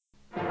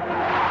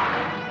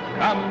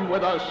Come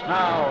with us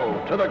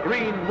now to the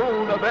green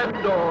moon of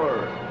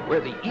Endor,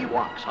 where the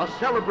Ewoks are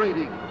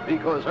celebrating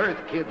because Earth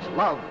kids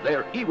love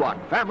their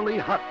Ewok family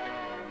hut.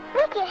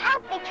 We can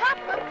help the trap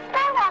Luke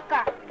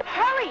Skywalker.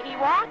 Hurry,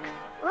 Ewoks.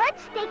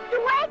 Let's take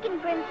the wagon,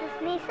 Princess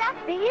Misa.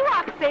 The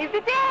Ewoks save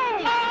the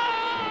day.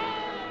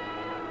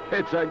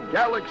 It's a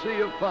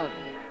galaxy of fun.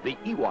 The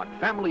Ewok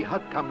family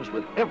hut comes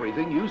with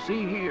everything you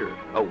see here.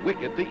 A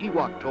Wicket the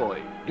Ewok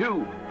toy,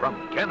 new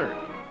from Kenner.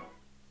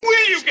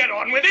 Will you get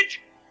on with it?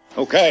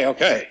 Okay.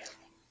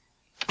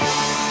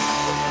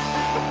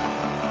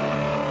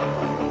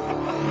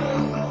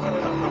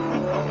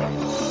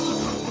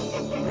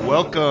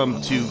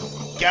 Welcome to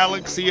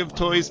Galaxy of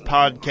Toys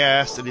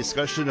podcast, a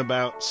discussion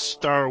about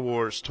Star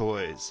Wars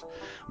toys.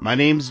 My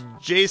name's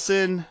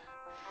Jason.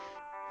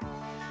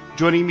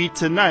 Joining me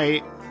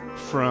tonight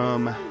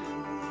from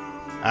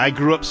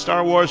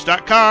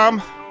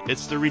iGrewUpStarWars.com,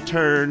 it's the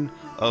return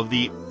of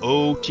the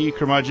OT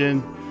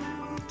curmudgeon,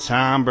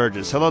 Tom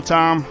Burgess. Hello,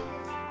 Tom.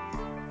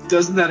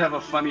 Doesn't that have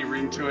a funny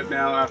ring to it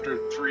now after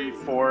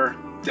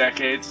 3-4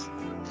 decades?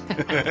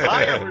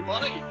 Hi,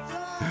 everybody.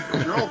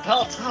 Your old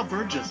pal Tom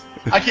Burgess.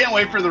 I can't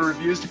wait for the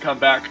reviews to come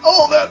back.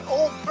 Oh, that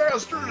old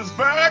bastard is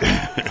back!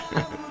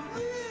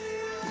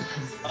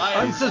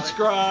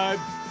 Unsubscribe.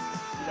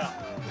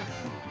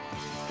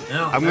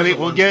 Yeah.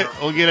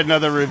 We'll get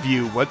another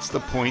review. What's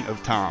the point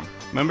of Tom?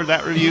 Remember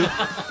that review?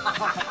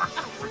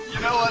 You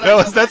know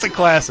what? That's a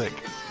classic.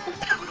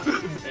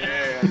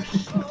 Yeah.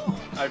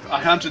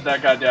 I hunted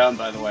that guy down,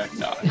 by the way.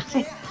 No.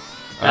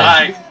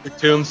 The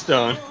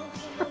tombstone.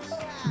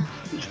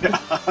 Yeah.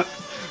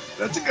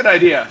 That's a good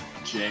idea.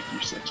 Jake,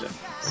 you're such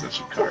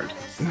a card.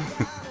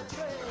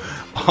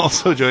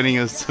 Also joining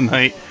us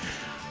tonight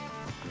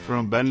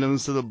from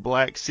Bend-Ems to the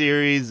Black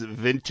series,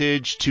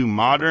 vintage to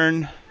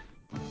modern.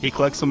 He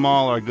collects them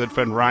all, our good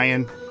friend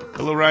Ryan.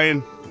 Hello,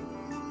 Ryan.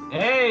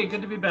 Hey,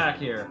 good to be back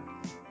here.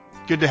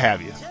 Good to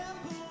have you.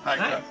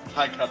 Hi,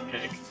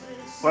 Cupcake.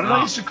 What did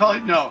I used to call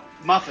you? No,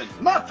 Muffin.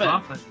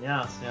 Muffin,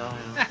 yes. Yeah.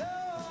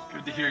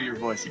 Good to hear your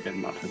voice again,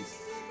 Muffin.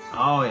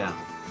 Oh, yeah.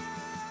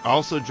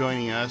 Also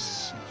joining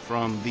us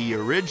from the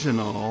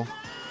original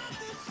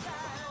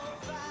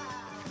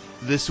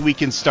This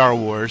Week in Star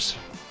Wars,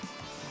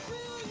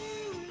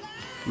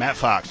 Matt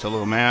Fox.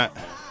 Hello, Matt.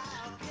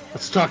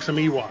 Let's talk some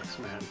Ewoks,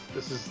 man.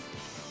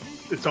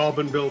 It's all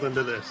been built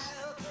into this.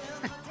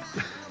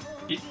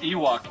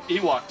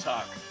 Ewok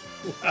talk.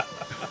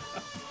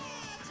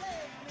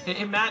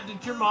 Hey, Matt,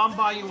 did your mom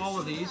buy you all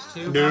of these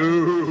too?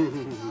 No.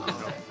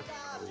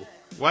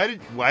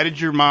 Why did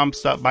your mom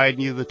stop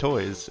buying you the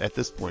toys at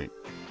this point?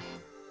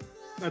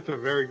 That's a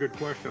very good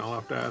question. I'll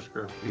have to ask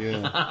her.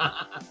 Yeah.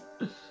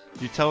 Did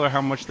you tell her how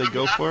much they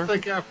go for? I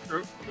think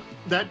after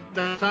that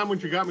time when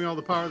she got me all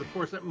the Power of the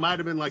Force, that might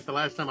have been like the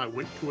last time I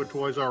went to a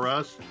Toys R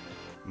Us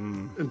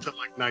until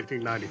like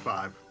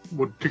 1995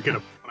 when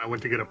I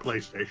went to get a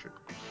PlayStation.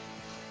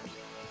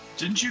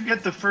 Didn't you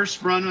get the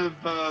first run of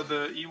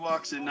the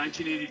Ewoks in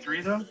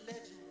 1983 though?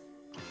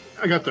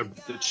 I got the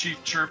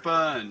Chief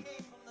Chirpa and.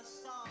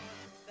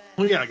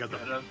 Well, yeah, I got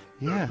the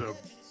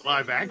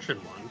live action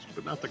ones,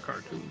 but not the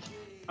cartoons.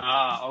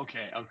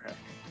 Okay.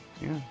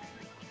 Yeah.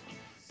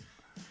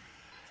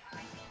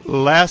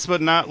 Last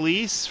but not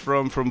least,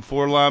 from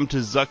Forlom to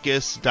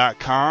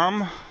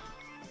Zuckus.com,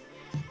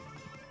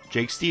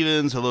 Jake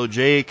Stevens. Hello,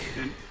 Jake.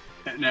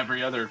 And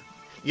every other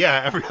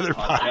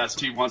podcast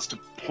he wants to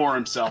pour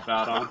himself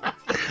out on.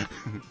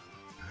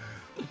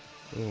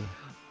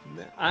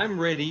 I'm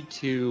ready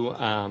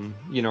to,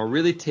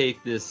 really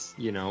take this,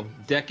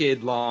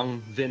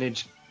 decade-long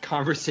vintage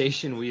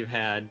conversation we've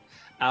had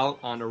out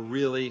on a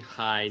really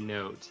high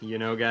note.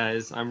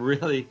 Guys, I'm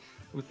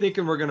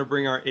thinking we're going to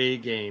bring our A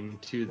game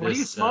to this. What are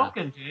you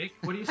smoking, Jake?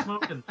 What are you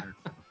smoking there?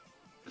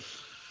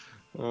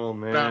 Oh,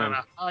 man. Not on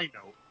a high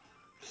note.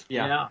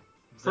 Yeah.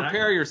 Exactly.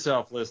 Prepare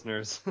yourself,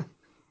 listeners.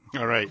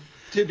 All right.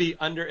 To be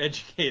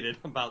undereducated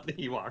about the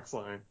Ewoks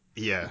line.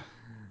 Yeah.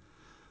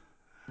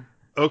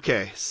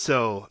 Okay,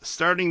 so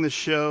starting the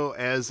show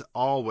as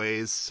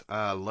always,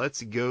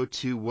 let's go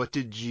to what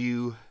did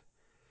you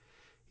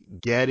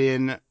get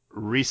in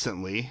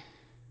recently?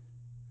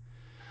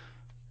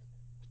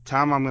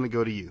 Tom, I'm going to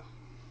go to you.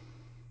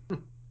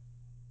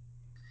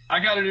 I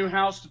got a new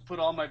house to put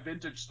all my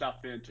vintage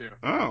stuff into.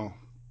 Oh,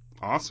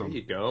 awesome. There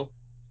you go.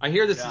 I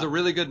hear this is a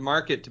really good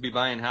market to be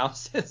buying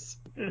houses.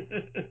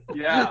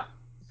 Yeah.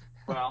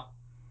 Well,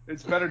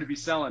 it's better to be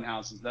selling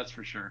houses, that's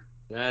for sure.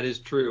 That is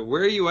true.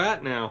 Where are you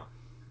at now?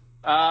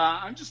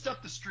 I'm just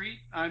up the street.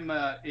 I'm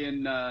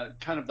in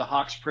kind of the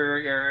Hawks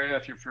Prairie area,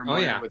 if you're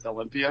familiar with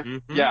Olympia.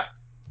 Mm-hmm. Yeah.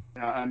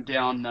 I'm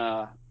down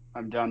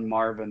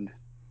Marvin.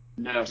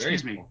 No,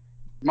 excuse me.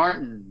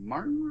 Marvin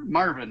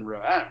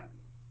Road. I don't know.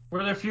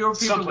 Were there fewer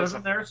people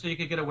living there so you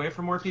could get away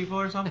from more people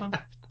or something?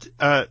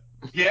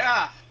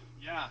 Yeah.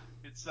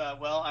 It's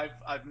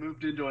I've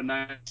moved into a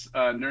nice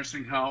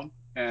nursing home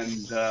and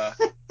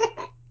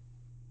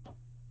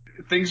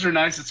things are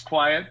nice. It's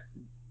quiet.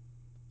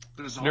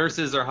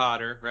 Nurses are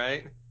hotter,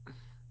 right?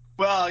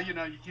 Well, you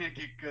can't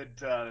get good.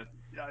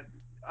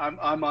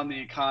 I'm on the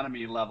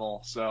economy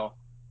level, so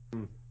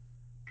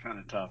kind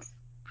of tough.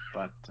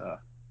 But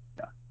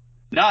yeah,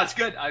 no, it's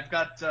good. I've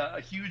got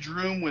a huge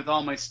room with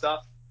all my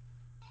stuff.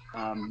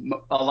 A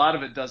lot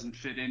of it doesn't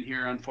fit in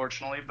here,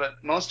 unfortunately,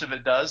 but most of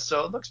it does,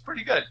 so it looks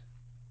pretty good.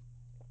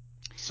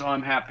 So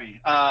I'm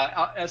happy.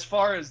 As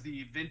far as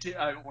the vintage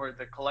or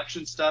the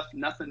collection stuff,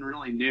 nothing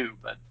really new.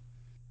 But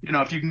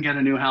if you can get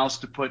a new house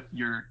to put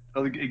your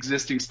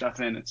existing stuff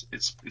in,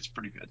 it's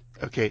pretty good.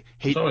 Okay,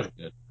 hey, It's always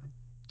good.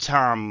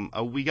 Tom,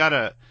 we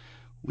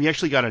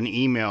actually got an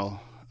email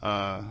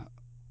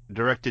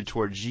directed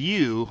towards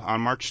you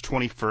on March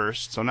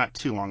 21st, so not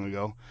too long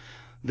ago.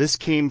 This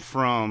came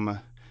from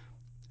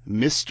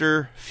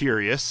Mr.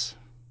 Furious,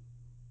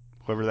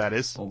 whoever that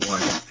is. Oh boy.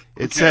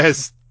 It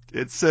says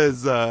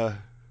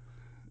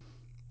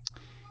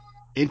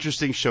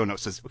interesting show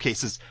note. It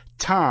says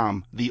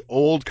Tom, the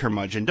old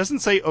curmudgeon, doesn't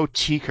say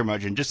OT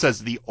curmudgeon, just says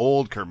the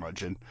old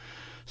curmudgeon,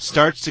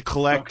 starts to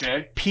collect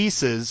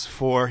pieces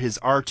for his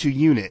R2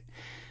 unit.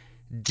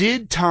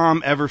 Did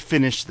Tom ever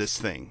finish this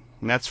thing?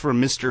 And that's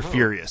from Mr.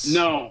 Furious.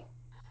 No.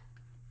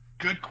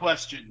 Good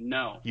question.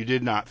 No. You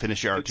did not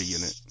finish your R2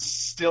 unit.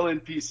 Still in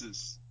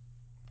pieces.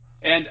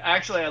 And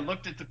actually, I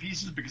looked at the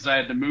pieces because I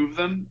had to move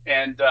them,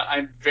 and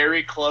I'm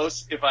very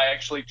close if I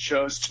actually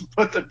chose to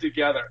put them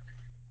together.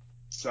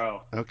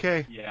 So.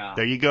 Okay. Yeah.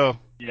 There you go.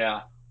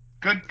 Yeah.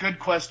 Good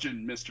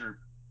question, Mr.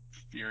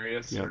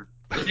 Furious. Yep.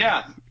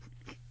 Yeah.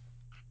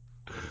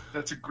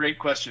 That's a great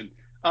question.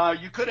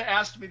 You could have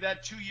asked me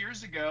that 2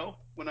 years ago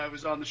when I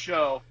was on the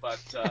show, but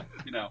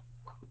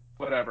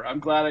whatever. I'm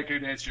glad I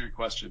could answer your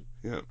question.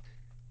 Yep.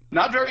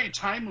 Not very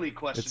timely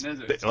question, is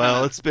it?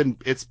 It's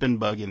been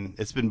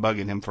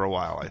bugging him for a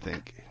while, I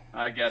think.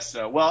 I guess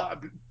so. Well,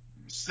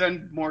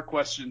 send more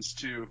questions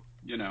to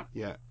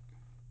Yeah.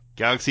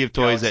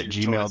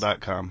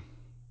 galaxyoftoys@gmail.com.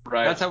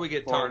 Right. That's how we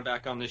get Tom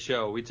back on the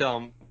show. We tell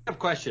him, we have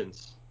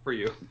questions for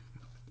you.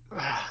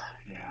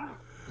 Yeah.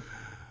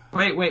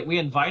 Wait, we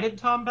invited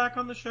Tom back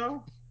on the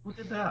show? Who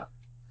did that?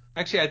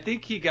 Actually, I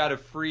think he got a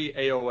free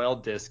AOL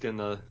disc in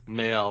the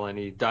mail, and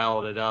he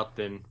dialed it up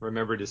and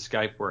remembered his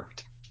Skype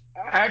worked.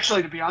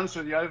 Actually, to be honest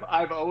with you,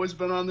 I've always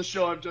been on the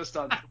show. I'm just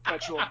on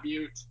perpetual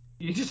mute.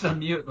 You just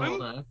unmute the whole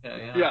time.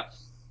 Okay, Yeah.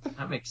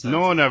 That makes sense. No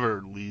one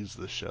ever leaves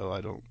the show.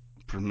 I don't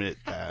permit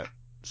that.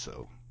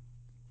 So.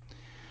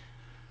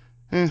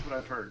 That's what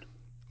I've heard.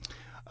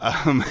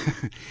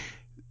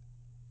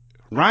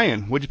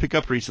 Ryan, what'd you pick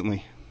up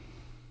recently?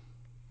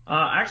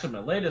 Actually,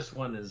 my latest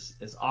one is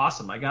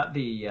awesome. I got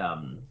the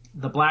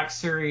Black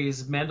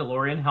Series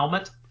Mandalorian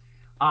helmet,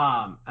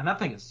 and that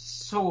thing is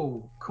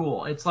so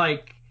cool. It's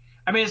like,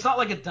 I mean, it's not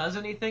like it does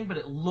anything, but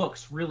it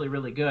looks really,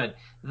 really good.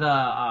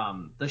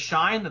 The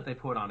shine that they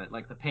put on it,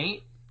 like the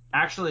paint,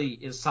 actually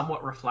is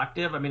somewhat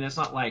reflective. I mean, it's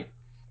not like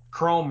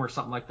chrome or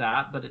something like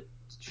that, but it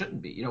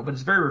shouldn't be, but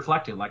it's very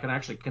reflective. Like, I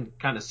actually can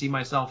kind of see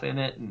myself in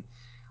it, and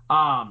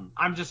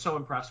I'm just so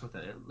impressed with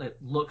it. It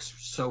looks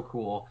so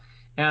cool.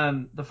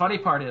 And the funny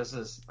part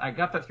is I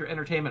got that through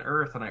Entertainment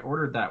Earth, and I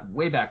ordered that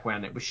way back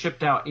when. It was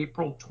shipped out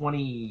April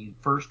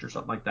 21st or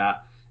something like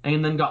that,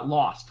 and then got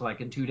lost like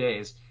in 2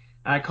 days.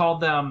 And I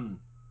called them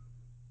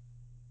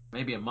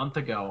maybe a month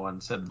ago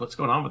and said, what's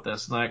going on with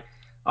this? And like,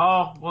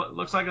 oh, well, it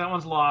looks like that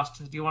one's lost.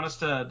 Do you want us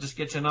to just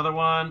get you another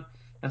one?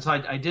 And so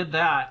I did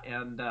that,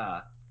 and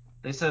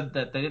they said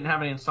that they didn't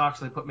have any in stock,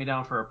 so they put me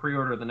down for a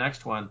pre-order of the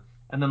next one.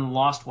 And then the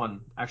lost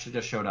one actually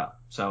just showed up.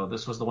 So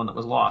this was the one that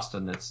was lost,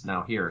 and it's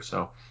now here.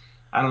 So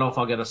I don't know if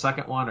I'll get a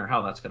second one or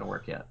how that's going to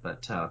work yet,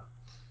 but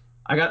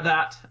I got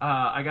that.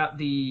 I got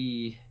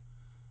the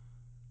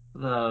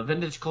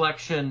Vintage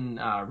Collection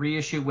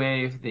reissue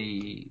wave,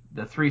 the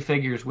 3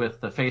 figures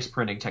with the face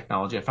printing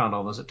technology. I found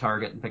all those at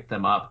Target and picked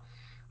them up.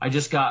 I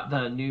just got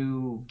the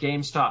new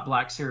GameStop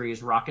Black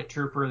Series Rocket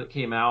Trooper that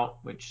came out,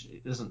 which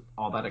isn't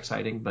all that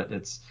exciting, but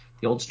it's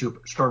the old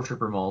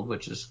Stormtrooper mold,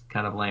 which is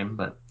kind of lame.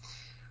 But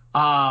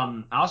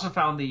I also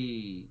found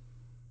the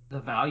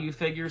value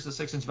figures, the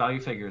 6-inch value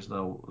figures, the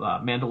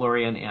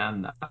Mandalorian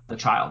and the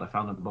Child. I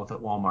found them both at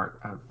Walmart.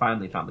 I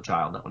finally found the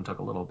Child. That one took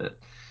a little bit.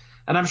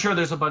 And I'm sure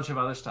there's a bunch of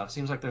other stuff.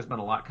 Seems like there's been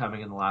a lot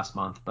coming in the last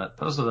month, but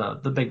those are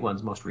the big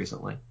ones most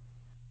recently.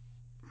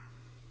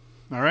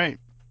 All right.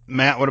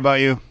 Matt, what about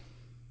you?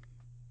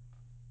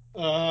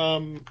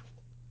 I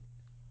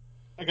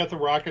got the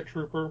Rocket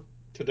Trooper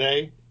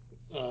today.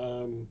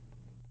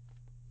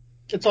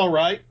 It's all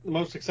right. The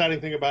most exciting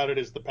thing about it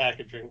is the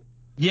packaging.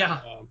 Yeah.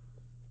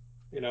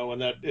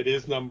 And that it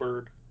is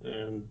numbered,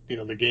 and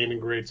the gaming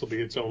grates will be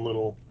its own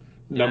little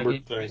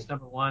numbered thing. It's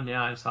number 1.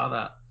 Yeah, I saw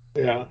that.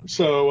 Yeah.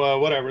 So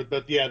whatever,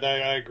 but yeah,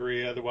 I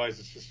agree. Otherwise,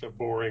 it's just a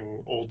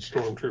boring old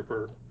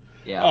Stormtrooper.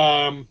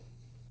 Yeah.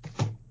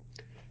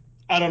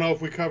 I don't know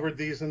if we covered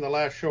these in the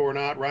last show or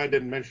not. Ryan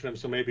didn't mention them,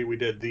 so maybe we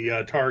did.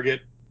 The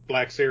Target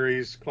Black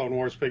Series Clone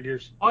Wars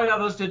figures. Oh yeah,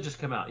 those did just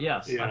come out.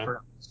 Yes, yeah. I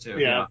forgot those too.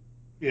 Yeah.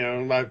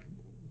 I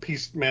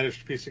managed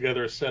to piece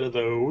together a set of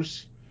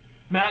those.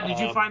 Matt, did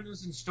you find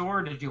those in store,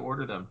 or did you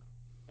order them?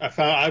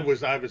 I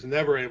was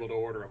never able to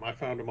order them. I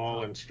found them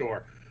all in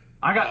store.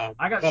 I got,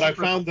 but I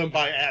found them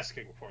by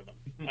asking for them.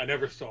 I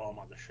never saw them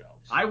on the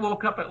shelves. I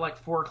woke up at like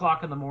 4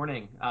 o'clock in the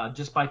morning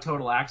just by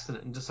total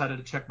accident and decided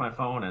to check my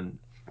phone, and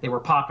they were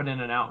popping in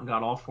and out and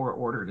got all 4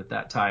 ordered at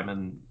that time.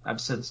 And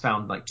I've since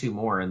found like 2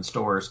 more in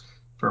stores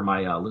for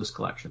my loose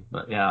collection.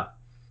 But yeah,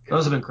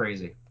 those have been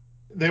crazy.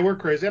 They were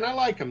crazy, and I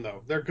like them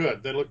though. They're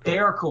good. They look good. They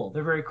are cool.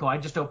 They're very cool. I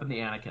just opened the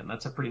Anakin.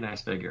 That's a pretty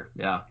nice figure.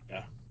 Yeah.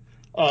 Yeah.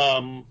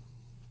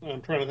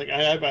 I'm trying to think.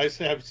 I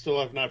still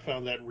have not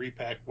found that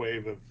repack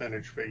wave of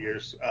vintage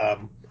figures.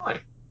 Really?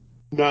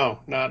 No,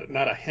 not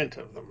a hint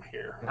of them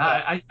here.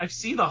 I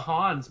see the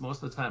Hans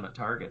most of the time at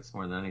Targets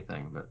more than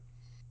anything, but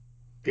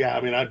yeah,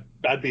 I mean,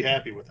 I'd be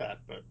happy with that.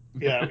 But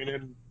yeah, I mean,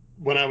 and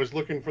when I was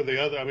looking for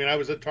the other, I mean, I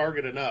was at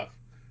Target enough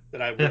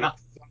that I would have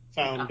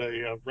found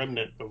a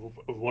remnant of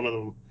one of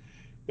them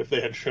if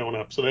they had shown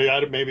up. So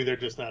maybe they're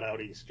just not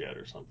out east yet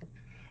or something.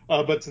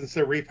 But since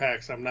they're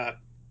repacks, I'm not,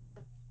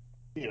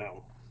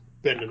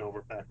 bending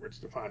over backwards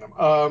to find them.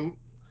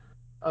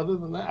 Other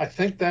than that, I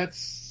think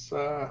that's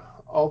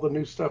all the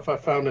new stuff I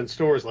found in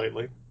stores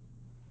lately.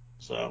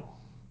 So.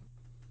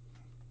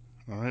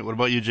 All right. What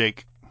about you,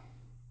 Jake?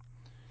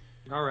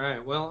 All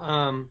right.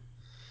 Well,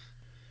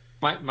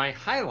 my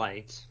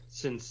highlight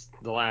since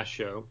the last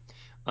show,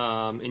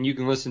 and you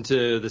can listen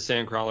to the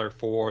Sandcrawler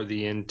for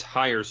the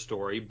entire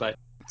story, but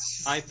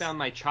I found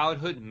my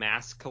childhood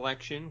mask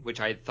collection,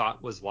 which I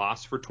thought was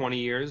lost for 20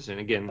 years. And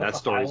again, that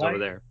story's over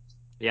there.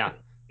 Yeah.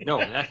 No.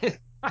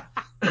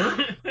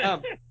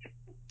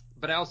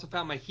 But I also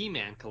found my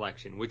He-Man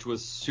collection, which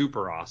was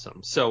super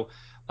awesome. So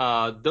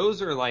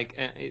those are like,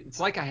 it's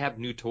like I have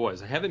new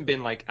toys. I haven't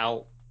been like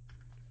out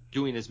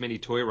doing as many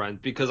toy runs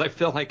because I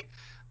feel like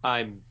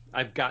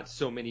I've got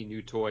so many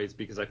new toys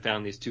because I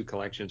found these 2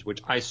 collections,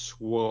 which I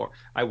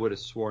would have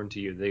sworn to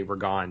you they were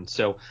gone.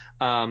 So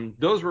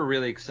those were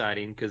really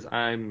exciting because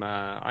I'm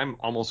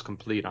almost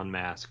complete on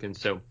Mask, and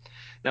so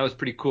that was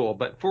pretty cool.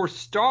 But for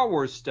Star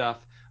Wars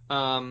stuff,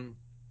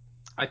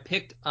 I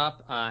picked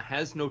up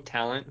Has No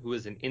Talent, who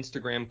is an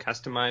Instagram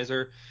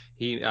customizer.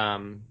 He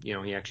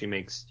he actually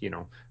makes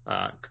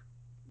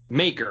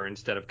maker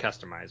instead of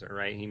customizer,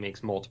 right? He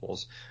makes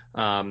multiples.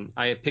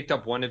 I picked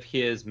up one of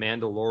his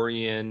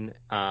Mandalorian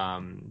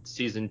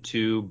season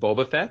 2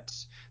 Boba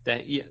Fett's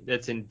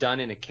that's done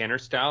in a Kenner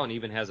style and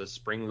even has a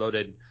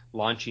spring-loaded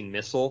launching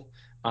missile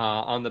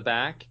on the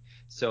back.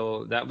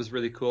 So that was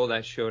really cool.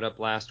 That showed up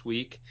last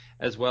week,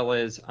 as well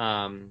as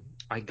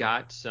I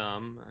got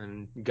some,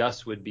 and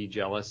Gus would be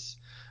jealous.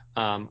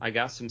 I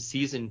got some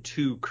season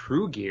 2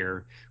 crew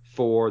gear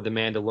for The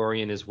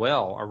Mandalorian as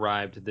well,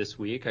 arrived this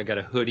week. I got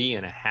a hoodie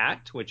and a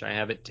hat, which I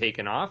haven't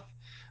taken off.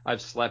 I've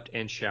slept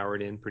and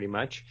showered in pretty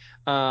much.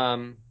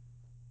 I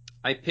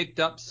picked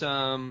up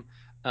some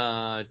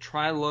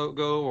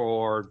tri-logo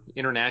or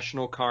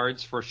international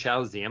cards for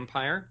Shao's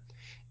Empire.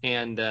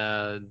 And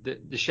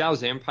the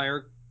Shao's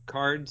Empire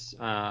cards,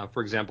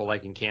 for example,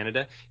 like in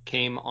Canada,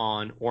 came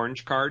on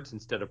orange cards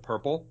instead of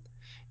purple.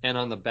 And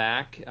on the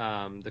back,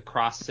 the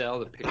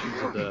cross-sell, the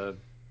pictures of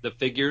the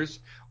figures,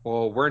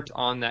 weren't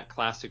on that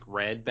classic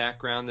red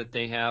background that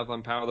they have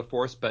on Power of the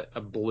Force, but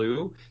a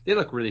blue. They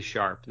look really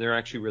sharp. They're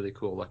actually really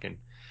cool looking.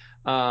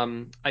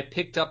 I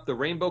picked up the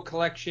Rainbow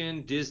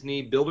Collection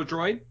Disney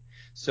Build-A-Droid.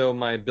 So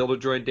my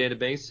Build-A-Droid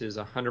database is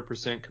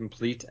 100%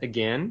 complete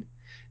again,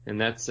 and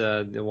that's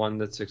the one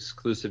that's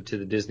exclusive to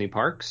the Disney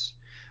parks.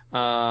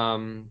 I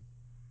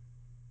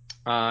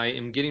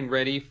am getting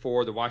ready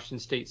for the Washington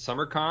State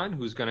SummerCon,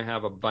 who's going to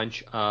have a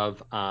bunch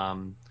of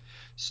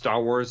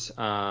Star Wars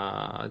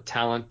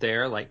talent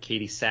there, like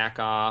Katie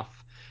Sackhoff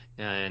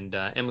and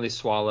Emily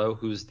Swallow,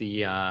 who's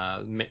the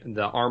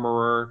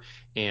armorer,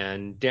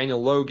 and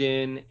Daniel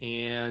Logan,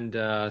 and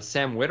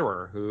Sam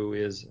Witwer, who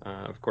is,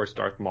 of course,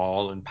 Darth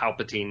Maul and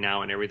Palpatine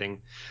now and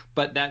everything.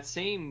 But that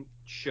same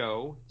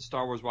show,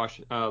 Star Wars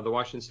the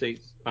Washington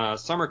State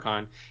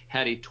SummerCon,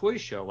 had a toy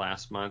show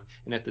last month,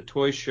 and at the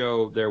toy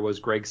show there was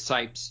Greg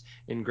Sipes,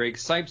 and Greg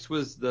Sipes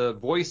was the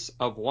voice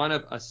of one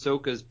of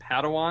Ahsoka's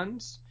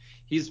Padawans.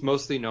 He's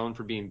mostly known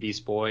for being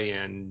Beast Boy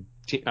and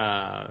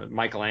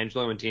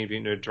Michelangelo in Teenage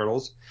Mutant Ninja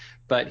Turtles,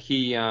 but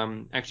he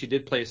actually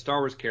did play a Star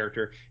Wars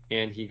character,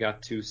 and he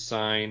got to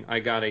I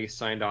got a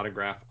signed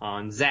autograph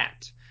on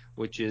Zat,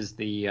 which is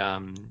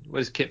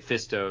what is Kit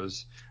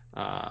Fisto's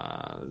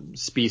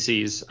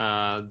species,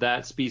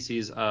 that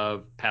species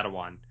of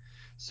Padawan.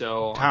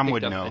 So Tom I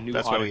would picked up know. a new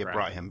That's autograph. why we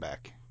brought him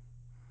back.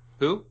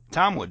 Who?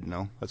 Tom would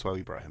know. That's why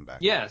we brought him back.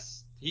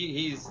 Yes,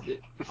 he's.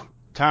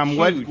 Tom,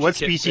 huge what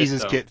Kit species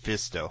is Fisto. Kit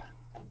Fisto?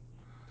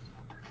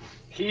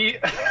 He,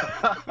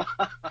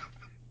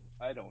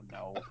 I don't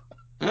know.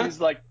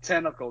 He's like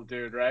tentacle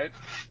dude, right?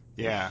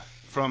 Yeah,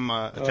 from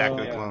Attack of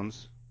the yeah.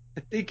 Clones. I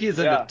think he's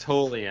a Yeah.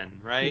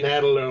 Natolian, right?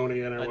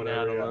 Natalonian or A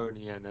whatever.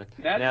 Natalonian.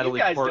 You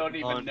guys don't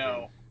even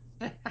know.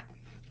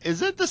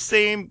 Is it the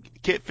same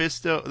Kit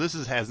Fisto?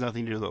 This has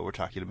nothing to do with what we're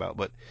talking about,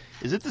 but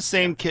is it the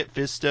same Kit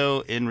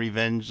Fisto in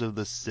Revenge of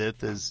the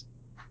Sith as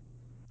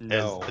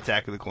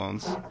Attack of the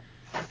Clones?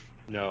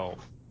 No.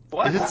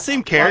 What? Is it the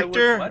same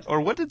character, what?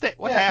 or what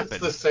happened? It's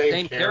the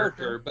same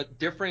character, but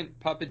different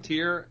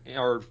puppeteer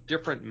or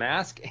different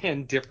mask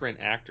and different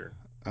actor.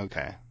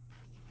 Okay.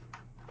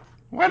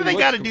 Why do It they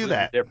looks got to do completely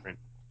that? Different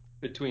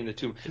between the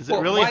two. Is it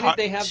really why hot?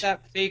 did they have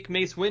that fake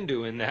Mace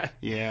Windu in that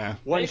Yeah.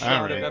 one All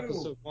shot right. of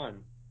episode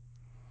 1?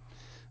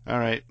 All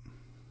right.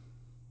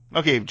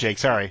 Okay, Jake.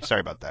 Sorry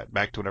about that.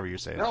 Back to whatever you're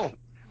saying. No.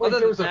 Wait, Other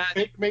there was than a that,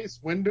 fake Mace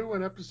Windu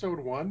in episode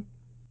 1?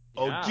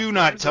 Oh, yeah. do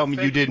not There's tell a me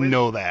you fake didn't Windu.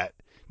 know that.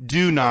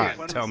 Do not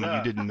when tell was me you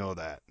that? didn't know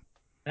that.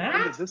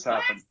 When did this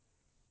happen?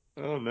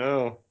 Oh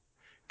no.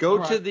 Go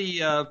All to right.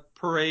 the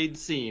parade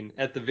scene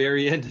at the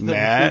very end of the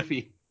Matt?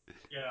 movie.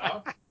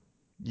 Yeah.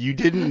 You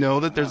didn't know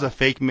that there's a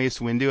fake Mace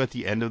Windu at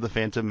the end of the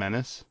Phantom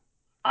Menace?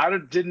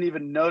 Didn't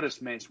even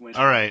notice Mace Windu.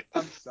 All right.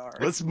 I'm sorry.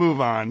 Let's move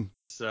on.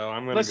 So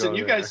I'm gonna Listen, go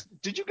you there. guys,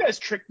 did you guys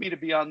trick me to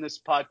be on this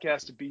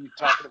podcast to be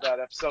talking about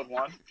episode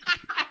 1? Is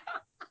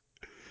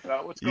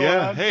that what's going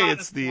Yeah. on? Hey,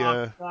 it's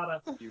the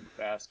You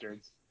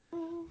bastards.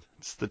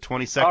 it's the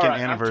 22nd All right,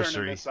 I'm anniversary.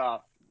 turning this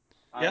off.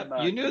 Yep.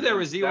 I'm, You knew there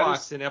was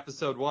convinced that Ewoks in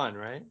episode 1,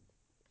 right?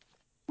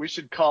 we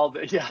should call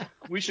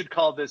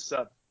this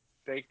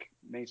fake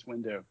Mace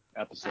Windu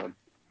episode.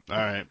 All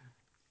right.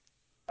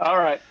 All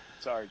right.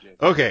 Sorry,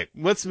 Jake. Okay,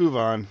 let's move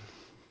on.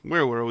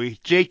 Where were we?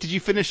 Jake, did you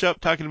finish up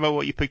talking about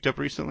what you picked up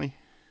recently?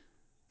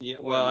 Yeah.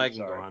 Wait, Well, I'm I can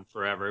sorry. go on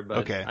forever, but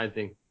Okay. I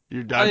think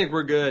You're done.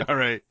 we're good. All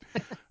right.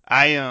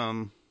 I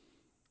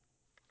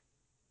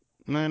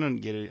don't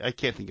get it. I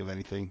can't think of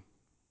anything.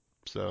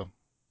 So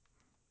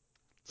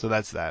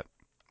that's that.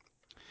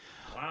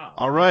 Wow.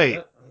 All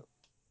right.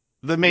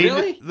 The main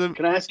Really?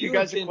 Can I ask you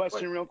guys a have been-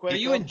 question real quick? Are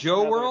you in Joe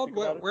Now that I World? think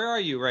about it? Where are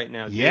you right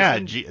now? yeah,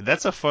 Jason?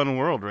 that's a fun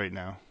world right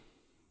now.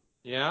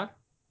 Yeah.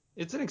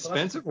 It's an that's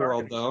expensive the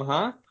world, though,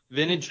 huh?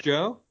 Vintage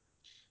Joe.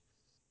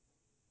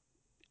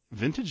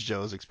 Vintage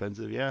Joe is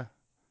expensive, yeah.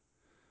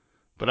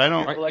 But I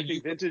don't. You're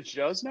collecting vintage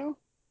Joes now?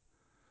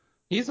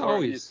 He's Or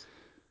always.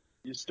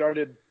 You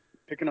started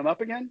picking them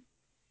up again?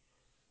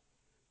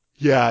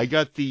 Yeah, I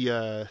got the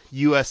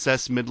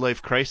USS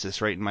Midlife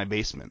Crisis right in my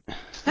basement.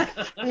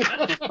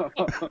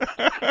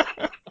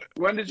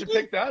 When did you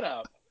pick that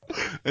up?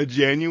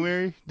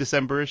 January,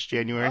 December-ish,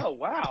 January. Oh,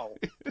 wow.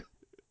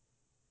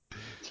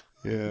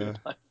 Yeah.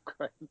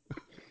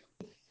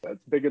 That's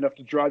big enough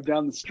to drive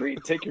down the street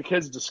and take your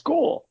kids to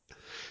school.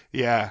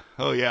 Yeah.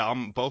 Oh, yeah.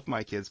 Both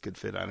my kids could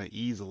fit on it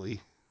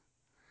easily.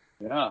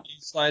 Yeah. You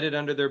slide it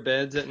under their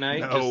beds at night,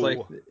 No. just like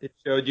it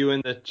showed you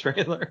in the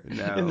trailer,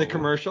 No. in the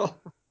commercial.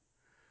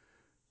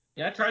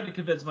 Yeah, I tried to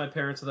convince my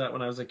parents of that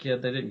when I was a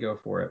kid. They didn't go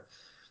for it.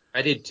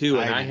 I did too,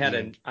 and I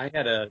didn't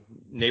had a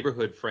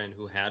neighborhood friend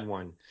who had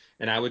one,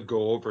 and I would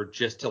go over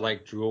just to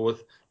like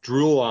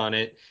drool on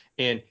it,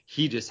 and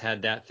he just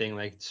had that thing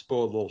like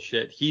spoiled little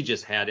shit. He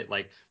just had it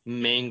like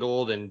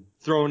mangled and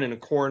thrown in a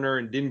corner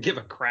and didn't give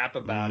a crap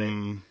about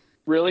it.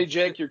 Really,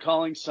 Jake? You're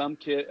calling some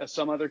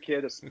other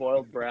kid a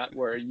spoiled brat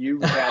where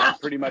you had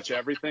pretty much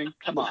everything?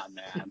 Come on,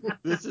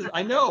 man.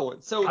 I know.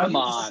 So Come you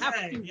on.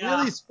 have to be Yeah.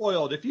 really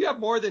spoiled. If you have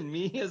more than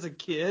me as a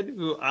kid,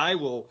 who I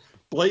will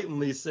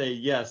blatantly say,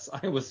 yes,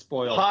 I was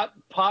spoiled.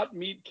 Pot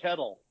meat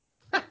kettle.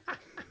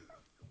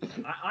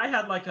 I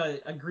had like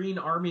a green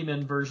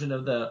armyman version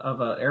of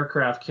a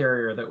aircraft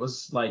carrier that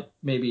was like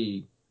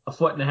maybe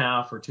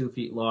 1.5 or 2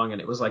 feet long,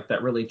 and it was like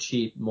that really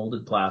cheap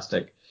molded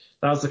plastic.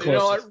 That was the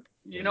closest.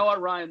 You know what,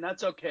 Ryan?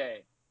 That's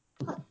okay.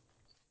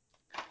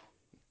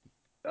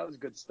 That was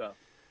good stuff.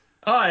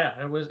 Oh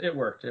yeah, it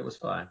worked. It was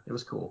fine. It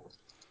was cool.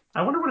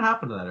 I wonder what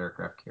happened to that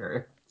aircraft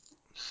carrier.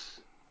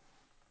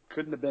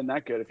 Couldn't have been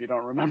that good if you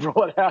don't remember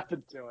what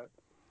happened to it.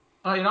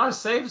 Oh, I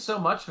saved so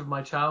much of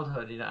my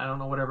childhood. I don't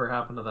know whatever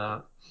happened to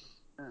that.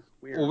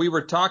 Weird. Well, we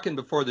were talking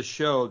before the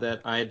show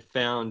that I had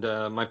found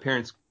my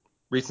parents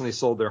recently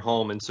sold their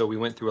home, and so we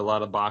went through a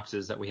lot of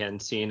boxes that we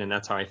hadn't seen, and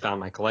that's how I found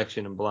my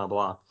collection and blah,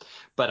 blah.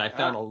 But I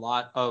found a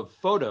lot of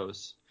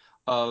photos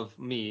of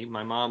me.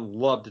 My mom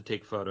loved to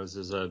take photos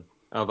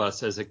of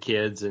us as a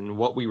kids and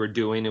what we were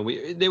doing,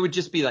 and they would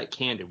just be like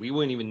candid. We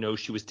wouldn't even know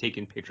she was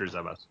taking pictures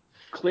of us.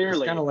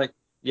 Clearly. It's kind of like,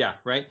 yeah,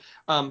 right?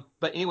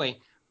 But anyway,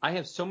 I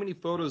have so many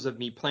photos of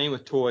me playing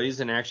with toys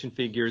and action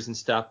figures and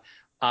stuff.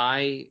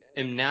 I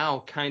am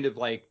now kind of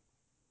like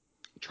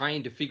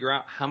trying to figure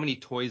out how many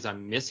toys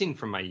I'm missing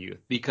from my youth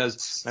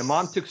because my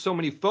mom took so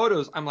many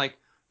photos. I'm like,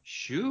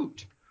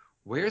 shoot,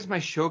 where's my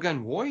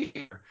Shogun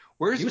Warrior?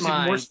 Where's He was my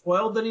even more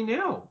spoiled than he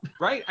knew.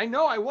 Right? I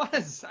know I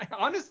was.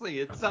 Honestly,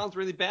 it sounds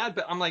really bad,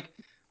 but I'm like,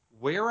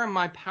 where are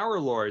my Power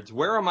Lords?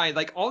 Where are my,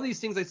 like, all these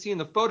things I see in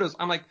the photos?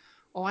 I'm like,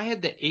 oh, I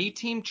had the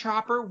A-Team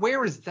chopper.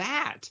 Where is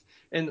that?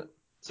 And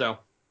so,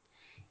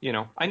 you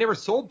know, I never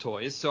sold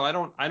toys, so I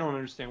don't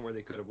understand where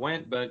they could have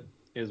went, but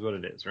it is what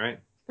it is, right?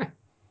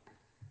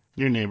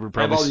 Your neighbor I have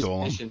probably all these stole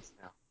them. missions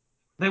now.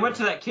 They went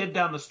to that kid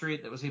down the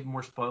street that was even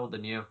more spoiled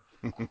than you.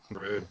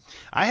 Rude.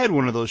 I had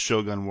one of those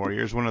Shogun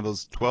Warriors, one of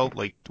those 12,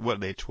 like, what are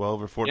they,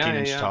 12 or 14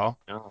 inch tall?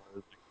 No, it was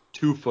like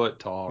 2 foot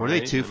tall. Were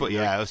right? they 2 I foot?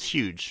 mean, Yeah, it was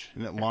huge.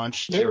 And it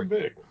launched, They were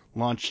big.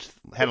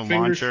 had a Finger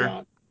launcher.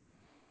 shot.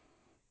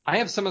 I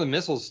have some of the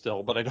missiles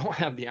still, but I don't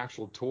have the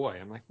actual toy.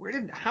 I'm like,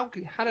 how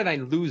did I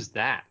lose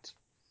that?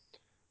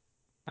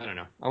 I don't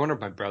know. I wonder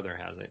if my brother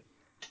has it.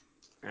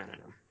 I don't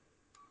know.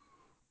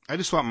 I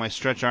just want my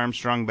Stretch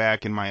Armstrong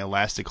back and my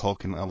Elastic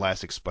Hulk and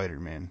Elastic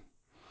Spider-Man.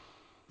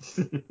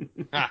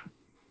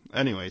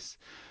 Anyways,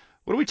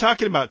 what are we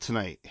talking about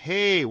tonight?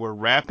 Hey, we're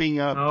wrapping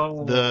up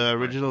the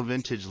original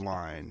vintage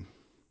line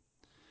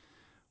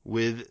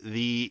with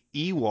the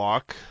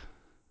Ewok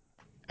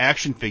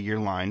action figure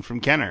line from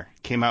Kenner.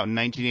 Came out in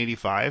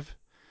 1985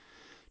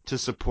 to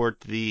support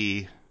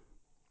the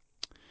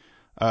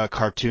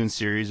cartoon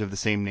series of the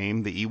same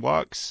name, the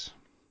Ewoks.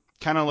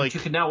 Kind of like you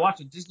can now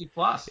watch on Disney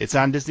Plus. It's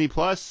on Disney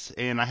Plus,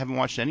 and I haven't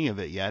watched any of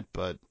it yet,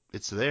 but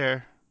it's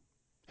there.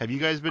 Have you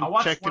guys been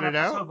checking it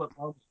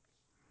out?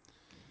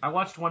 I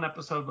watched one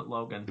episode with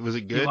Logan. Was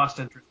it good? He lost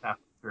interest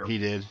halfway through. He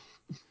did.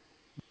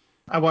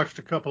 I watched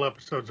a couple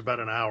episodes about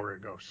an hour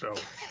ago, so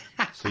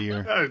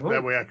you're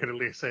that way I could at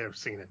least say I've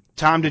seen it.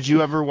 Tom, did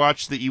you ever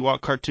watch the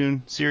Ewok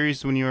cartoon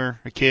series when you were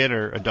a kid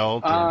or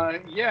adult?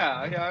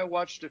 Yeah, I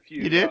watched a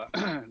few. You did?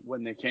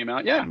 When they came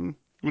out, yeah.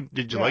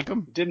 Did you like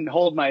them? Didn't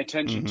hold my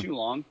attention too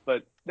long,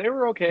 but they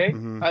were okay.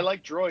 I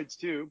like droids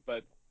too,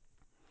 but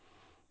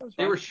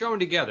they were shown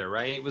together,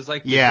 right? It was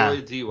like the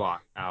Droids Ewok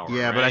hour.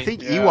 Yeah, right? But I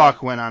think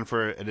Ewok went on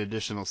for an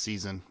additional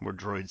season where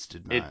Droids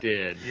did not. It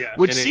did. Yeah.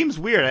 Which seems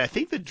weird. I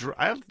think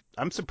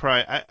I'm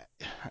surprised.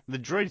 The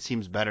Droid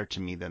seems better to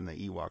me than the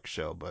Ewok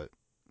show, but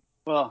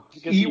I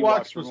guess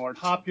Ewoks was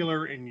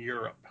popular in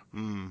Europe.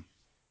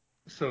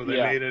 So they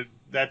made it.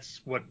 That's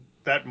what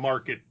that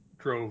market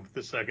drove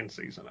the second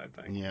season, I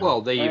think. Yeah.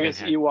 Well, they even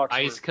had Ewoks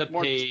Ice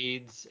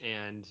Capades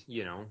and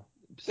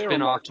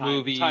spin-off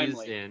movies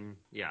timely. And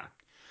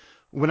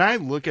When I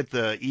look at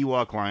the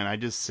Ewok line, I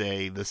just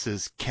say this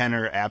is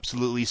Kenner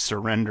absolutely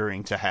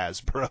surrendering to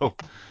Hasbro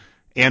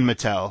and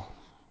Mattel.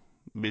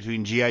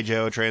 Between G.I.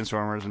 Joe,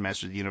 Transformers, and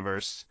Masters of the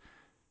Universe,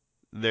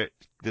 this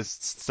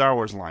Star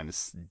Wars line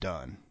is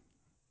done.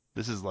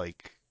 This is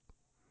like...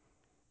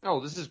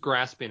 this is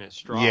grasping at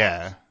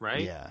straws,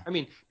 right? Yeah. I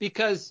mean,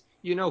 because,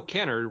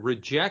 Kenner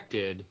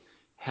rejected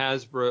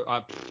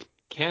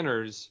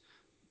Kenner's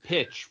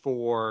pitch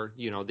for,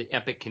 the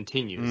Epic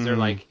Continues. They're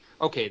like,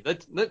 okay,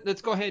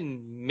 let's go ahead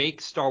and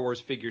make Star Wars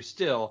figures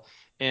still.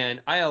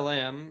 And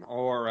ILM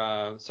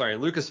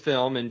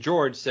Lucasfilm and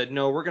George said,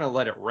 no, we're going to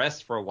let it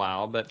rest for a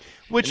while.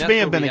 Which may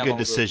have been a good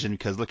decision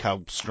because look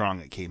how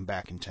strong it came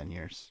back in 10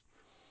 years.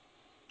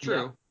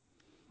 True,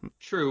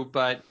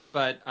 but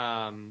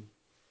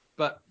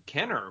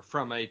Kenner,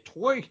 from a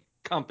toy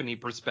company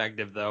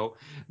perspective, though,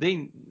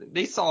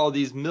 they saw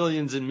these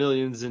millions and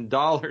millions in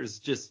dollars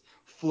just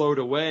float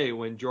away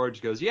when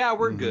George goes, yeah,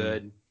 we're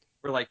good.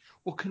 We're like,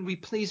 well, can we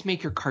please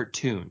make your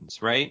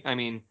cartoons, right? I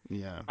mean,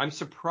 I'm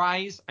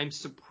surprised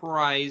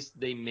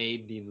they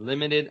made the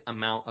limited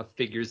amount of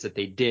figures that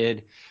they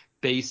did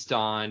based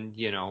on,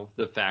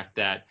 the fact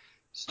that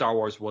Star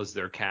Wars was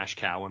their cash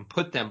cow and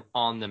put them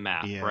on the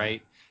map,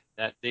 right?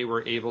 That they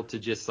were able to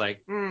just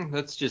like,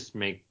 let's just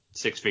make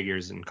 6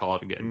 figures and call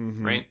it good,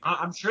 right?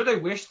 I'm sure they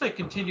wish they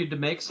continued to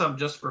make some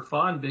just for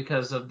fun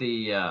because of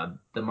the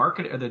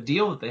market or the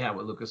deal that they had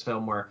with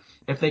Lucasfilm, where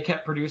if they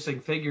kept producing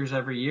figures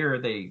every year,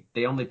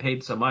 they only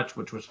paid so much,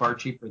 which was far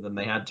cheaper than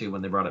they had to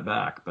when they brought it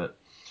back. But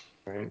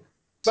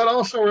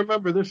also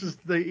remember, this is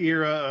the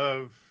era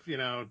of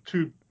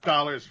 $2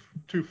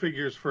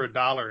 figures for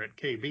 $1 at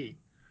KB.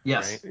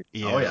 Yes. Right?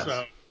 Yeah. Oh, yes.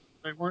 So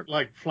they weren't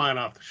like flying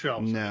off the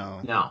shelves.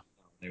 No,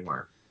 they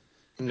weren't.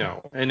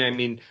 No, and I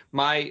mean,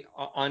 my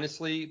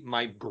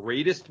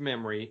greatest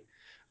memory,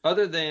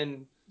 other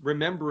than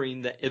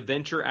remembering that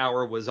Adventure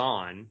Hour was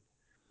on,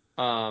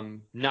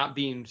 not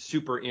being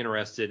super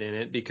interested in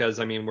it because,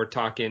 I mean, it's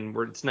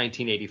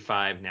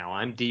 1985 now.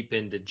 I'm deep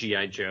into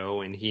G.I.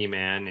 Joe and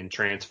He-Man and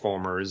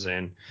Transformers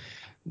and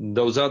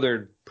those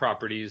other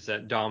properties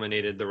that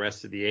dominated the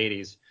rest of the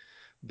 80s.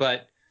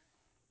 But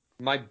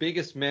my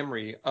biggest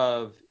memory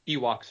of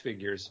Ewoks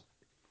figures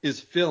is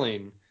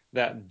filling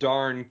that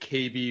darn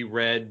KB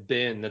red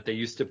bin that they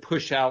used to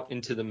push out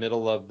into the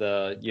middle of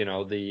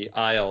the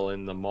aisle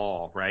in the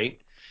mall,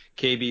 right?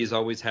 KB's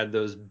always had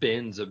those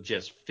bins of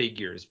just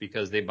figures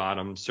because they bought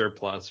them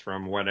surplus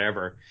from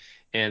whatever.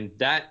 And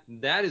that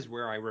is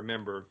where I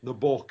remember the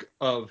bulk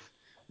of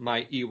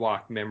my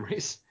Ewok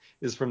memories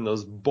is from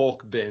those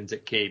bulk bins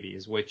at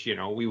KB's, which,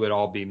 we would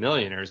all be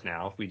millionaires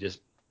now if we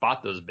just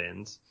bought those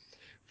bins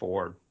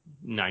for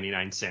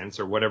 99 cents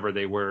or whatever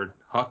they were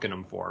hucking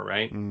them for,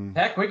 right?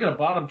 Heck, we could have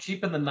bought them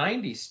cheap in the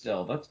 90s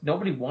still.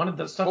 Nobody wanted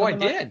that stuff. I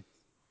did.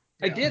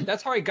 I did.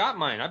 That's how I got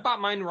mine. I bought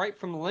mine right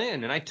from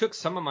Lynn, and I took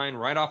some of mine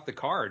right off the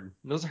card.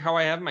 Those are how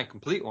I have my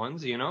complete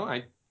ones,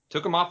 I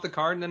took them off the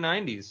card in the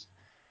 90s.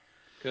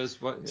 Because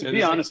to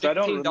be honest, I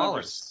don't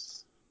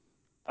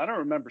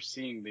remember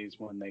seeing these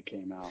when they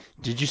came out.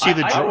 Did you see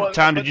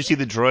Tom? Did you see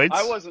the droids?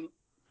 I wasn't.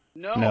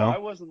 No, I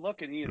wasn't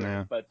looking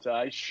either, but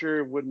I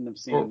sure wouldn't have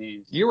seen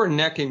these. You were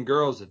necking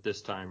girls at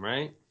this time,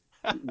 right?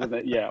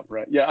 Yeah,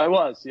 right. Yeah, I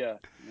was, yeah.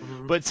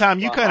 But, Tom,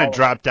 you kind of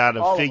dropped out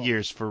of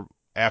figures for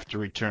after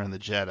Return of the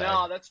Jedi.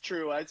 No, that's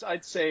true.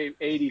 I'd say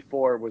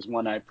 84 was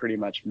when I pretty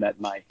much met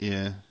my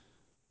end.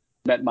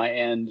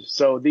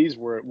 So these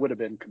would have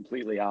been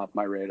completely off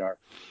my radar.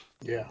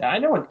 Yeah. I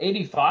know in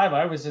 85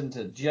 I was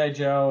into G.I.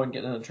 Joe and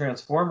getting into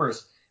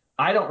Transformers.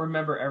 I don't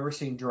remember ever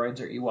seeing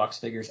droids or Ewoks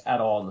figures at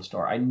all in the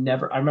store. I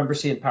remember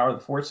seeing Power of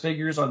the Force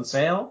figures on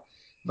sale,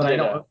 but I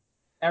don't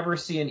ever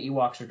seeing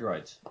Ewoks or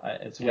droids.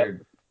 It's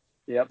weird.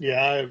 Yep.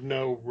 Yeah, I have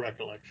no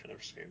recollection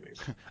of seeing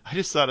these. I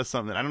just thought of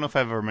something. I don't know if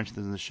I've ever mentioned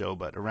this in the show,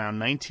 but around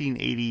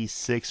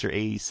 1986 or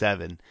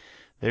 87,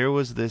 there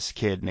was this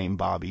kid named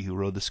Bobby who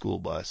rode the school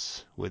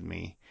bus with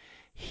me.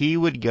 He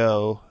would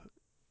go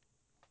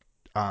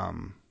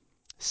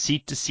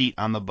seat to seat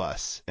on the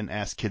bus and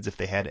ask kids if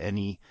they had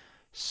any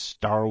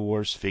Star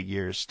Wars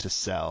figures to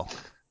sell.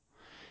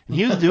 And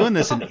he was doing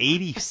this in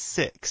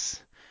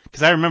 86.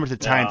 Because I remember at the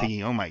time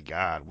thinking, oh my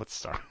God, what's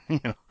Star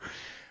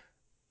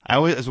I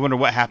always wonder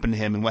what happened to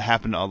him and what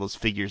happened to all those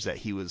figures that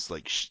he was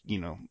like,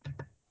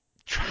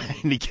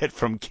 trying to get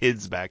from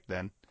kids back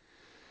then.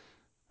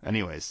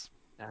 Anyways.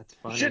 That's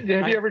funny.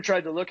 Have you ever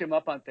tried to look him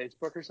up on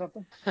Facebook or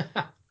something?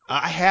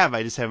 I have.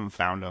 I just haven't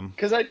found him.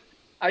 Because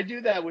I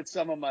do that with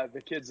some of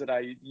the kids that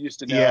I used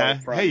to know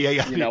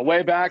from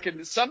way back,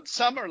 and some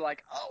are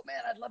like, oh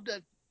man, I'd love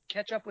to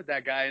catch up with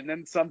that guy, and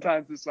then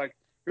sometimes it's like,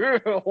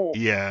 oh,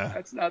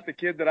 that's not the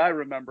kid that I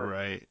remember.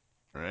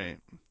 Right.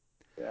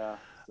 Yeah.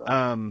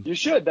 So, you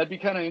should. That'd be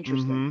kind of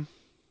interesting. Mm-hmm.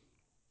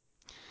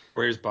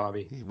 Where's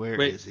Bobby?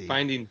 Where is he?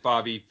 Finding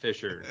Bobby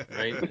Fischer,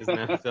 right? Isn't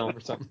that a film or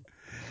something?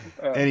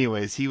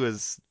 Anyways, he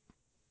was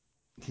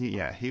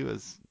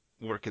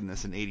working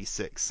this in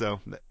 86. So,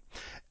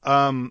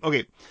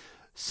 okay.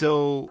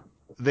 So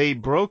they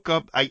broke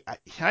up. I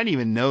didn't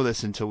even know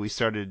this until we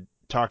started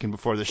talking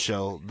before the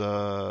show.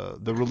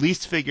 The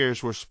released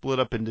figures were split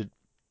up into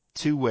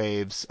two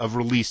waves of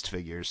released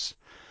figures.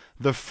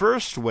 The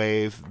first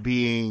wave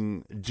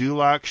being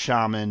Dulak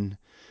Shaman,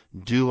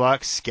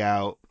 Dulak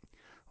Scout,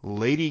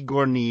 Lady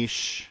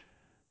Gornish,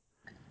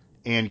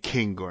 and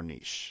King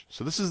Gornish.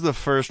 So this is the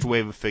first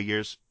wave of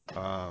figures.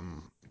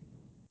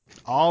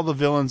 All the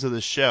villains of the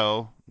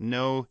show,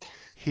 no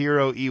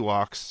hero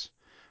Ewoks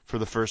for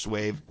the first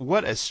wave.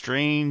 What a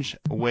strange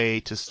way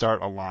to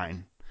start a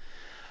line.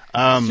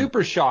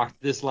 Super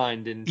shocked this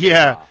line didn't take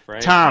off, right?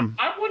 Tom.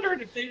 I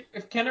wondered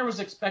if Kenner was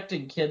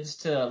expecting kids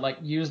to like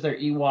use their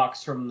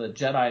Ewoks from the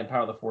Jedi and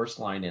Power of the Force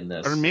line in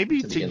this. Or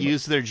maybe to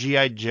use their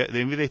G.I. Joe.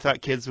 Maybe they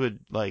thought kids would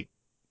like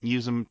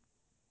use them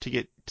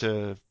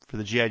for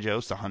the G.I.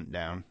 Joes to hunt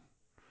down.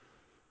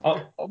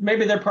 Oh,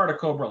 maybe they're part of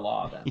Cobra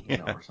Law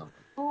then, or something.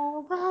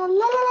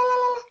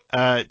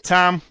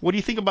 Tom, what do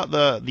you think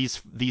about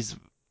these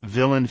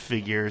villain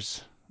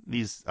figures?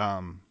 These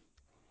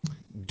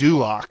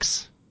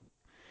Duloks?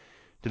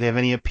 Do they have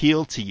any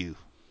appeal to you?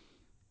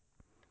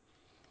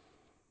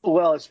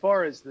 Well, as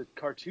far as the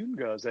cartoon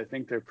goes, I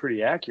think they're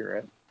pretty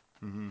accurate.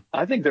 Mm-hmm.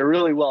 I think they're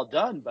really well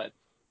done, but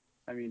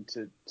I mean,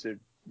 to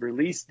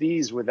release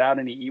these without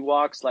any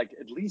Ewoks, like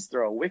at least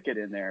throw a Wicket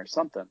in there or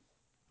something.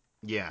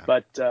 Yeah.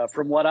 But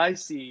from what I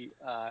see,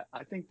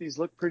 I think these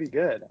look pretty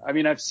good. I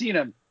mean, I've seen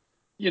them,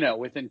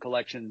 within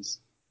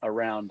collections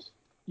around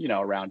here,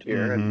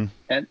 mm-hmm.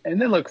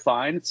 and they look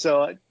fine.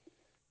 So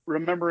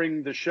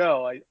remembering the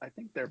show, I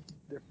think they're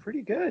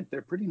pretty good.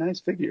 They're pretty nice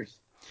figures.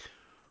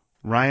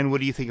 Ryan, what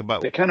do you think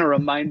about? They kind of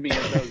remind me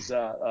of those.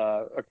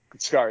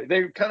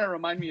 They kind of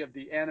remind me of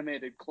the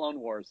animated Clone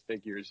Wars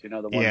figures. The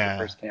ones that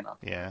first came out.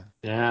 Yeah,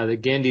 the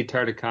Genndy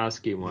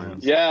Tartakovsky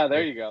ones. Yeah,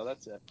 there you go.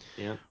 That's it.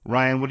 Yeah.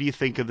 Ryan, what do you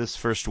think of this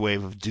first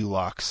wave of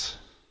Duloks?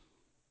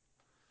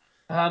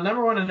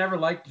 Number one, I never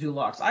liked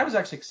Duloks. I was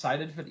actually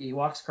excited for the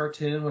Ewoks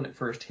cartoon when it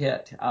first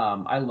hit.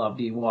 I loved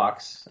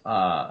Ewoks.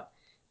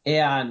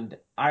 And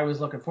I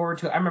was looking forward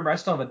to it. I remember I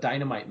still have a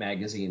Dynamite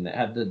magazine that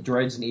had the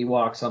droids and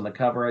Ewoks on the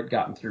cover. I'd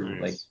gotten through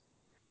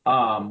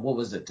what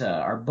was it?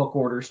 Our book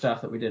order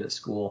stuff that we did at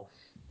school.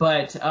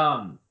 But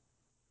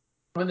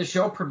when the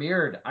show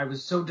premiered, I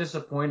was so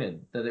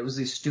disappointed that it was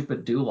these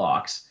stupid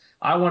Duloks.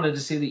 I wanted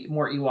to see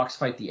more Ewoks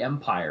fight the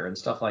Empire and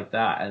stuff like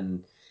that.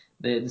 And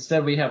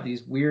instead we have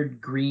these weird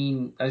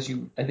green, I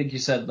think you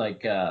said,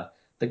 like the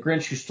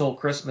Grinch Who Stole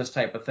Christmas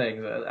type of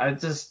thing.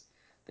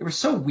 They were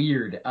so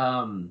weird.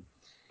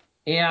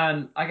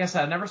 And like I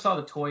said, I never saw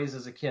the toys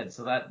as a kid,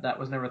 so that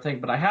was never a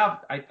thing. But I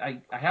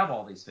have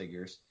all these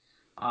figures.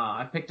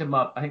 I picked them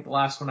up. I think the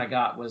last one I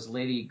got was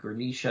Lady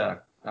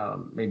Gornisha,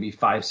 maybe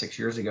 5-6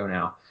 years ago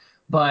now.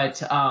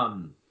 But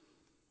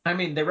I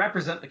mean, they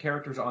represent the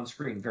characters on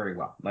screen very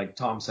well. Like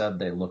Tom said,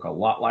 they look a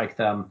lot like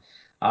them.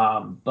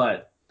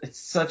 But it's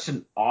such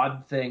an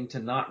odd thing to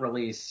not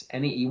release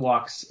any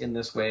Ewoks in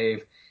this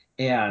wave,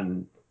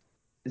 and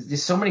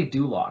there's so many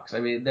Duloks.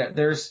 I mean,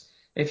 there's.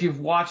 If you've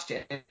watched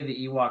any of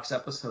the Ewoks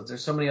episodes,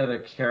 there's so many other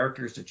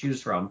characters to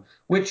choose from,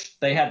 which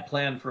they had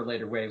planned for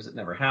later waves that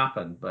never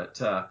happened, but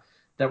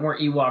that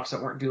weren't Ewoks,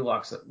 that weren't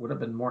Duloks, that would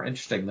have been more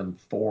interesting than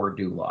 4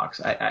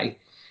 Duloks. I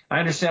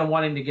understand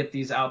wanting to get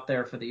these out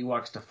there for the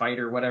Ewoks to fight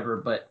or whatever,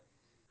 but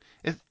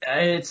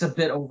it's a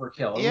bit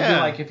overkill. It would be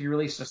like if you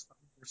released a Star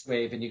Wars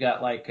wave and you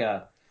got like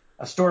a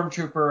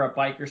Stormtrooper, a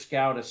Biker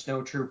Scout, a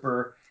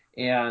Snowtrooper,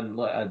 and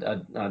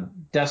a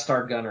Death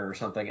Star Gunner or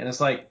something, and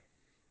it's like,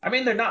 I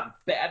mean, they're not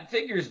bad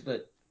figures,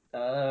 but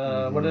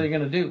what are they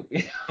going to do?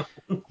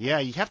 Yeah,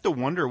 you have to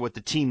wonder what the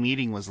team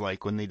meeting was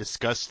like when they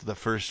discussed the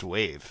first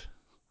wave.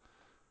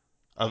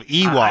 of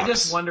Ewoks, I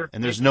just wonder.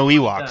 and there's no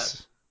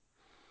Ewoks.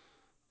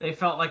 They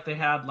felt like they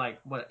had 8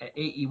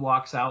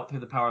 Ewoks out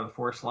through the Power of the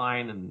Force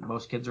line, and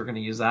most kids are going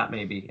to use that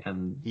maybe.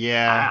 And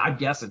yeah, I'm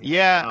guessing.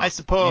 Yeah, I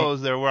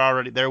suppose there were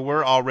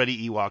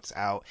already Ewoks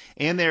out,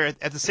 and there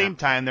at the same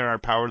time there are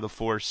Power of the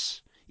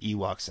Force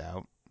Ewoks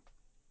out.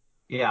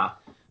 Yeah.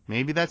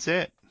 Maybe that's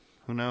it.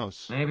 Who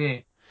knows?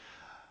 Maybe.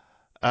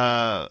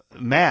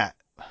 Matt,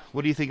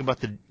 what do you think about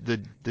the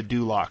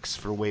Dulocks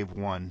for Wave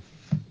 1?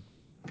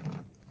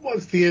 Well,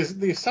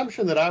 the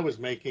assumption that I was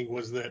making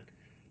was that,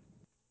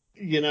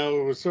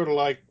 it was sort of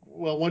like,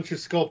 well, once you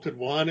sculpted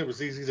one, it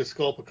was easy to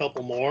sculpt a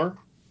couple more.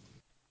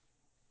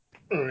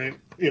 I mean,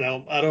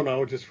 I don't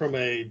know, just from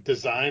a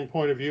design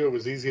point of view, it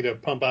was easy to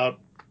pump out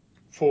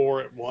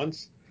 4 at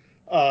once.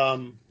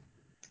 I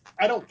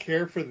don't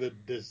care for the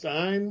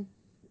design.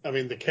 I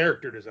mean, the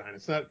character design.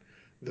 It's not,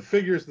 the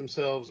figures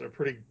themselves are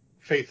pretty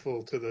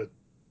faithful to the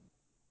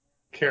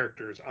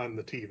characters on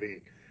the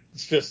TV.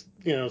 It's just,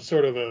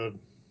 sort of a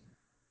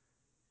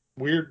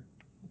weird,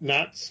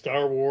 not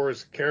Star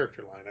Wars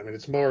character line. I mean,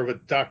 it's more of a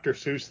Dr.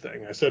 Seuss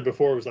thing. I said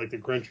before it was like the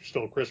Grinch Who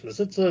Stole Christmas.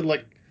 It's a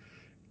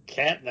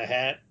Cat in the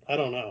Hat. I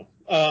don't know.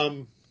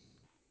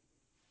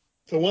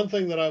 So one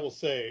thing that I will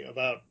say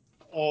about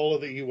all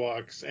of the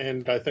Ewoks,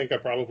 and I think I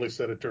probably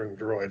said it during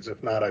Droids.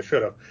 If not, I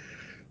should have.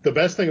 The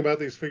best thing about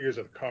these figures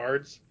are the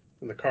cards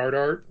and the card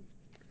art.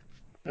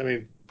 I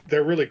mean,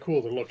 they're really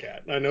cool to look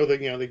at. I know that,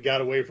 they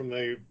got away from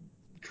the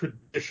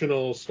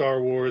traditional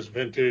Star Wars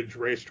vintage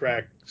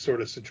racetrack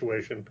sort of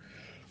situation.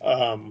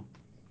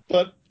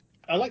 But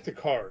I like the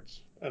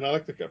cards, and I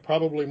like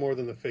probably more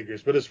than the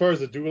figures. But as far as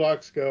the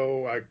Dulocks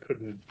go, I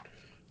couldn't,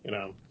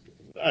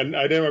 I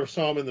never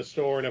saw them in the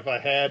store, and if I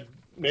had,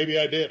 maybe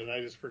I did, and I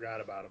just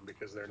forgot about them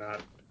because they're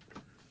not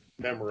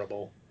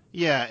memorable.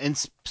 Yeah, and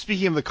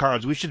speaking of the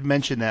cards, we should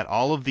mention that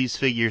all of these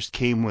figures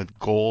came with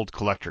gold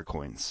collector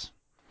coins.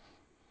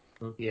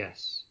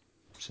 Yes.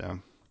 So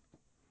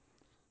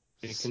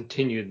they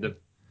continued the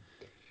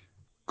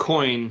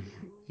coin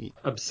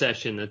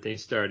obsession that they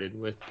started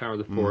with Power of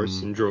the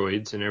Force and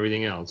droids and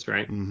everything else,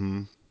 right?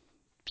 Mm-hmm.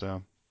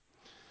 So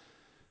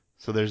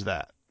there's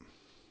that.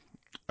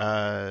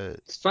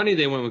 It's funny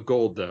they went with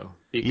gold, though,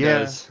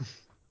 because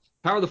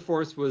Power of the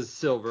Force was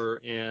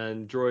silver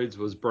and droids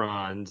was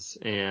bronze,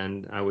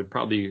 and I would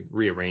probably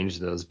rearrange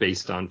those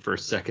based on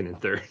first, second,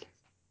 and third.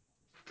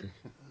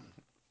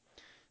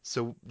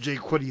 So,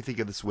 Jake, what do you think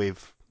of this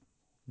wave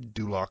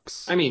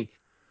Dulocks? I mean,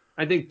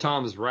 I think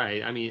Tom's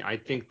right. I mean, I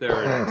think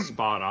they're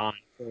spot on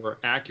for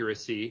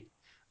accuracy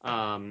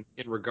in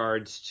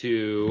regards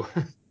to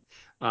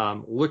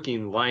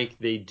looking like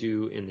they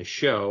do in the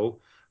show.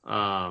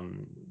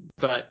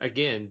 But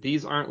again,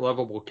 these aren't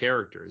lovable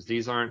characters.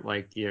 These aren't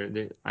like,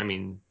 I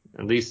mean,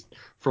 at least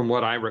from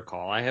what I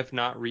recall, I have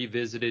not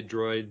revisited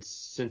Droids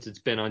since it's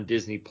been on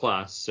Disney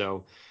Plus.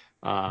 So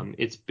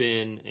it's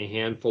been a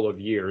handful of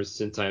years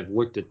since I've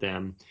looked at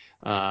them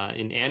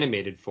in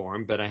animated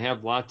form. But I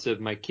have lots of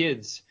my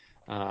kids,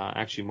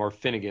 actually more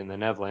Finnegan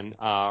than Evelyn,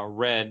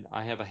 read.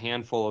 I have a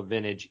handful of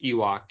vintage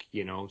Ewok,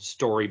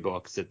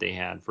 storybooks that they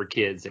had for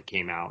kids that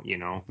came out,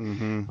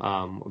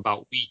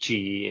 about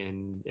Weechee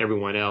and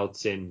everyone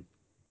else, and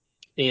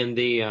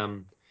they,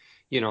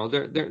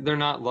 they're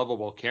not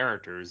lovable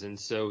characters, and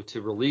so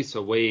to release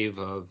a wave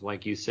of,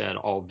 like you said,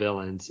 all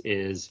villains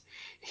is,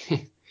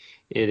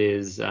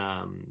 it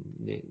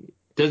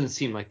doesn't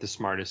seem like the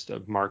smartest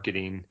of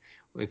marketing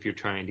if you're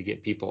trying to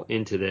get people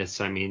into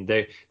this. I mean,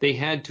 they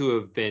had to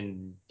have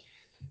been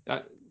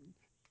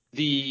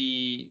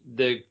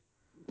the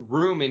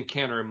room in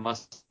Kenner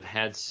must have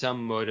had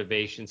some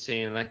motivation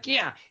saying like,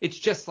 yeah, it's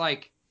just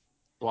like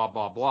blah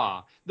blah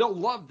blah. They'll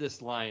love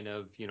this line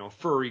of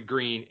furry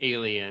green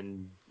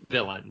alien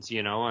villains,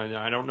 and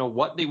I don't know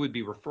what they would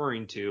be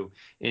referring to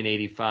in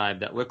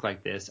 '85 that look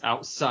like this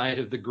outside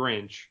of the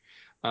Grinch.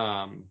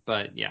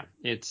 But yeah,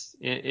 it's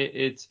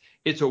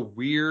a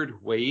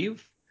weird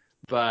wave.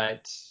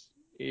 But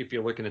if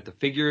you're looking at the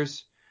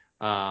figures,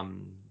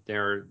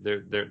 they're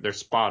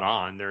spot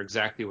on. They're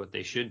exactly what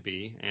they should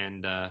be,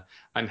 and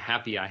I'm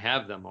happy I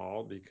have them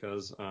all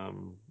because I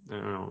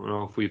don't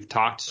know if we've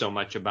talked so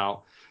much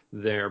about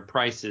their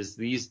prices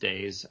these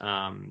days.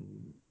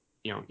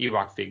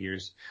 Ewok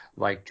figures,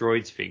 like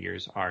Droids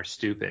figures, are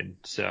stupid.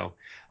 So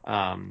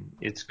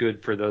it's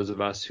good for those of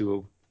us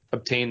who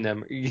obtained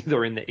them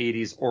either in the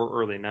 80s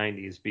or early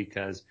 90s,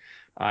 because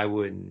I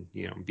wouldn't,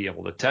 be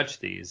able to touch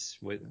these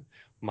with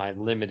my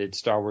limited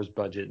Star Wars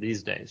budget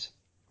these days.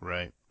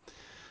 Right.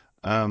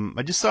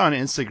 I just saw on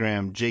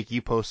Instagram, Jake,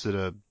 you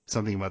posted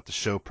something about the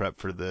show prep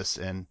for this,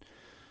 and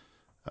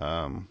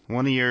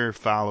one of your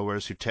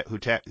followers who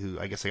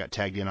I guess I got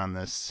tagged in on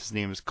this, his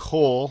name is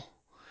Cole,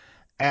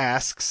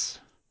 asks,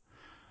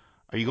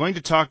 are you going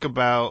to talk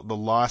about the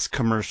Lost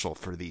commercial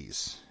for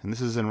these? And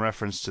this is in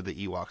reference to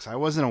the Ewoks. I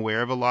wasn't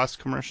aware of a Lost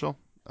commercial.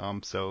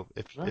 So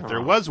if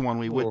there was one,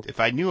 we would. If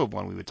I knew of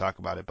one, we would talk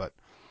about it. But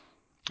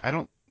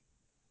I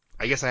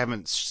guess I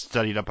haven't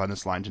studied up on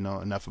this line to know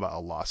enough about a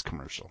Lost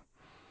commercial.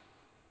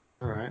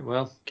 All right.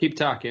 Well, keep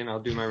talking. I'll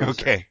do my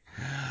research. Okay.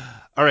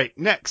 All right,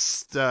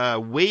 next,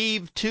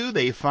 Wave 2,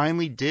 they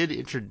finally did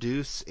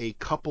introduce a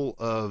couple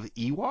of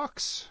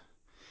Ewoks,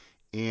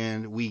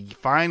 and we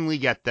finally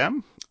get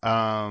them.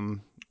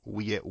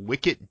 We get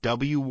Wicket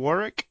W.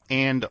 Warwick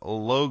and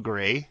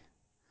Logray.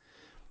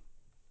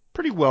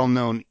 Pretty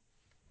well-known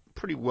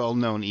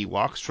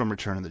Ewoks from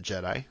Return of the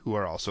Jedi, who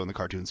are also in the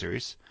cartoon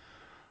series.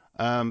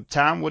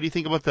 Tom, what do you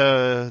think about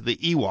the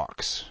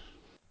Ewoks?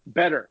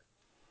 Better.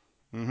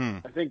 Mm-hmm.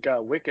 I think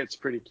Wicket's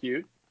pretty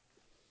cute.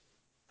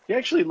 He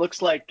actually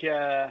looks like he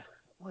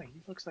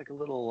looks like a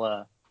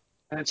little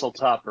pencil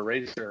top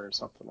eraser or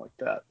something like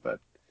that. But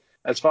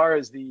as far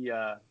as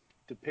the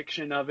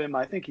depiction of him,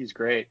 I think he's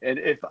great. And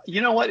if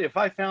you know what, if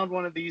I found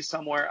one of these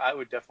somewhere, I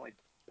would definitely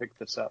pick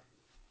this up.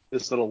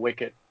 This little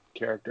Wicket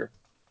character.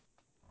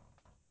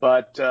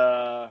 But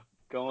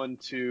going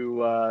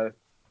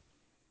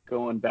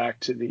back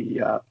to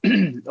the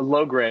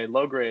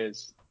Logray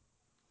is.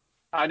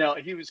 I know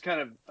he was kind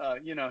of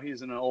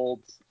he's an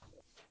old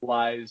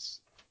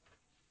wise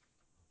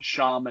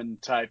shaman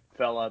type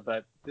fella,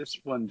 but this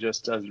one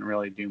just doesn't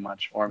really do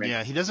much for me.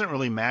 Yeah, he doesn't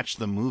really match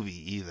the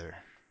movie either.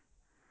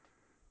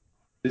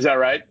 Is that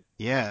right?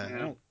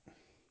 Yeah.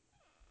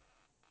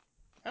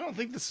 I don't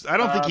think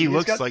he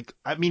looks like.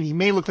 I mean, he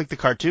may look like the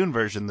cartoon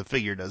version. The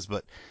figure does,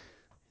 but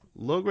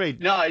Logray.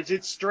 No,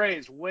 it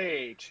strays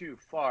way too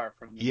far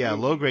from the movie.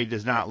 Logray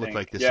does not look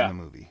like this in the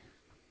movie.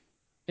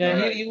 Yeah,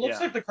 right. He looks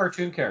like the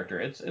cartoon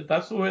character.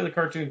 That's the way the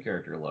cartoon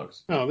character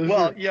looks. Oh,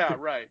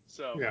 right.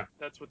 So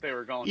that's what they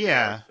were going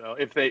for. So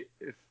if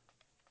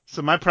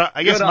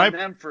I guess on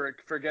them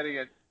for getting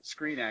it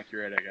screen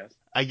accurate, I guess.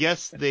 I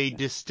guess they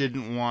just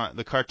didn't want,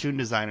 the cartoon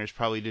designers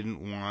probably didn't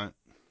want.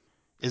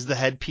 Is the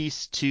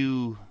headpiece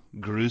too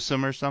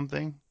gruesome or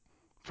something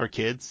for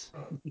kids?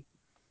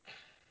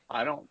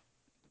 I don't.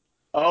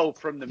 Oh,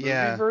 from the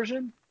movie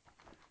version?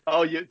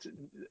 Oh,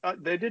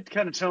 they did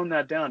kind of tone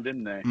that down,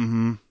 didn't they?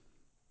 Mm-hmm.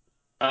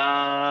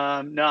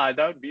 No,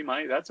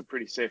 that's a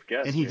pretty safe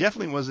guess. And he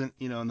definitely wasn't,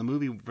 in the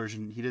movie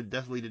version, he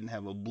definitely didn't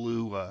have a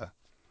blue.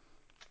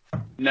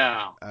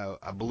 No.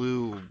 A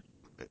blue.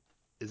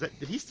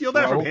 Did he steal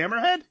that from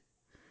Hammerhead?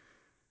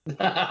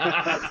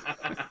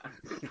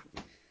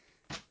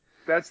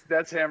 That's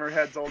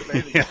Hammerhead's old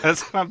baby. Yeah,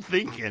 that's what I'm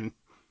thinking.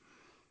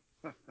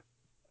 All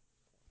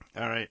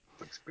right.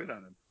 Looks good on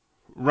him.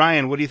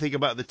 Ryan, what do you think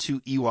about the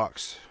two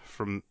Ewoks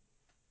from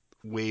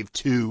Wave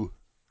 2?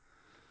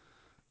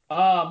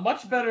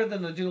 Much better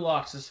than the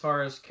Dulocs as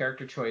far as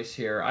character choice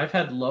here. I've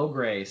had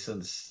Logray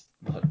since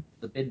the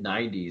mid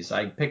 90s.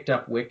 I picked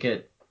up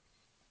Wicket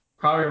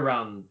probably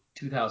around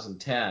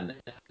 2010.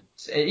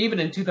 Even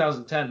in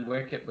 2010,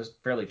 Wicket was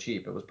fairly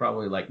cheap. It was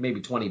probably like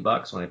maybe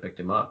 $20 when I picked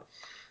him up.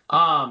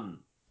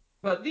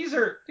 But these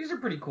are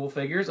pretty cool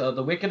figures.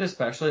 The Wicket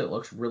especially, it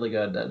looks really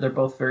good. They're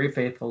both very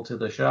faithful to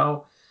the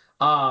show.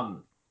 More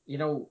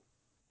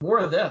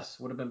of this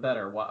would have been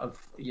better.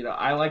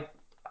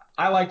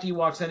 I liked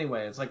Ewoks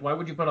anyway. It's like, why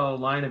would you put out a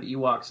line of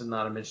Ewoks and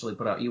not eventually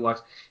put out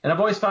Ewoks? And I've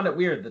always found it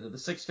weird that of the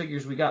 6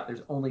 figures we got,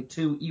 there's only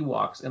 2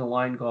 Ewoks in a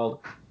line called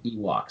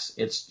Ewoks.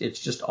 It's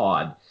just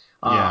odd.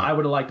 I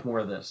would have liked more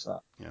of this.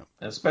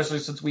 Especially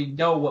since we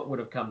know what would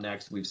have come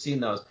next. We've seen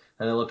those,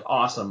 and they looked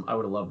awesome. I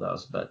would have loved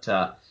those. But,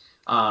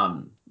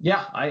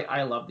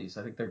 I love these.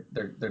 I think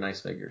they're nice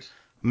figures.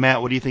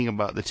 Matt, what do you think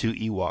about the 2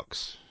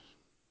 Ewoks?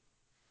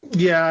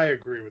 Yeah, I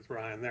agree with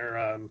Ryan.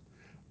 They're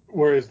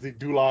whereas the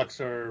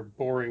Dulocs are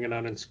boring and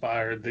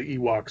uninspired, the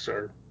Ewoks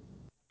are,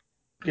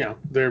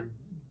 they're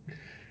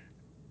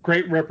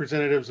great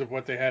representatives of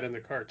what they had in the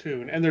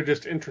cartoon, and they're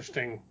just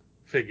interesting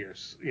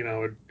figures.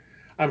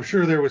 I'm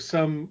sure there was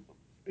some,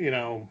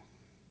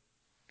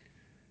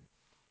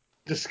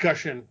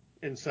 discussion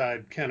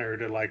inside Kenner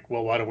to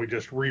why don't we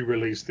just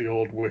re-release the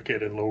old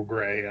Wicket and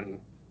Logray and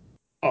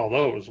all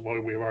those?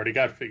 Well, we've already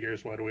got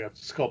figures. Why do we have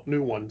to sculpt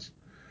new ones?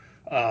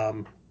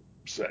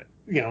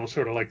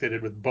 Sort of like they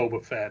did with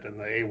Boba Fett and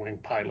the A-Wing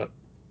pilot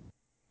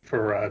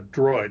for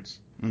droids.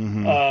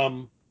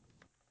 Mm-hmm.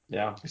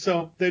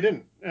 So they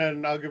didn't,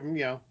 and I'll give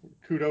them,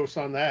 kudos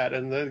on that.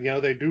 And then,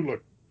 they do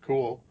look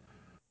cool.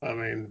 I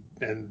mean,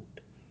 and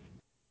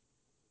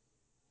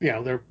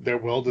they're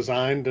well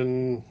designed,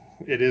 and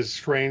it is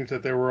strange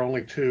that there were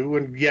only 2.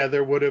 And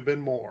there would have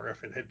been more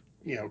if it had,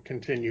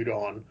 continued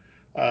on.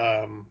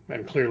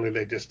 And clearly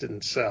they just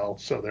didn't sell,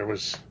 so there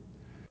was.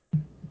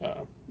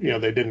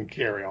 They didn't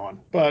carry on.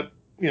 But,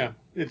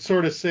 it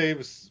sort of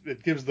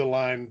it gives the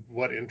line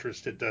what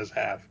interest it does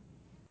have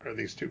for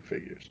these 2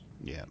 figures.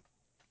 Yeah.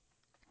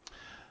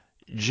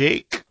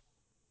 Jake?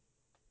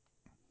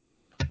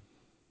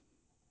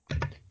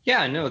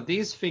 Yeah, no,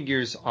 these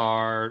figures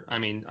are,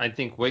 I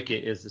think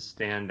Wicket is a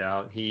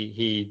standout.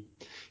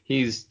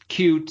 He's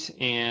cute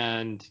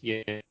and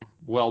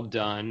well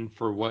done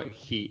for what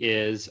he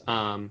is.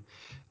 The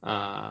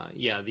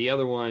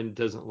other one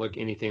doesn't look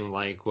anything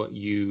like what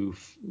you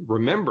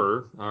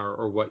remember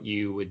or what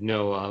you would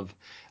know of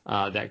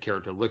that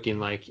character looking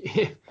like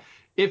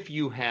if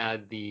you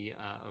had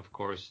of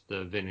course,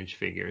 the vintage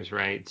figures,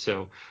 right?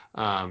 So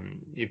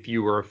if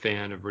you were a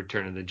fan of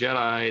Return of the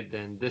Jedi,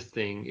 then this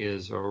thing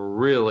is a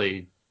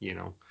really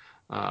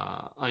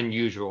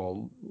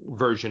unusual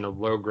version of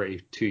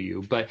Logray to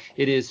you, but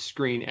it is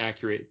screen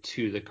accurate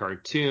to the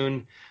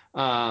cartoon.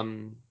 I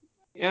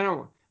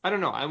don't know.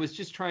 I was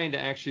just trying to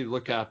actually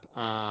look up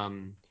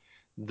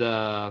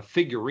the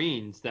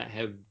figurines that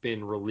have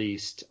been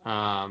released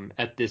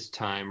at this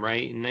time,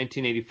 right? In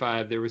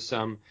 1985, there was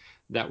some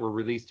that were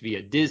released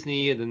via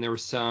Disney, and then there were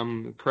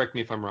some, correct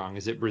me if I'm wrong,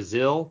 is it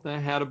Brazil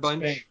that had a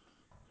bunch?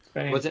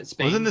 Spain. Was it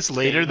Spain? Wasn't this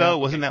later, Spain? though?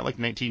 Wasn't that like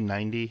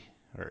 1990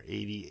 or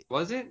 80?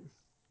 Was it?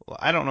 Well,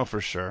 I don't know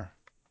for sure,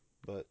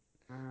 but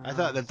I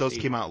thought that those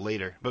see. came out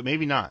later, but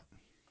maybe not.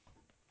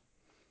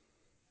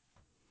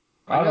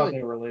 I thought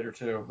they were later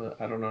too, but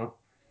I don't know.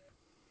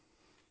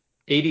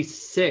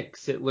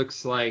 86, it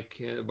looks like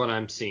what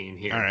I'm seeing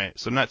here. All right,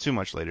 so not too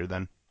much later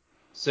then.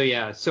 So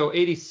yeah, so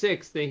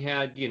 86 they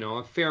had,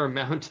 a fair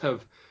amount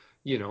of,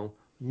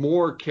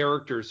 more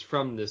characters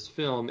from this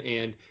film,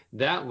 and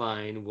that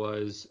line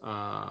was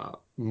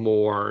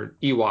more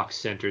Ewok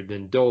centered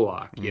than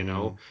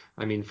Dolok,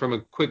 I mean, from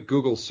a quick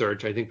Google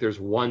search, I think there's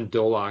one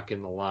Dolok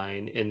in the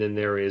line, and then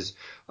there is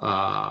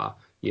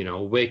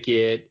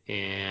Wicket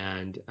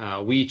and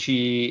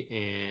Weechi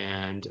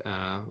and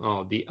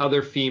the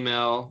other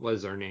female, what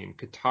is her name?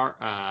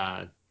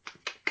 Katara,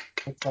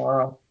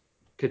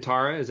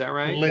 is that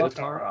right?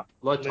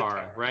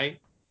 Latara, right?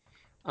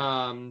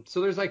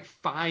 So there's like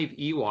 5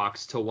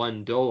 Ewoks to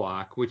 1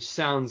 Dolok, which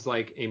sounds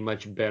like a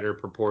much better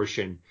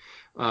proportion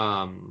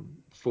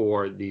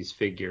for these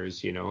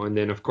figures, And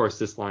then of course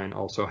this line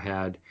also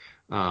had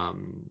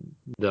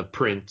the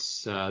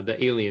prints, the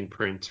alien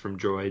prints from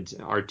droids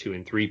R2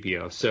 and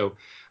 3PO. So,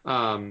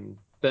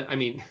 but I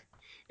mean,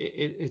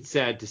 it's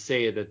sad to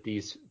say that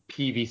these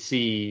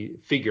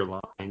PVC figure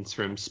lines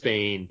from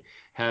Spain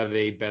have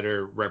a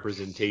better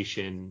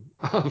representation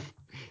of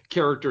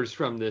characters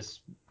from this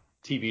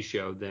TV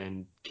show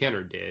than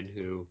Kenner did,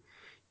 who,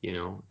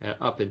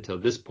 up until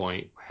this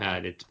point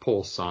had its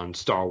pulse on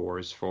Star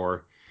Wars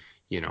for,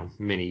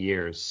 many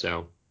years.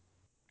 So,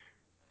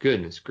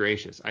 goodness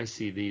gracious, I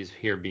see these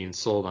here being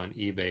sold on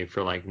eBay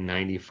for like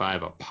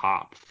 $95 a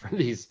pop for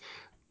these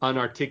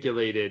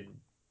unarticulated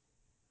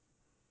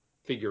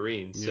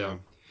figurines. So,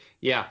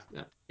 yeah,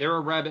 there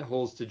are rabbit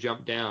holes to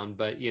jump down,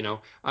 but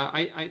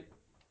I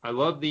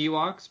love the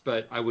Ewoks,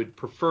 but I would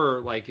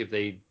prefer like if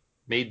they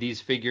made these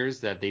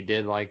figures that they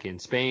did like in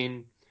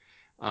Spain,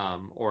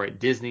 or at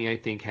Disney, I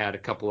think had a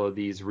couple of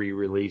these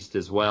re-released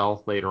as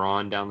well later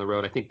on down the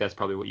road. I think that's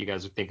probably what you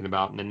guys are thinking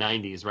about in the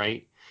 90s,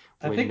 right?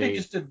 I think they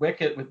just did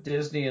Wicket with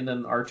Disney and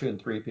then R2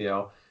 and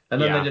 3PO.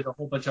 And then they did a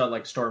whole bunch of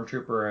like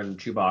Stormtrooper and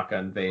Chewbacca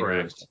and Vader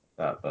and stuff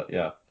like that. But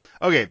yeah.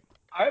 Okay.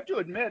 I have to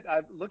admit,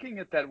 I'm looking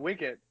at that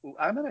Wicket.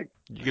 I'm gonna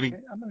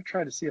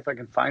try to see if I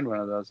can find one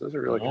of those. Those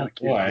are really kind of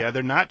cute. Yeah,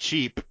 they're not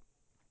cheap.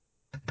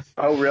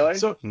 Oh, really?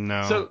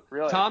 No. So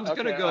really? Tom's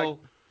going to go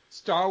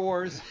Star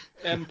Wars,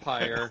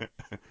 Empire,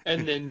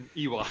 and then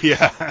Ewok.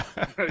 Yeah.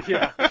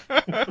 Yeah.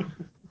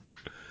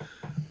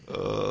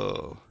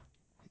 Oh.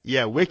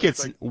 Yeah, Wicket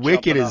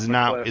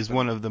is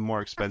one of the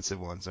more expensive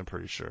ones, I'm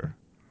pretty sure.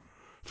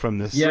 From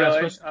this. Yeah,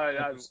 really?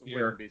 I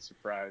wouldn't be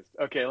surprised.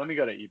 Okay, let me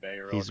go to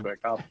eBay real quick.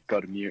 I'll go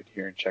to mute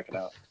here and check it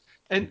out.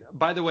 And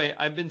by the way,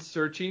 I've been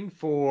searching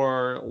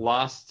for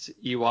lost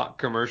Ewok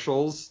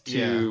commercials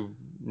to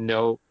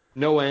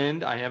no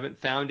end. I haven't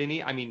found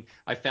any. I mean,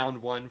 I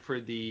found one for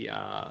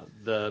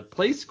the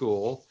Play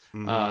School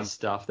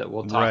stuff that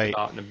we'll talk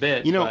about in a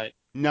bit.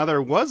 Now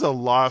there was a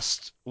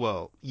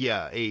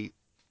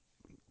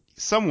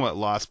somewhat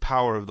lost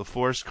Power of the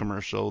Force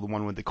commercial, the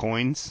one with the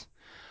coins.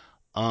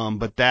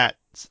 But that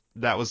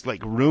was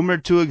like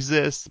rumored to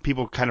exist.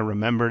 People kind of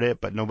remembered it,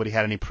 but nobody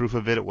had any proof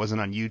of it. It wasn't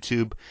on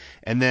YouTube.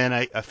 And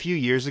then a few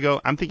years ago,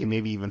 I'm thinking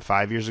maybe even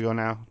 5 years ago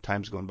now,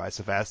 time's going by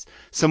so fast,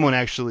 someone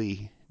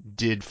actually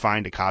did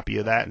find a copy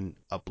of that and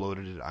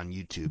uploaded it on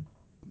YouTube.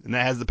 And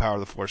that has the Power of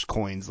the Force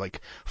coins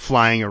like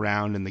flying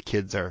around and the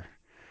kids are...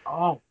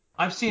 Oh,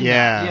 I've seen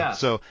that. Yeah.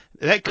 So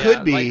that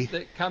could be... Like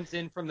that comes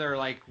in from their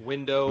like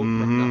window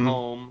from the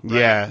home.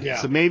 Right? Yeah.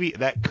 So maybe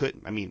that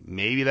could...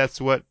 maybe that's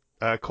what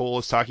Cole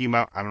is talking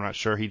about. I'm not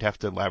sure. He'd have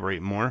to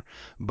elaborate more.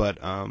 But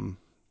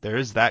there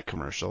is that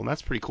commercial, and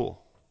that's pretty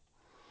cool.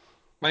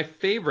 My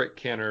favorite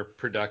Kenner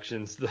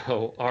productions,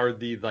 though, are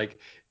the like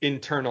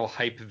internal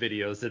hype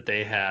videos that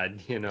they had.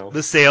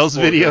 The sales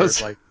videos.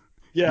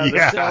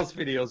 The sales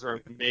videos are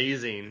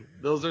amazing.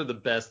 Those are the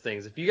best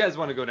things. If you guys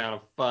want to go down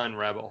a fun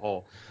rabbit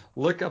hole,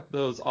 look up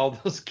all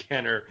those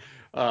Kenner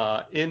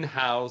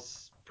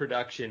in-house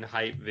production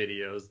hype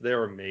videos.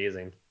 They're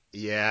amazing.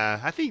 Yeah,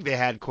 I think they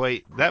had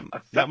quite that.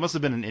 That must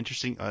have been an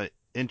interesting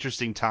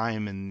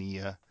time in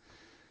the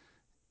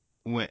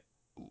when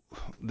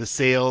the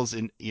sales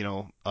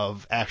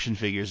of action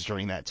figures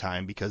during that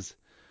time, because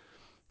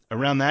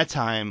around that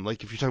time,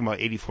 like if you're talking about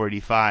 84,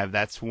 85,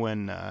 that's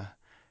when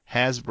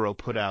Hasbro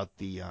put out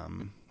the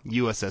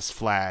USS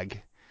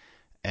Flag,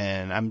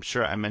 and I'm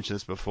sure I mentioned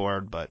this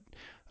before, but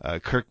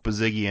Kirk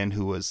Bozigian,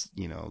 who was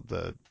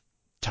the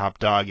top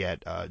dog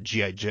at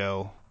G.I.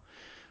 Joe.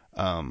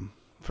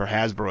 For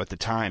Hasbro at the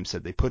time,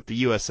 said they put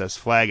the USS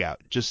Flag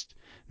out just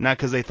Not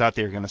because they thought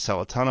they were going to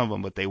sell a ton of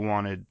them, but they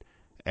wanted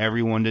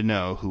everyone to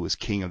know who was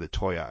king of the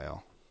toy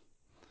aisle.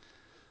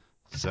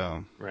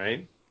 So.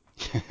 Right.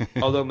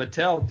 Although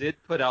Mattel did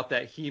put out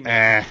that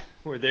He-Man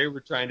where they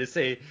were trying to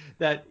say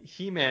that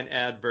He-Man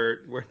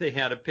advert where they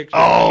had a picture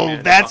of He-Man.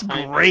 Oh, that's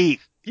great.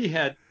 He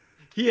had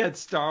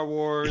Star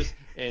Wars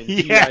and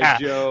Yeah, G.I.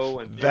 Joe,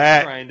 and they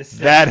were trying to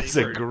say that they is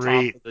were a top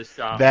great of the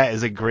shop. that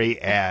is a great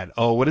ad.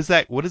 Oh, what is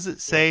that? What does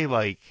it say?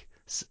 Like,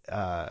 it's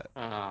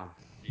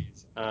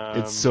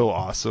so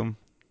awesome.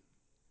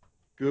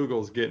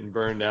 Google's getting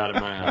burned out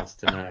at my house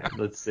tonight.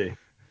 Let's see.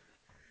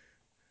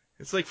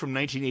 It's like from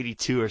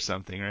 1982 or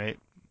something, right?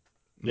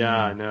 Yeah,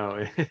 I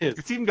know. It is.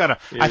 It's even got a.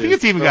 I think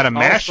it's even got a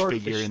MASH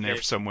figure in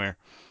there somewhere.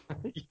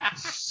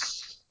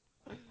 Yes.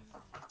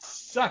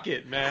 Suck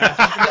it, man.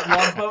 That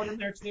Love Boat in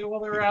there too while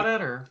they were at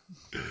it, or?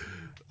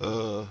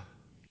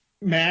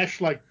 MASH,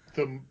 like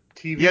the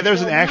TV. Yeah,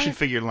 there's an show, action right?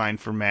 figure line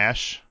for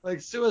MASH.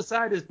 Like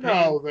Suicide is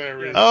No,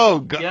 there is. Oh,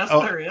 God. Yes,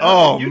 oh, there is.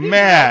 oh You didn't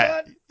Matt.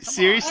 know that?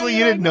 Seriously, on.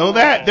 you How didn't did I know know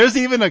that? that? There's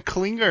even a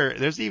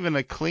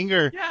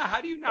clinger. Yeah, how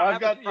do you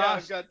not have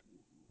I've got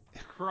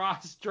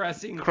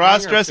cross-dressing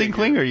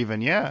Clinger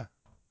even, yeah.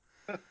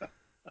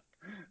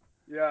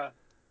 yeah.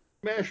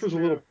 MASH was a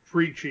little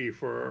preachy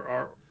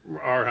for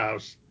our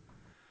house.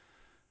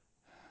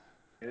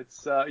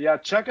 It's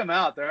check them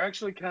out. They're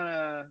actually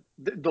kind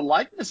of the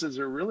likenesses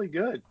are really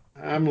good.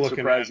 I'm looking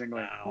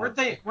surprisingly. at it now. Weren't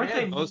they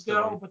most of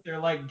them. Mego, but they're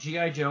like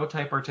G.I. Joe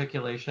type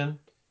articulation?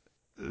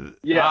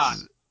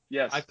 Yes.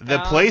 Yes. The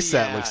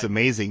playset looks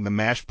amazing. The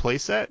MASH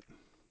playset?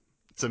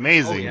 It's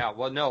amazing. Oh, yeah.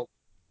 Well, no.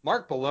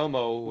 Mark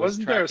Palomo was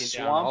Wasn't there a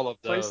tracking down all of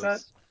Swamp those.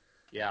 playset?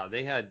 Yeah,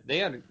 they had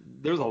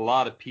there was a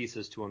lot of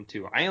pieces to them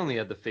too. I only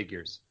had the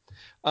figures.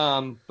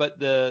 But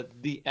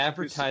the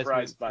advertisement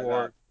surprised by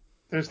for that.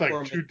 There's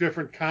like two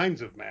different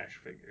kinds of MASH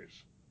figures.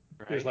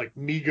 right? There's like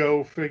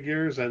Mego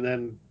figures and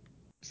then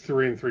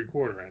 3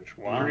 3/4 inch.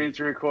 Wow. 3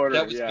 3/4.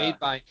 that was made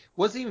by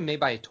wasn't even made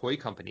by a toy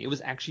company. It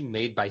was actually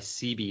made by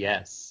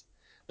CBS.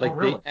 Like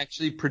really? they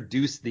actually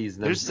produced these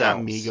There's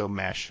themselves. not Mego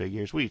MASH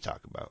figures. What are you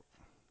talking about?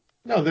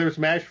 No, there's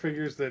MASH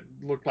figures that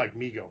look like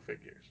Mego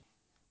figures.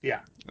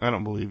 Yeah. I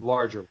don't believe.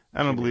 Larger.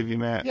 I don't believe you,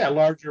 Matt. Yeah,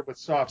 larger with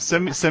soft.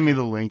 Send me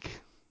the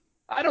link.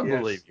 I don't Yes,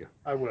 believe you.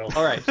 I will.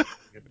 All right.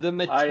 The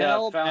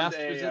Mattel found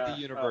Masters of the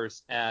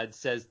Universe ad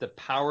says the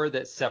power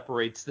that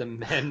separates the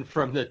men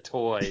from the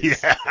toys.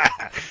 Yeah.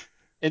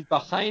 And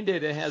behind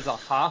it, it has a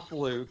Hoth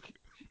Luke.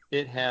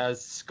 It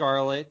has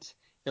Scarlet.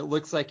 It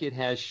looks like it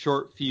has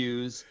Short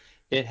Fuse.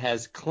 It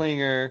has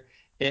Klinger.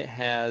 It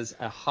has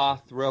a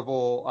Hoth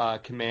Rebel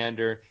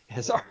commander. It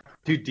has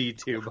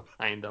R2-D2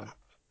 behind them.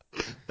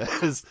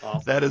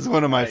 That is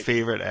one of my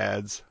favorite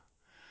ads.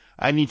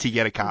 I need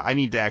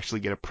to actually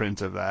get a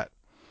print of that.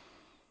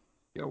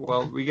 Yeah,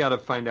 well, we got to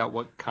find out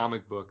what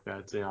comic book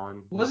that's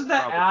on. Wasn't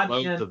that Probably ad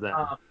loads in, of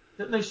them.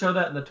 didn't they show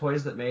that in the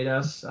Toys That Made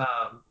Us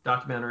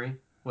documentary?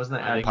 Wasn't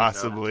that I ad? think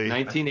Possibly.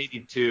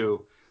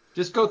 1982.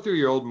 Just go through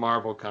your old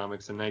Marvel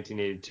comics in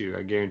 1982.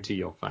 I guarantee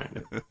you'll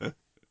find it.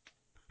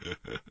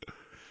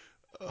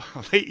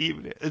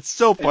 It's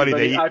so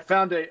funny I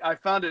found it.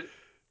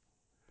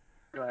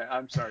 Go ahead.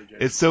 I'm sorry,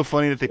 Jason. It's so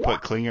funny that they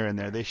put Klinger in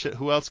there.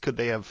 Who else could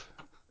they have?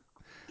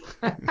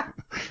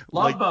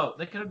 Love Boat.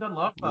 They could have done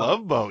Love Boat.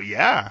 Love Boat,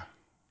 yeah.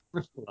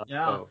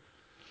 Yeah. Oh.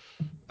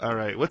 All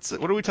right, what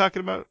are we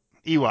talking about?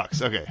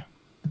 Ewoks. Okay.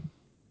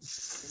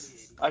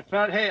 I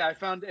found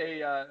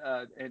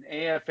an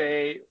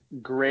AFA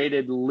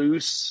graded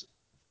loose.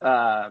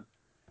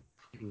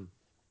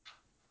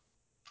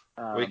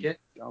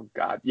 Wicket? Oh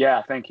God,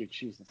 yeah. Thank you,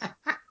 Jesus.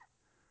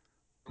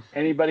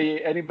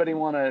 Anybody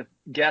want to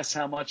guess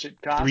how much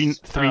it costs?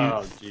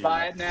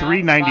 Buy it now.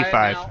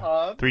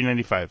 $3.95.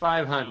 $3.95.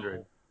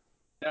 500.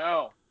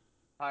 No,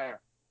 higher.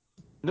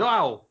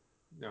 No.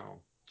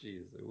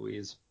 Jeez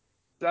Louise.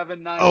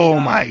 $7.99. Oh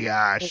my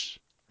gosh.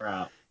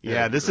 Wow.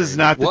 Yeah, this is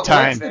not the What's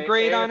time. the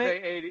grade on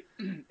it?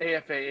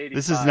 AFA 85.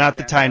 This is not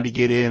the time to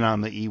get in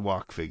on the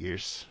Ewok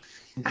figures.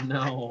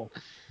 No.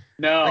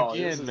 No,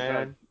 Again,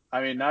 man.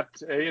 I mean, not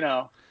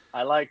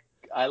I like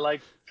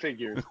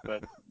figures,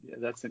 but yeah,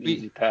 that's an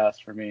easy pass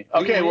for me.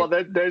 Okay, well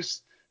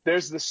there's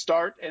the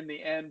start and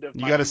the end of.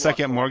 You got a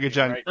second mortgage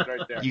on? Right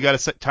there. You got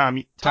a Tom.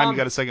 You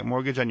got a second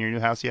mortgage on your new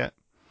house yet?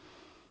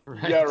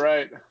 Right. Yeah,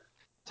 right.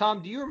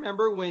 Tom, do you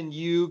remember when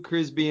you,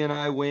 Crisby, and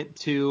I went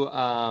to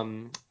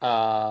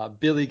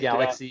Billy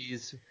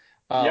Galaxy's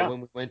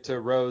when we went to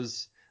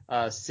Rose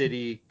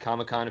City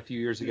Comic-Con a few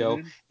years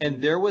ago,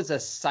 and there was a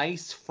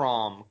Sice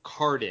From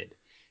carded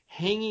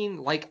hanging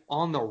like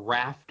on the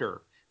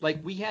rafter.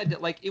 Like we had to,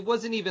 like it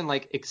wasn't even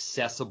like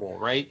accessible,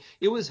 right?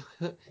 It was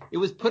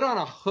put on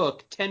a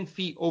hook 10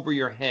 feet over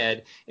your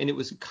head, and it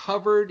was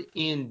covered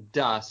in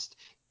dust.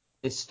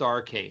 A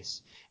star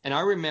case. And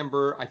I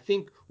remember, I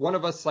think one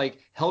of us like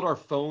held our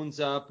phones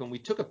up and we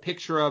took a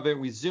picture of it.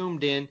 We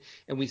zoomed in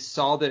and we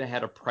saw that it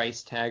had a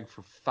price tag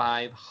for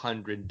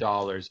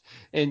 $500.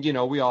 And,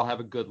 we all have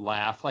a good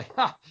laugh. Like,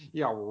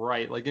 yeah,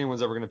 right. Like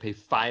anyone's ever going to pay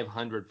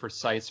 $500 for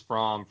Sice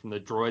From the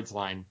Droids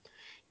line.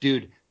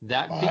 Dude,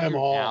 that figure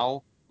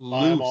now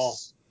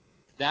loose.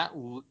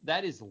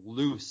 that is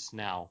loose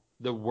now.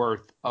 The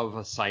worth of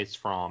a Size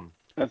from.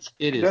 That's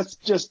That's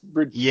just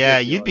ridiculous. Yeah,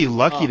 you'd be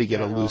lucky to get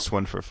yeah, a loose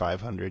one for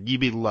 500. You'd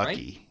be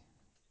lucky.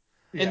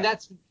 Right? And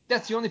that's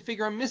the only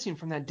figure I'm missing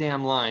from that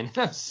damn line.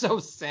 I'm so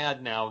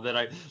sad now that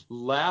I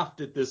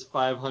laughed at this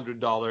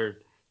 $500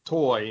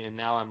 toy, and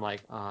now I'm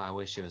like, oh, I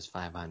wish it was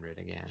 500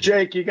 again.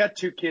 Jake, you got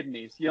 2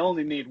 kidneys. You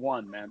only need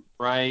 1, man.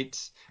 Right?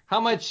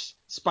 How much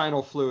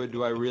spinal fluid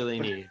do I really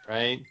need,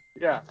 right?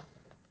 Yeah.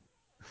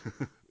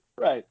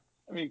 Right.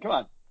 I mean, come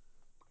on.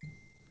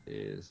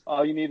 Is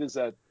All you need is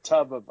a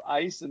tub of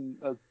ice and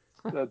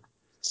a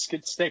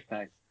steak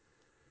knife.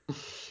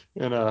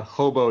 and a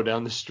hobo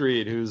down the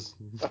street who's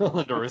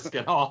willing to risk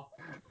it all.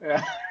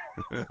 Yeah.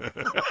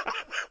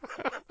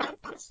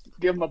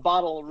 Give him a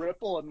bottle of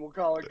Ripple and we'll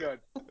call it good.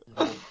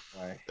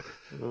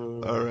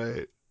 All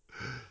right.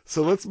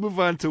 So let's move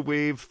on to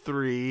wave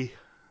 3,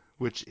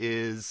 which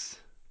is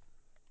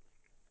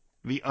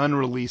the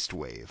unreleased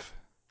wave.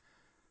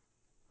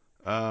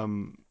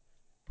 I'm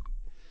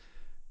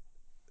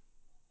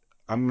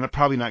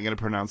probably not going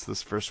to pronounce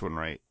this first one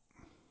right.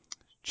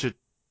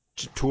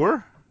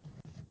 Chatour?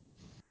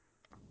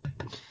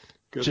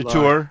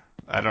 Chatour?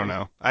 I don't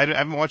know. I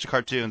haven't watched a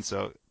cartoon,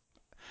 so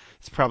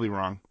it's probably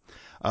wrong.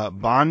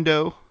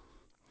 Bondo,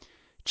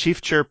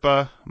 Chief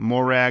Chirpa,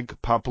 Morag,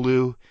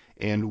 Papalu,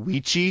 and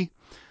Weechi.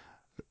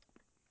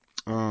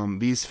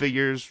 These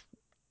figures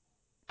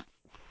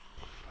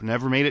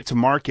never made it to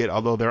market,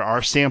 although there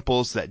are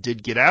samples that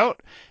did get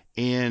out,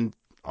 and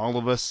all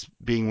of us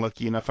being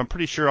lucky enough, I'm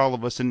pretty sure all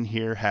of us in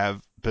here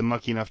have been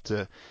lucky enough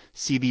to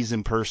see these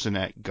in person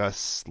at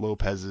Gus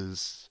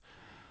Lopez's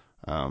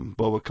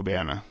Boba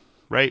Cabana,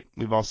 right?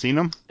 We've all seen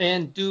them.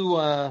 And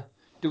do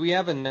we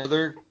have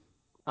another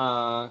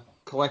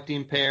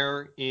collecting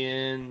pair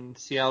in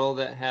Seattle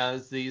that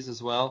has these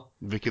as well?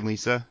 Vic and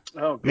Lisa?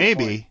 Oh, good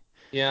maybe. point.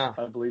 Yeah,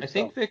 I believe I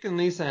think so. Vic and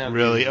Lisa have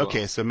Really? these as well.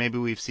 Okay, so maybe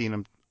we've seen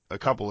them a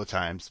couple of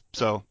times.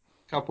 So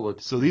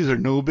these are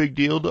no big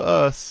deal to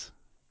us.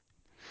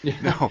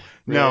 Yeah.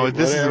 No, Right,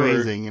 this whatever. is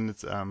amazing, and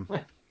it's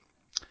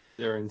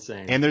They're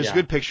insane. and there's Yeah.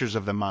 good pictures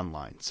of them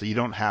online, so you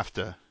don't have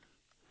to.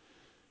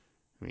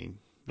 I mean,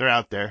 they're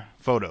out there,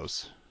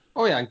 photos.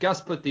 Oh yeah,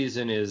 Gus put these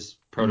in his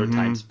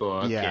prototypes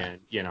book, Yeah. and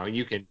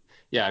you can,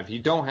 if you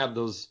don't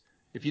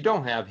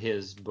have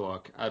his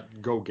book,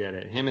 go get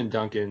it. Him and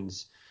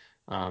Duncan's,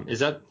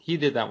 he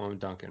did that one with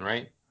Duncan,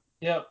 right?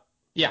 Yep.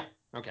 Yeah.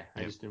 Okay.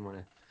 I just didn't want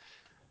to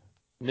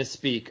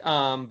misspeak.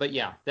 But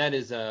yeah, that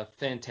is a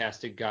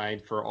fantastic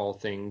guide for all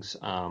things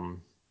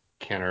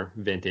Kenner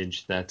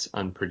vintage that's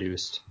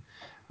unproduced.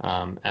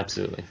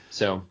 Absolutely.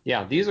 So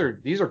yeah, these are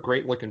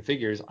great looking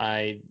figures.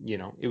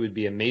 It would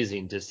be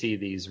amazing to see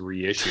these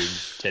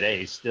reissued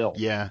today still.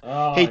 Yeah.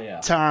 Oh, Hey,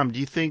 yeah. Tom, do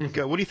you think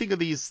what do you think of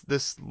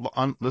this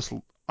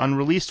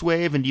unreleased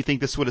wave, and do you think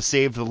this would have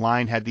saved the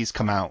line had these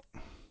come out?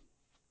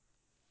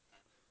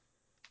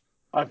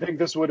 I think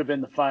this would have been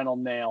the final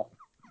nail.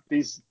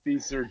 These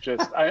are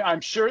just.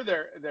 I'm sure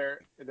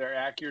they're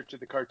accurate to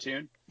the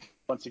cartoon.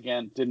 Once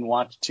again, didn't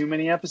watch too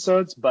many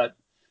episodes, but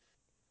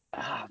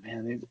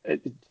man,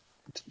 it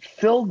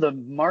filled the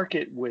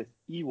market with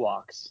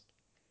Ewoks.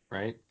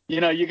 Right.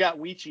 You got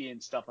Weechi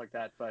and stuff like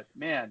that, but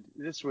man,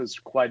 this was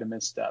quite a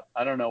misstep.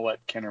 I don't know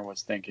what Kenner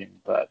was thinking,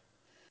 but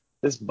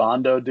this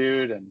Bondo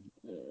dude and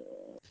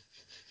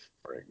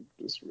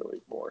just really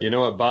boring. You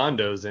know what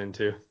Bondo's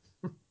into?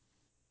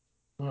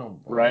 Oh, boy.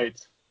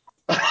 Right.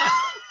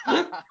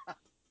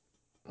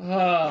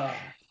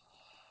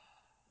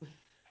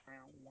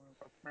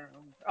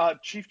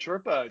 Chief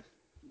Chirpa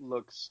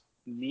looks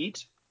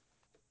neat,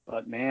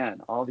 but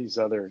man, all these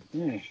other.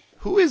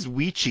 Who is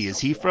Weechi? Is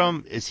he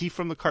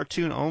from the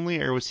cartoon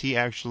only, or was he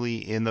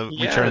actually in the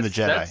Return of the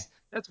Jedi?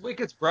 That's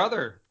Wicket's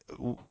brother.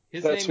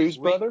 His That's name whose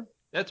is brother?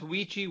 That's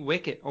Weechi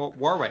Wicket or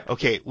Warwick.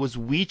 Okay, was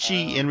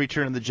Weechi in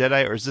Return of the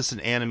Jedi, or is this an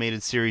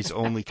animated series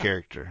only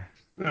character?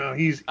 No,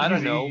 he's I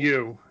don't know.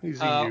 EU. He's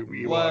EU.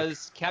 Ewok.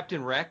 Was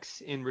Captain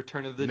Rex in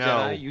Return of the No,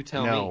 Jedi? You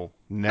tell me.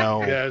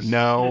 No, Yes.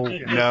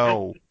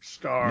 no,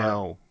 Star.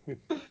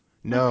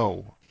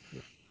 no.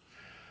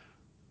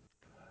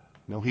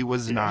 No, he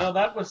was No, not.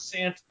 that was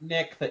Sant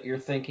Nick that you're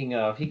thinking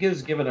of. He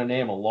was given a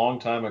name a long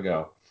time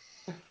ago.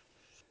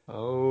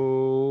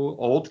 Oh,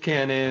 old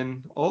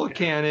canon.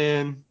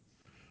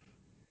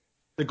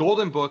 The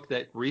Golden Book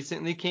that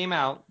recently came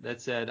out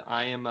that said,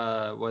 I am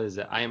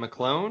a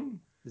clone?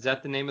 Is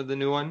that the name of the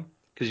new one?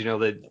 Because,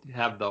 they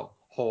have the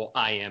whole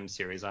I am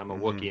series. I'm a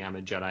Wookiee, I'm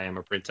a Jedi, I'm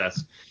a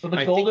princess. So the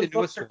I Golden think the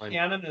Books newest are one.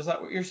 canon? Is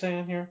that what you're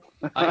saying here?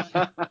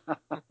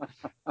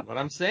 What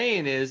I'm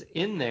saying is,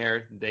 in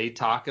there, they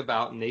talk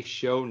about and they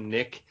show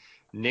Nick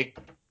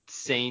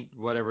Saint,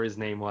 whatever his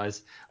name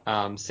was,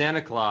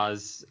 Santa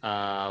Claus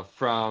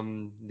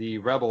from the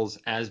Rebels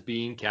as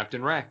being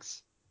Captain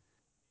Rex.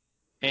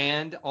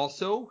 And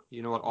also,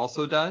 you know what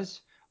also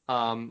does?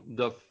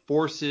 The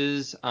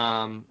Forces,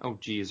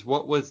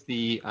 what was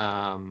the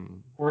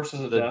Forces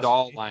of the Destiny.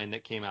 doll line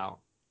that came out?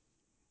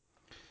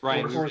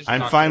 Ryan, we were just I'm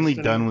talking finally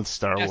about done with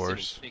Star Destiny.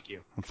 Wars. Thank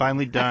you. I'm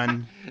finally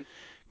done.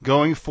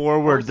 Going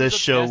forward, Forces this of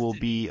show will Destiny.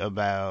 be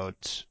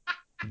about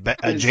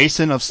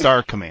Jason of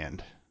Star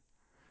Command.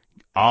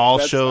 All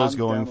shows I'm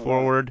going down with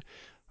forward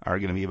are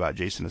going to be about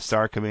Jason of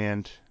Star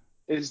Command.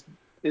 Is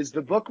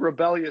the book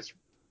Rebellious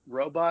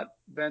Robot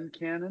Ben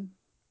canon?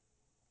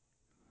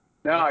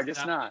 No, I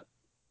guess not.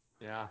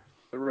 Yeah.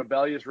 The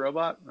Rebellious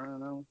Robot? I don't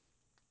know.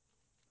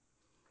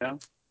 No?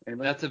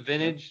 Anybody? That's a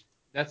vintage.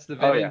 That's the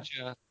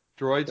vintage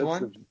droids that's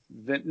one.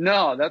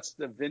 No, that's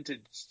the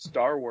vintage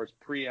Star Wars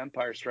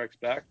pre-Empire Strikes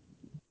Back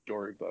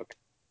storybook.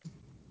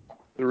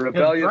 The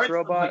Rebellious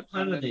Robot. Like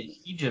Planet of the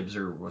Egypts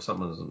or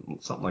something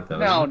like that.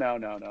 No.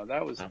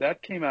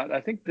 That came out.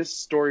 I think this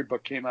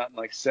storybook came out in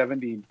like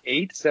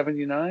 78,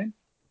 79.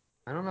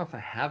 I don't know if I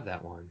have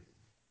that one.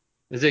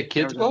 Is it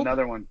kids' There was book?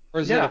 another one.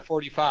 Or is it a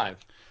 45?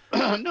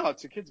 No,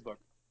 it's a kid's book.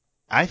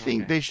 I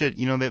think they should,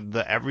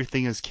 the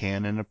everything is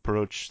canon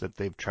approach that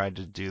they've tried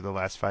to do the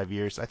last 5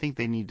 years. I think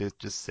they need to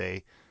just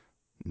say,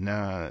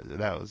 no,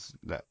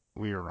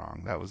 we were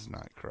wrong. That was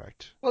not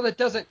correct. Well,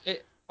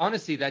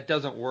 honestly, that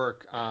doesn't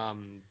work. I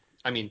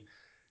mean,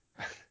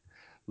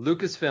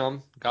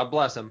 Lucasfilm, God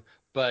bless them,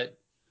 but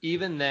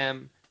even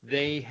them,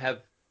 they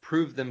have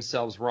proved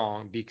themselves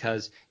wrong,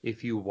 because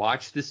if you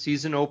watch the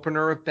season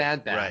opener of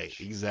Bad Batch, right,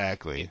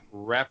 exactly, it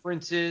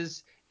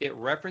references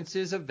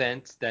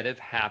events that have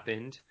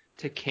happened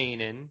to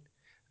Kanan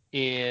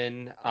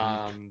in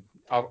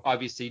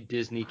obviously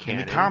Disney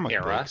canon in the comic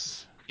era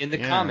books. In the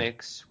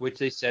comics, which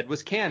they said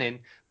was canon,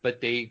 but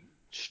they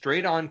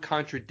straight on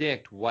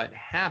contradict what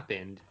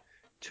happened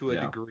to a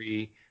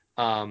degree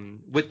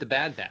with the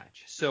Bad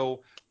Batch.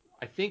 So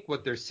I think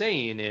what they're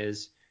saying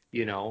is,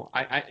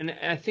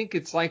 I think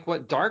it's like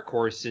what Dark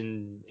Horse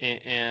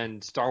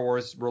and Star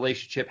Wars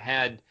relationship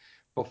had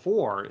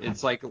before.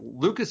 It's like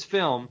Lucas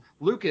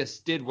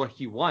did what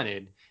he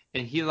wanted,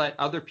 and he let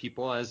other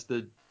people, as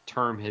the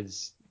term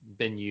has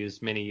been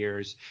used many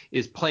years,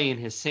 is play in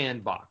his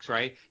sandbox,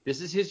 right? This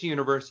is his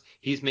universe.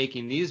 He's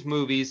making these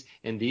movies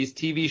and these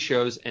TV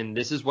shows, and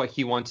this is what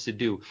he wants to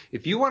do.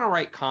 If you want to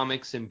write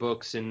comics and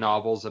books and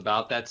novels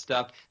about that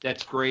stuff,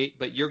 that's great,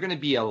 but you're going to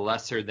be a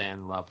lesser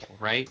than level,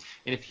 right?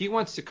 And if he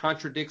wants to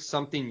contradict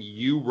something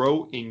you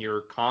wrote in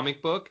your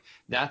comic book,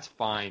 that's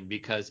fine,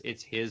 because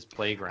it's his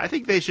playground. I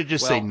think they should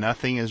just say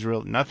nothing is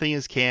real, nothing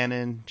is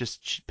canon.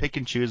 Just pick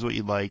and choose what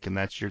you like, and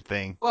that's your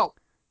thing. Well,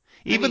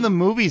 even the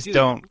movies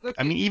don't.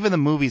 Even the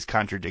movies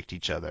contradict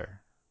each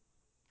other.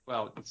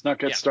 Well, let's not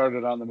get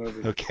started on the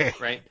movie. Okay.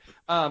 Right.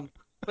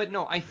 But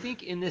no, I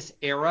think in this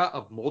era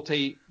of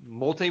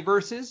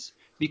multiverses,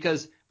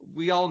 because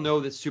we all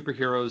know that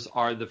superheroes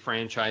are the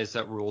franchise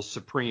that rules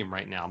supreme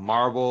right now.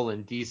 Marvel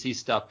and DC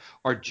stuff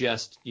are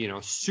just,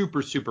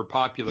 super, super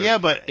popular. Yeah,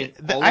 but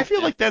I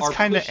feel like that's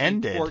kind of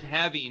ended. Toward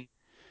having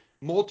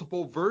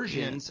multiple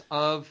versions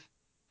of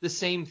the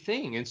same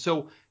thing. And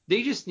so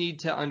they just need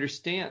to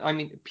understand. I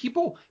mean,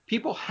 people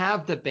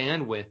have the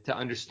bandwidth to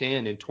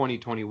understand in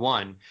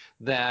 2021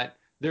 that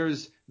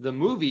there's the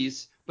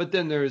movies, but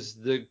then there's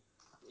the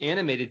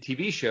animated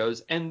TV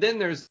shows, and then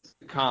there's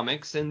the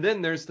comics, and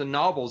then there's the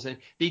novels, and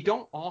they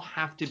don't all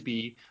have to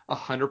be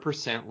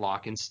 100%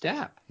 lock and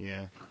step.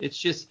 Yeah. It's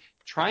just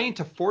trying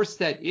to force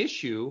that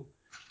issue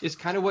is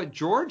kind of what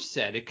George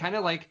said. It kind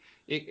of like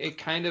it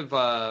kind of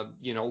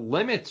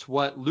limits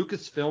what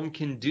Lucasfilm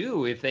can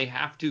do if they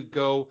have to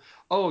go,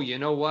 oh, you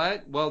know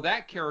what? Well,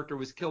 that character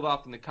was killed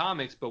off in the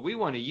comics, but we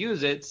want to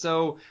use it,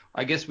 so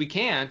I guess we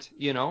can't.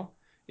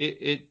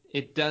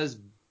 It does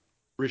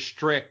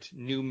restrict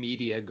new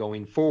media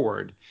going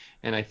forward,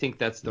 and I think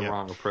that's the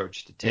wrong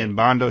approach to take. And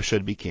Bondo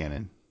should be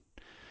canon.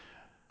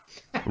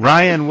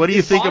 Ryan, what do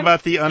you think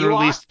about the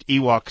unreleased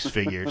Ewoks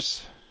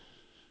figures?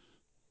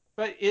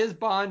 But is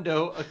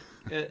Bondo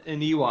an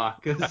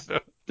Ewok? Because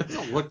it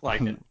doesn't look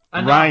like it.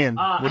 Ryan,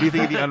 what do you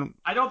think of the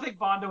I don't think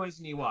Bondo is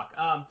an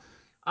Ewok.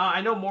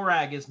 I know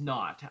Morag is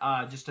not.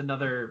 Just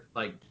another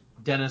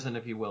denizen,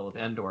 if you will, of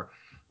Endor.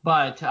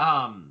 But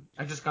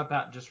I just got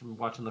that just from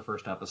watching the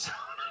first episode.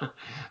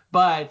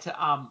 But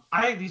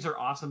I think these are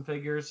awesome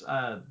figures.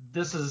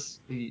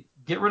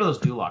 Get rid of those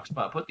Dulocs,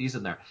 but put these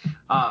in there.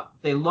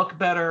 They look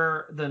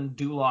better than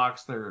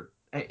Dulocs.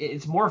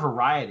 It's more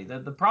variety.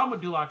 The problem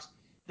with Dulocs,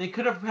 they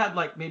could have had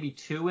maybe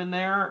 2 in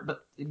there,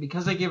 but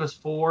because they gave us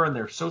 4 and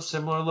they're so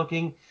similar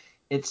looking,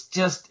 it's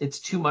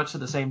too much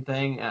of the same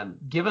thing. And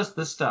give us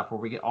this stuff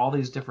where we get all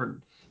these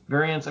different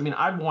variants. I mean,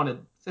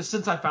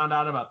 since I found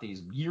out about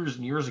these years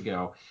and years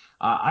ago,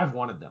 I've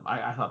wanted them.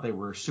 I thought they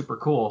were super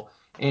cool.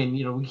 And,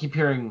 we keep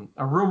hearing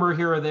a rumor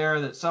here or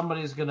there that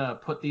somebody's going to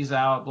put these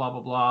out, blah,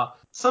 blah, blah.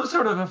 Some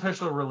sort of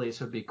official release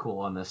would be cool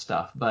on this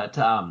stuff. But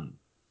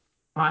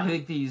I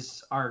think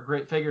these are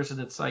great figures, and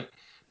it's like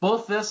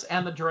both this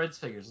and the droids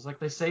figures. It's like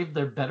they saved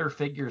their better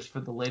figures for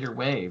the later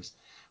waves,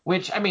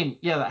 which, I mean,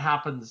 yeah, that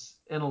happens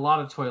in a lot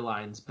of toy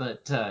lines.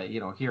 But,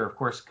 here, of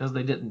course, because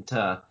they didn't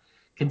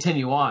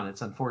continue on,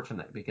 it's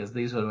unfortunate, because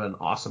these would have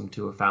been awesome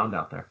to have found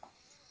out there.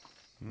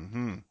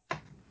 Mm-hmm.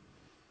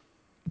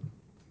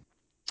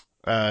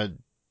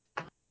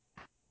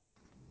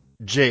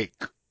 Jake.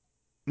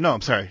 No,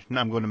 I'm sorry. No,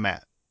 I'm going to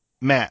Matt.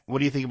 Matt, what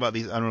do you think about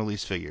these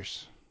unreleased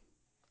figures?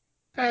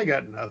 I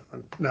got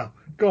nothing. No,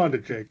 go on to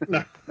Jake.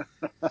 No.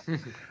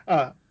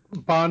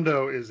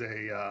 Bondo is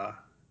a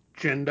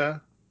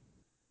Jinda,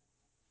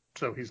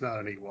 so he's not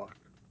an Ewok.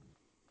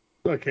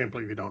 I can't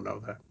believe you don't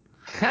know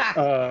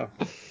that.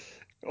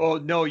 Oh,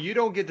 no, you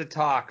don't get to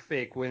talk,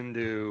 fake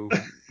Windu.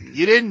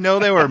 You didn't know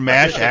they were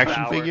MASH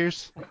action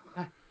figures?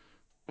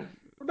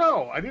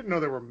 No, I didn't know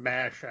there were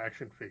MASH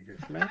action figures,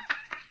 man.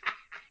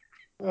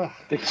 I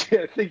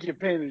think you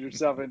painted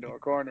yourself into a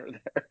corner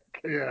there.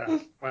 Yeah,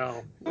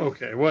 well,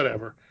 okay,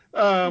 whatever.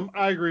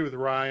 I agree with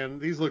Ryan.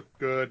 These look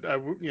good. I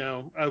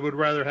would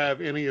rather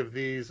have any of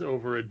these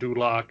over a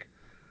Duloc.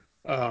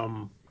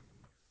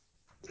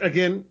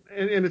 Again,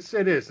 and it's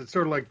sort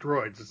of like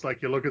droids. It's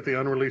like you look at the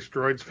unreleased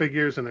droids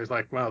figures, and there's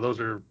like, wow, those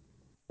are,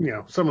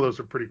 some of those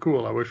are pretty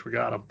cool. I wish we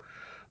got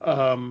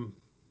them.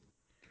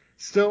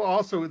 Still,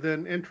 also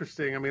then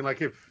interesting. I mean,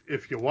 like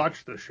if you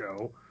watch the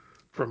show,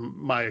 from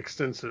my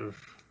extensive,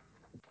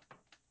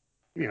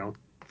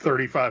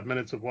 35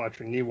 minutes of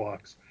watching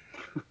Ewoks,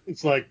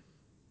 it's like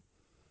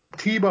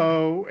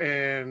Tebow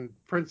and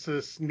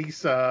Princess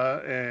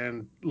Nisa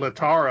and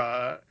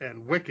Latara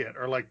and Wicket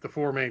are like the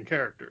four main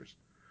characters.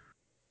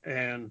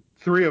 And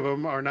three of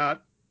them are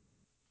not,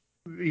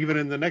 even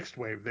in the next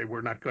wave, they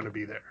were not going to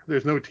be there.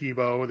 There's no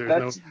Tebow,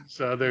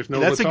 there's no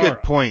That's Latara. A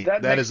good point.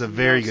 That is a makes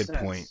very no good sense.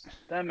 point.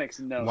 That makes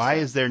no sense. Why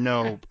is there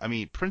no,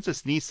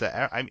 Princess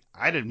Nisa,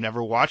 I'd have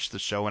never watched the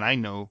show, and I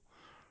know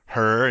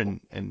her, and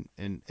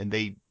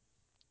they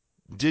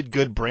did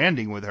good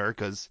branding with her,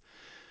 because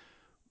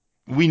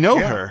we know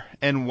her,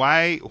 and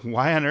why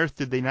on earth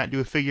did they not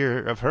do a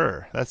figure of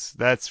her?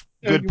 That's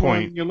good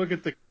point. You look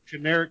at the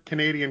generic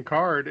Canadian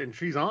card, and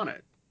she's on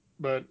it,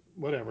 but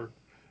whatever.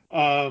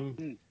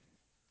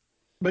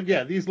 But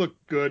yeah, these look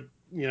good.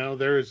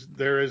 They're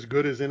as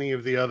good as any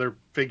of the other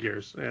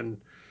figures,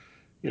 and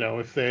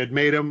if they had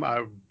made them,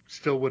 I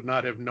still would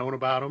not have known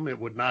about them. It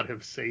would not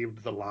have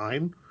saved the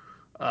line.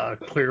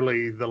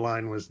 Clearly, the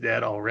line was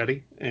dead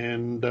already,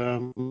 and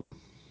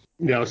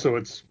so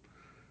it's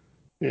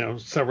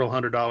several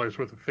 $100s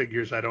worth of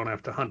figures I don't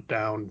have to hunt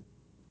down,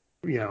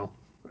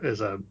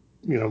 as a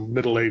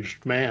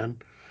middle-aged man,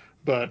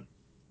 but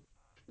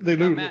they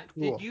do Matt,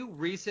 look cool. Did you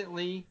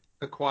recently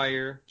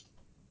acquire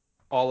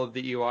all of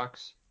the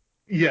Ewoks?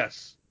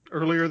 Yes.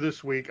 Earlier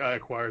this week, I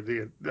acquired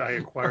the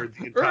entire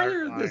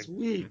Earlier line. this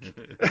week.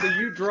 So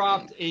you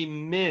dropped a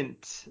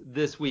mint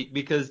this week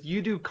because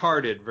you do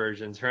carded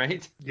versions,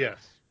 right? Yes.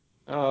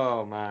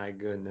 Oh my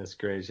goodness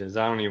gracious!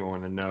 I don't even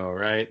want to know,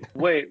 right?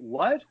 Wait,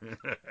 what?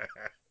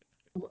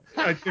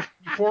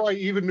 Before I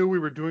even knew we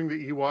were doing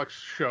the Ewoks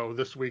show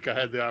this week, I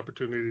had the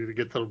opportunity to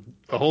get the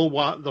whole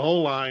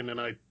line, and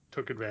I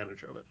took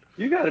advantage of it.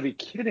 You got to be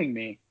kidding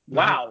me!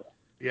 Wow.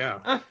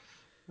 Yeah.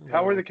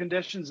 How were the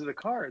conditions of the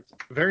cards?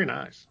 Very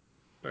nice.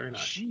 Very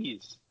nice.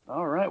 Jeez.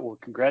 All right. Well,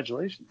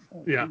 congratulations.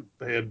 Yeah,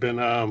 they had been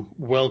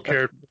well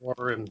cared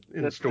for and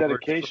in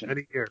storage for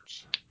many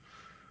years.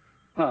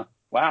 Huh.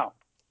 Wow.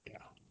 Yeah.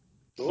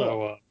 Cool.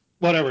 So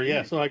whatever.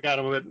 Yeah. So I got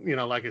them. But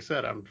like I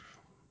said,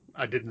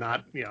 I did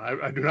not.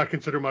 I do not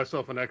consider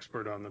myself an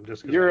expert on them.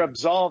 Just you're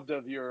absolved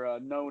of your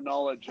no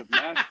knowledge of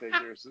MASH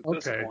figures at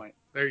this point.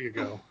 There you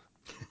go.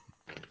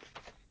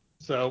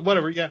 So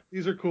whatever. Yeah,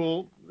 these are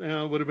cool.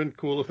 It would have been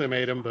cool if they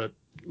made them, but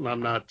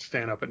I'm not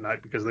staying up at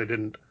night because they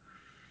didn't.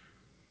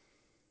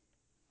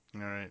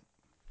 All right.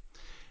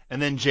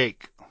 And then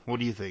Jake, what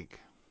do you think?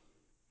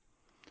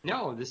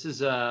 No, this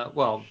is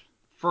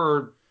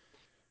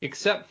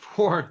except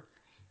for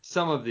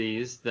some of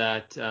these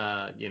that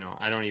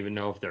I don't even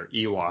know if they're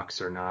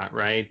Ewoks or not,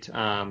 right?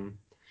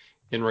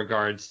 In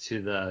regards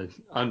to the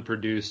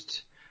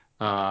unproduced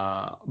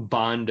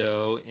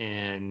Bondo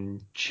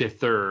and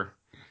Chithur.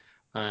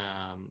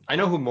 I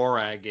know who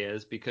Morag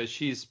is because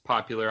she's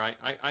popular.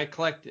 I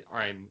collect, or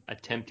I'm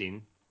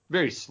attempting,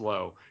 very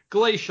slow,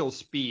 glacial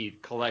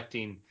speed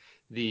collecting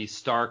the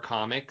Star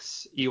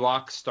Comics,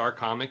 Ewok Star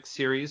Comics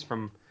series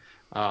from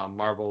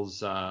Marvel's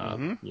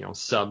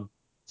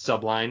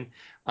subline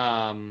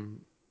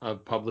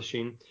of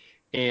publishing.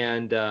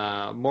 And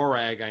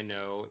Morag, I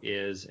know,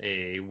 is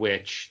a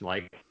witch,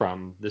 like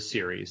from the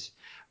series.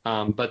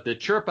 But the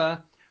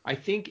Chirpa, I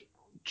think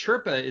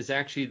Chirpa is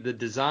actually, the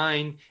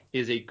design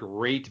is a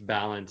great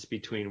balance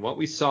between what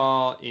we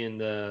saw in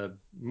the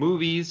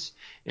movies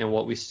and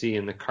what we see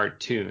in the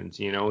cartoons.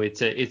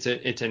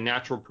 It's a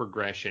natural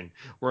progression,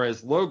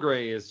 whereas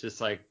Logray is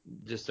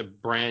just a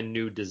brand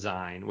new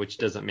design, which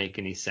doesn't make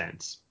any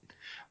sense.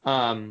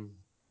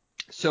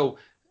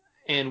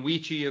 And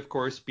Weechi, of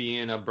course,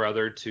 being a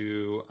brother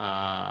to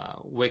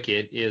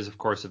Wicket, is, of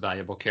course, a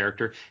valuable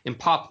character. And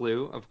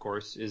Poplu, of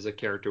course, is a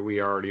character we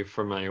are already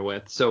familiar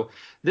with. So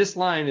this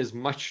line is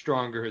much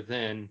stronger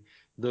than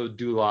the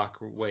Duloc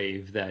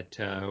wave that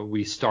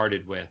we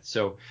started with.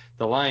 So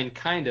the line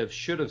kind of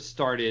should have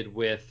started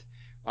with,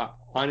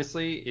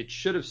 honestly, it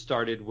should have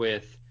started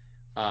with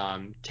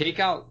take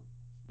out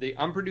the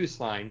unproduced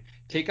line,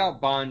 take out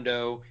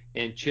Bondo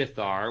and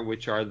Chithar,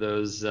 which are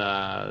those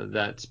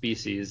that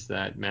species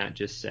that Matt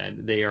just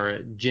said. They are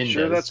Jindas.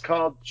 Sure, that's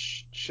called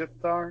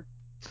Chithar.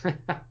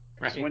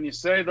 Right. When you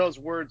say those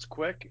words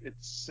quick, it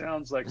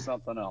sounds like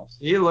something else.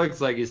 He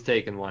looks like he's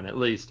taken one at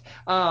least.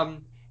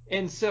 And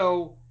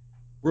so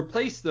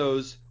replace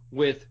those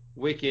with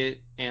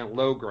Wicket and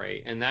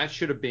Logray, and that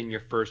should have been your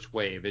first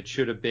wave. It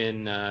should have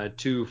been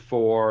 2,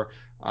 4,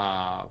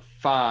 5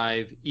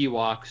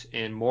 Ewoks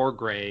and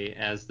Morgray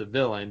as the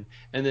villain,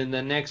 and then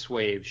the next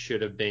wave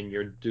should have been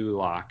your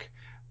Duloc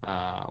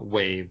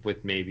wave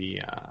with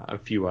maybe a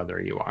few other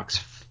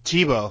Ewoks.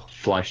 Teebo.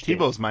 Flushed.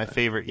 Teebo's my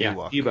favorite yeah,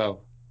 Ewok. Teebo.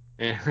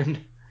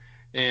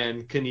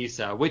 And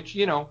Kneesaa, which,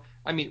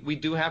 I mean, we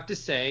do have to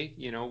say,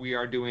 we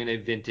are doing a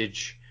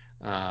vintage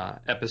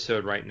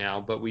episode right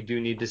now, but we do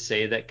need to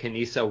say that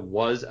Kneesaa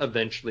was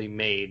eventually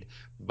made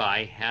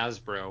by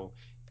Hasbro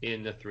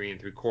in the 3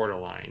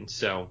 3/4 line.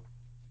 So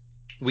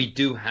we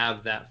do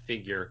have that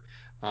figure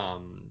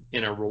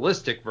in a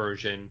realistic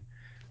version,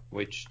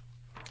 which,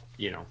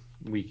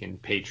 we can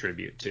pay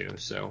tribute to.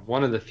 So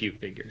one of the few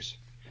figures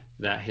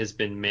that has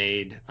been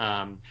made.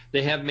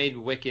 They have made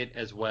Wicket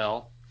as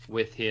well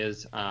with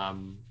his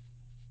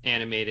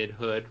animated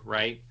hood,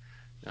 right?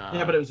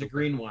 Yeah, but it was a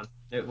green one.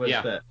 It was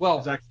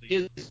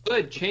his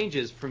hood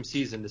changes from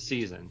season to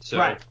season, so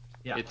right.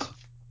 Yeah. It's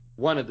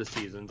one of the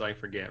seasons. I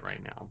forget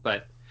right now,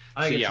 but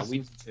I think it's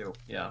season 2.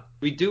 Yeah,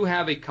 we do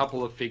have a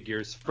couple of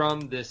figures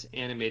from this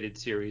animated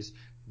series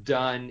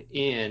done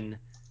in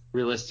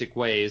realistic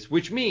ways,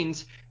 which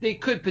means they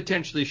could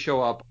potentially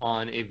show up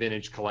on a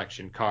vintage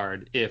collection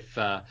card if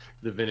the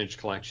vintage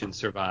collection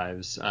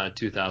survives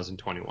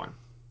 2021.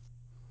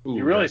 Ooh,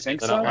 you really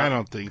think so? I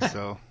don't think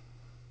so.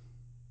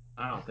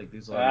 I don't think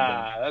these are.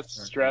 That's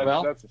a stretch.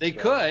 Well, that's a they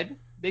stretch.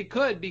 They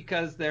could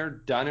because they're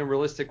done in a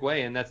realistic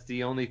way, and that's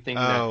the only thing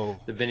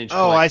that the vintage.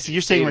 Oh, I see.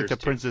 You're saying like the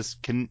to. Princess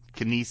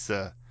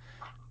Kneesaa.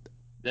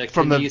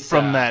 From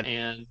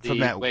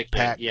that Wicket,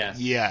 pack.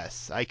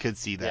 Yes, I could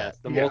see that. Yes,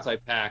 the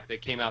multi-pack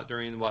that came out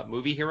during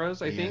Movie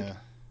Heroes, I think.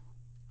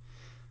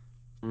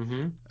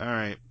 Mm-hmm. All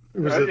right. It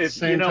was at the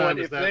same time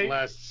as that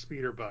last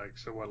speeder bike,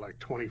 so what, like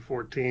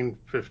 2014,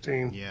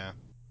 15? Yeah.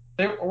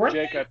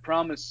 Jake, I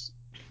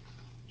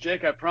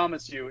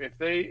promise you, if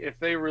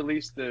they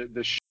release the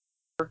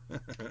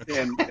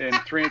in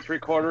 3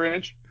 3/4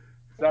 inch,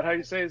 is that how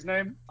you say his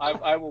name?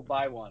 I will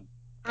buy one.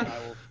 I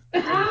will.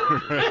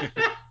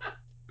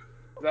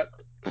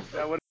 Is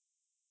that what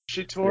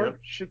she tore?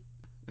 Yep.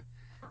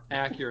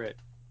 Accurate.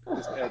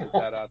 Just edit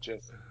that out,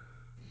 Jesse.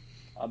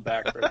 I'm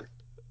back, baby.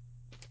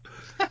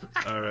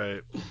 All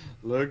right.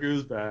 Look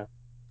who's back.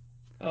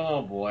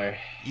 Oh boy.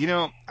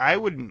 I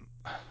wouldn't.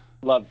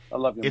 I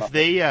love your if muffin.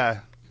 they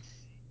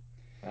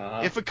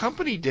if a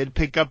company did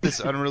pick up this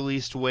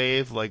unreleased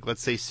wave, like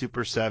let's say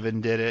Super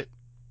 7 did it,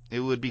 it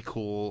would be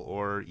cool.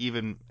 Or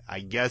even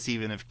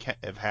if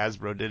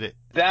Hasbro did it,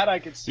 that I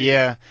could see.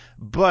 Yeah,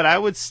 but I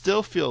would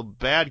still feel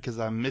bad because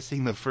I'm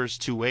missing the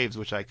first 2 waves,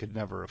 which I could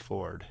never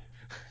afford.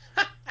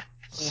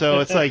 So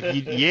it's like,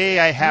 yay,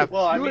 I have.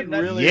 Well, I mean,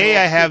 yay,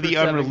 I have the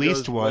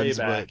unreleased ones,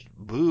 but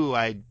boo,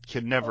 I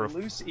could never. A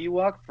loose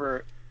Ewok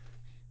for.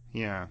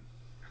 Yeah.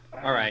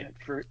 All right.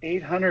 For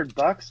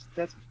 $800,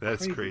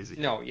 that's crazy.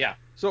 No, yeah.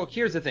 So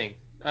here's the thing.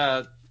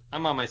 I'm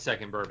on my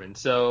second bourbon,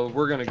 so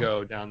we're gonna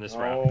go down this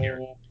route here.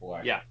 Oh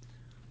boy. Yeah.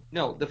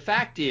 No, the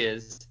fact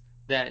is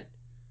that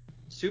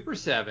Super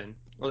 7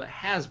 or the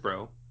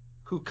Hasbro,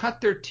 who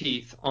cut their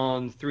teeth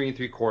on 3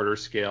 3/4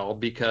 scale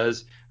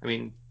because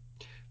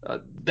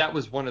that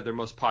was one of their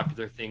most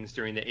popular things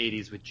during the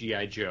 80s with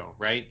G.I. Joe,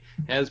 right?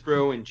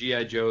 Hasbro and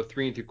G.I. Joe,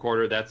 3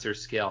 3/4, that's their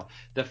scale.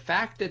 The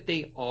fact that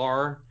they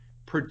are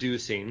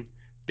producing,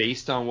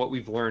 based on what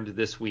we've learned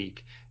this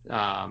week,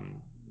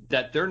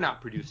 that they're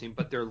not producing,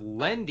 but they're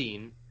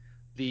lending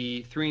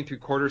the 3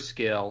 3/4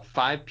 scale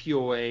 5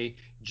 POA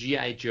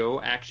G.I. Joe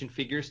action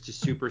figures to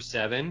Super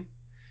 7.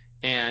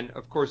 And,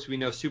 of course, we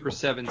know Super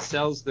 7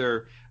 sells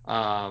their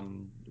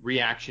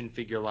reaction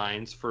figure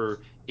lines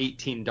for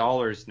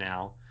 $18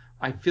 now.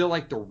 I feel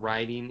like the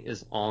writing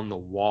is on the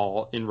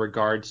wall in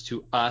regards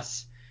to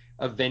us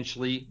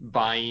eventually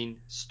buying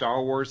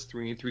Star Wars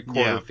 3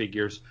 3/4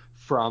 figures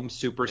from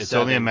Super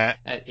 7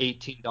 at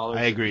 $18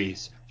 I agree. a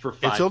piece for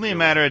 5 It's only a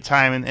matter of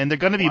time, and they're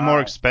going to be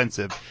more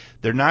expensive.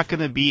 They're not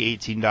going to be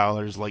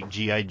 $18 like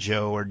G.I.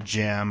 Joe or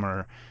Gem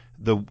or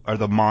the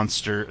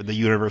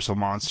Universal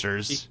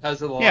Monsters.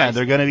 Because of the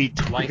they're going to be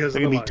 $20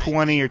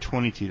 or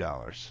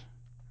 $22.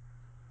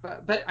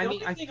 But I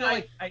mean, I feel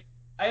like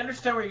I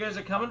understand where you guys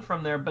are coming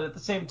from there, but at the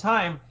same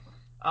time,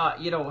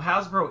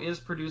 Hasbro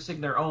is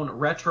producing their own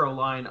retro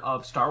line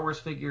of Star Wars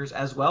figures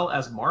as well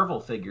as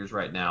Marvel figures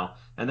right now,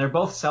 and they're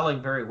both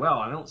selling very well.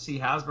 I don't see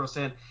Hasbro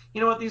saying,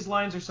 you know what, these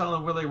lines are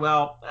selling really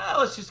well,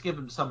 let's just give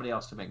them to somebody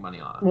else to make money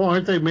on. Well,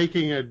 aren't they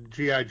making a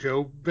G.I.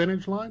 Joe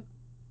vintage line?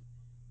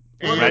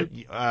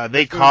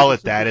 They call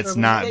it that. It's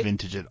not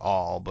vintage at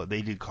all, but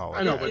they did call it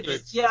that. I know, but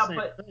it's the same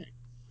thing.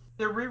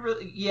 They're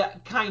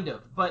kind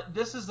of. But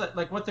this is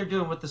like what they're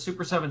doing with the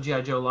Super 7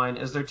 G.I. Joe line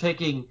is they're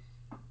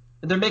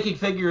making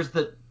figures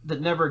that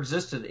never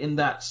existed in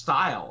that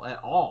style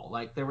at all.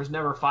 Like there was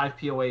never 5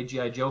 POA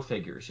G.I. Joe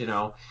figures,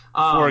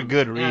 for a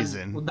good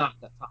reason. Not at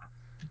that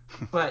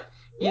time. But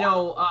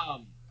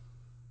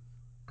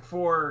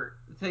for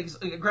things.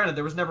 Granted,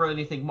 there was never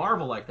anything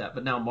Marvel like that,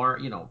 but now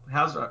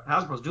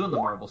Hasbro's doing the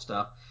Marvel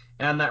stuff,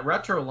 and that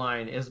retro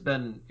line has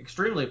been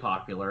extremely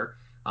popular.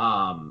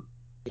 And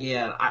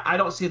I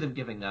don't see them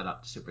giving that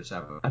up to Super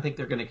 7. I think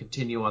they're going to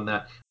continue on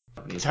that.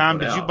 Tom,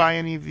 did you buy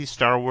any of these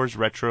Star Wars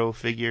retro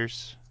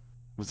figures?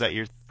 Was that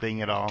your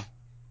thing at all?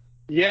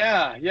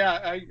 Yeah.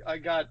 I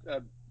got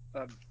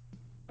a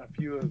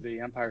few of the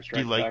Empire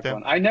Strikes Back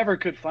one. I never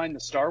could find the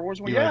Star Wars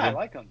one. I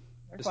like them.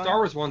 The Star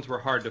Wars ones were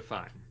hard to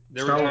find.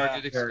 They were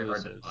Target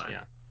exclusives.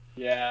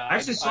 Yeah. I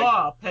actually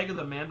saw a peg of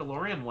the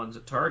Mandalorian ones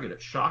at Target.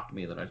 It shocked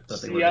me that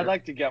they were there. I'd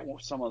like to get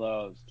some of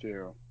those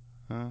too.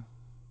 Huh?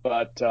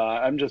 But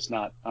I'm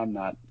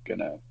not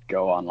gonna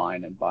go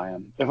online and buy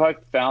them. If I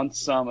found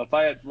found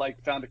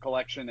a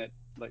collection at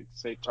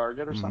say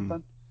Target or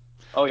something.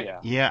 Oh yeah.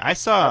 Yeah, I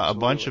saw a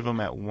bunch of them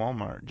at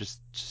Walmart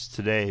just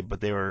today,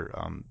 but they were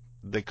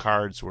the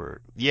cards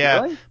were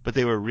Really? but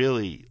they were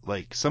really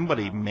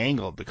somebody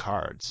mangled the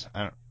cards.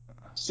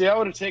 See, I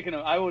would have taken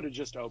them. I would have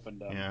just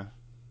opened them. Yeah.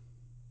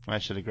 I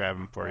should have grabbed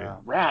them for you.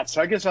 Rats.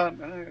 I guess I'm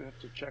gonna have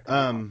to check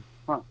them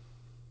out.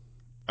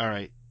 All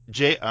right.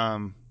 Jake,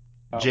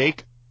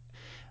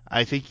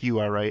 I think you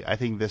are right. I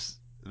think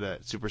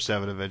that Super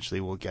 7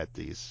 eventually will get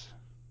these.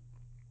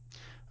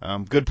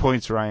 Good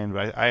points, Ryan,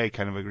 but I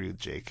kind of agree with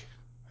Jake,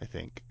 I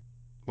think.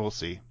 We'll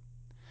see.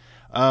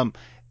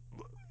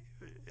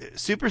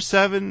 Super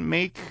 7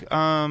 make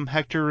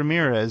Hector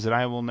Ramirez, and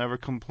I will never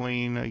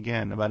complain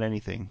again about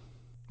anything.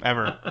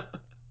 Ever.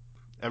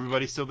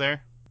 Everybody still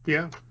there?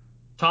 Yeah.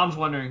 Tom's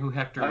wondering who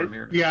Hector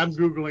Ramirez is. Yeah, I'm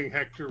Googling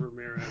Hector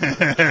Ramirez.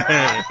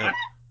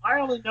 I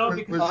only know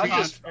because I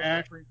just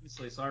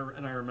previously, I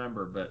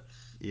remember, but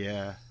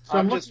yeah. So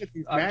I'm looking at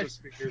these match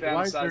figures.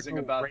 Fantasizing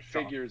about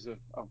figures of.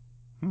 Oh.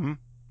 Mm-hmm.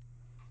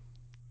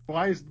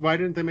 Why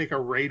didn't they make a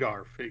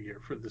radar figure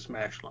for the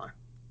Smash line?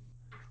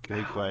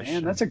 Good question.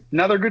 Man, that's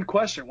another good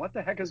question. What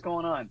the heck is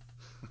going on?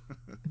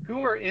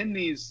 Who are in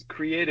these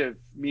creative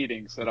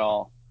meetings at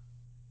all?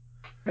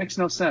 Makes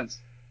no sense.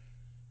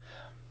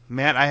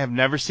 Matt, I have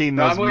never seen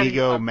those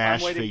Mego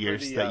MASH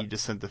figures that you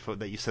just sent the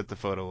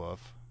photo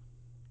of.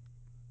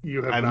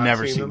 I've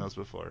never seen those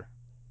before.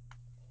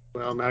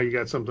 Well, now you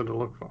got something to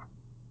look for.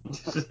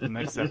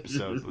 Next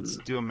episode, let's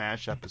do a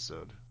MASH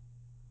episode.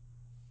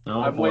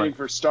 I'm waiting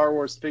for Star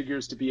Wars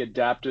figures to be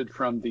adapted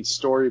from the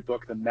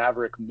storybook The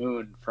Maverick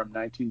Moon from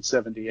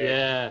 1978.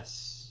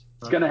 Yes.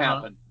 It's going to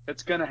happen.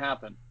 It's going to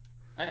happen.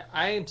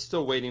 I am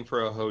still waiting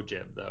for a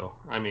Hojib, though.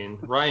 I mean,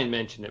 Ryan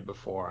mentioned it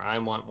before. I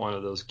want one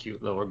of those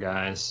cute little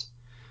guys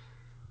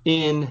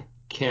in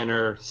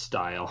Kenner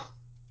style.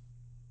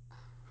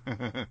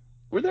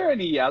 Were there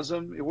any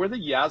Yasm? Were the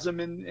Yasm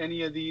in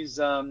any of these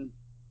Ewok?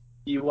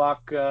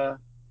 What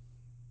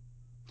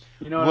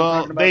I'm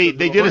talking about? They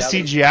did a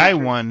CGI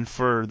one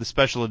for the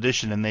special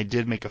edition, and they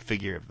did make a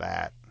figure of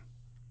that.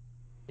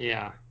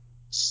 Yeah.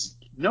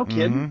 No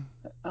kidding. Mm-hmm.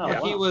 Oh, yeah,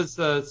 wow. He was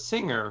a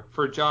singer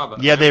for Jabba.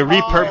 Yeah, they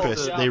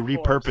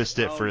repurposed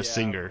it for a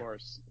singer. Of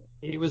course.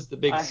 He was the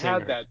big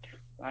singer.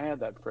 I had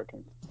that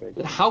frickin'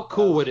 figure. How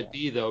cool would it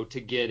be though to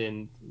get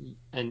an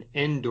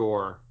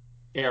Endor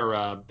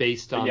era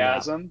based on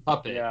that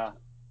puppet? Yeah.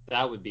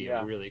 That would be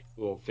a really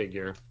cool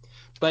figure.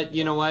 But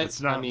you know what?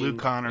 It's not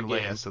Luke, Han, or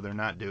Leia, so they're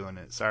not doing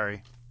it.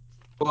 Sorry.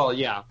 Well,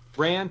 yeah.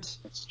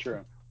 That's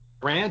true.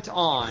 Rant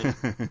on.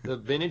 The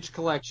vintage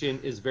collection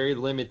is very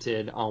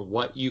limited on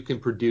what you can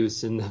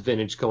produce in the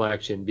vintage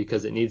collection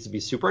because it needs to be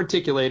super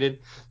articulated.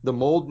 The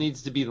mold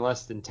needs to be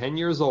less than 10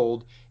 years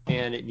old,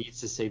 and it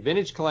needs to say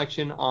vintage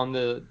collection on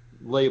the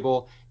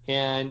label,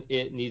 and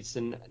it needs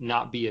to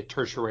not be a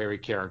tertiary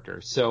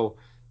character. So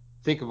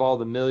think of all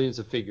the millions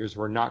of figures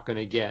we're not going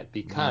to get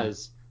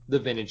because the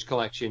vintage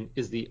collection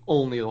is the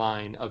only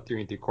line of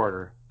 3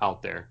 3/4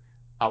 out there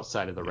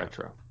outside of the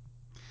retro.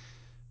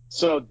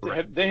 So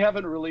they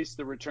haven't released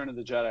the Return of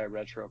the Jedi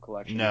retro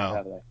collection yet,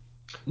 have they?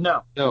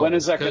 No. When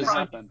is that going to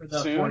happen?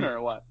 Soon or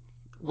what?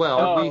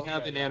 Well, we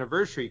have an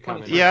anniversary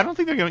coming. Yeah, I don't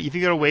think they're going to. You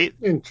think they'll wait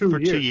for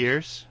 2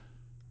 years?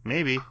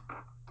 Maybe.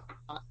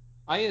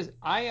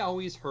 I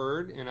always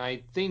heard, and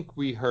I think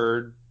we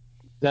heard,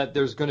 that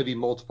there's going to be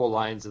multiple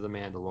lines of The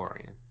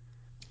Mandalorian.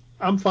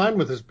 I'm fine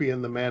with this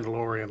being the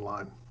Mandalorian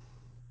line.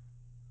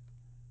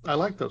 I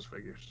like those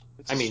figures.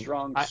 It's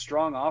a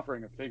strong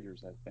offering of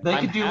figures, I think. They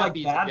could do like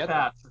Bad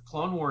Batch or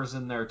Clone Wars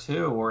in there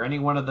too, or any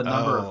one of the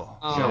number of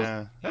shows.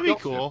 Yeah. That'd be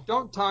cool.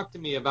 Don't talk to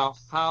me about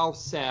how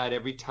sad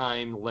every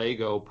time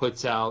Lego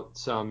puts out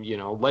some,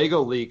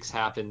 Lego leaks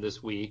happen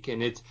this week,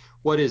 and it's,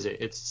 what is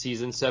it? It's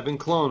Season 7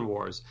 Clone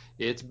Wars.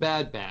 It's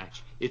Bad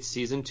Batch. It's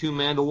Season 2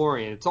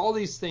 Mandalorian. It's all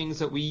these things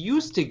that we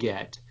used to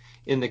get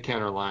in the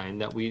Kenner line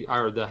the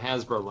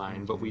Hasbro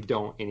line, but we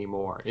don't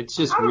anymore. It's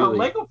just really.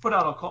 Lego put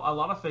out a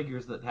lot of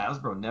figures that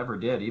Hasbro never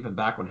did, even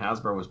back when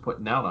Hasbro was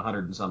putting out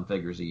 100 and some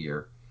figures a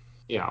year.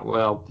 Yeah,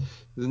 well,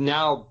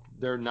 now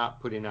they're not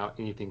putting out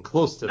anything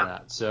close to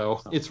that,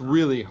 so it's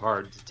really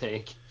hard to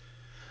take.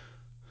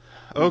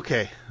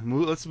 Okay,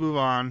 let's move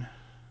on.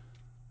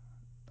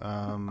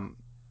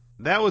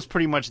 That was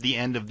pretty much the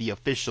end of the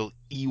official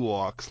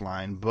Ewoks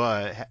line,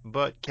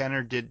 but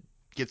Kenner did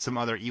get some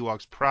other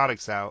Ewoks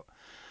products out.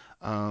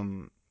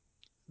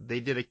 They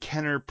did a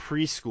Kenner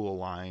preschool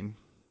line,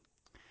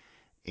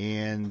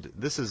 and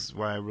this is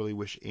why I really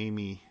wish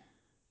Amy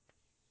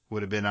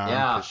would have been on,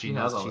 because she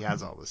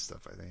has all this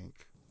stuff, I think.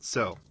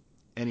 So,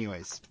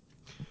 anyways,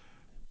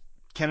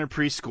 Kenner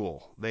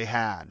preschool, they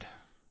had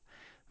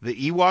the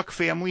Ewok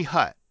family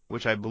hut,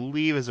 which I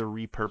believe is a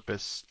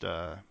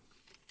repurposed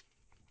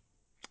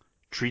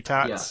tree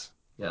tots.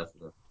 Yes.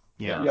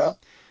 Yeah.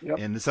 Yep.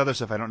 And this other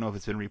stuff, I don't know if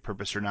it's been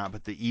repurposed or not,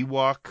 but the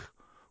Ewok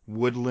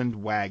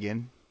woodland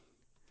wagon,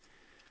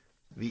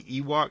 the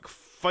Ewok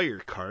fire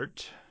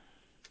cart,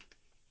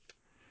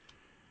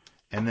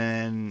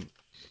 and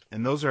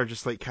those are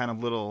just like kind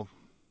of little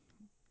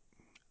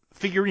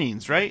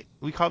figurines, right?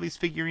 We call these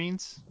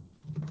figurines.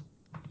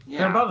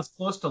 They're about as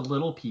close to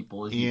little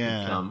people as you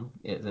can come.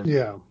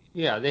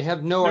 Yeah, they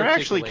have no They're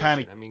articulation.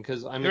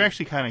 actually they're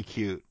actually kind of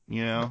cute,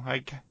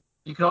 Like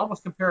you could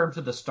almost compare them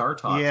to the Star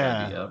Tots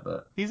idea,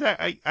 but these are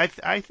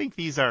I think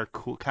these are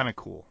cool, kind of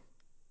cool.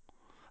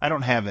 I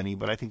don't have any,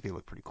 but I think they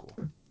look pretty cool.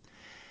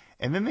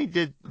 And then they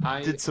did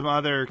some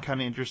other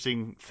kind of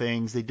interesting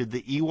things. They did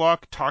the Ewok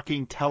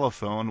talking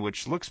telephone,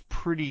 which looks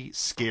pretty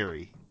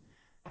scary.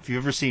 If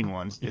you've ever seen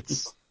one,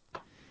 it's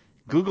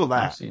Google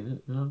that. I've seen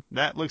it. Yeah.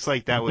 That looks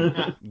like that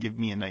would give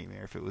me a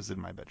nightmare if it was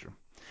in my bedroom.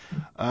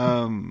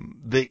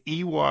 The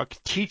Ewok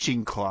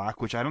teaching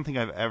clock, which I don't think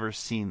I've ever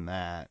seen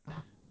that.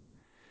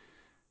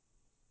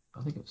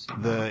 I think I've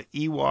seen the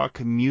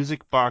Ewok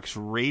music box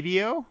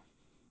radio.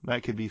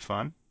 That could be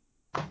fun.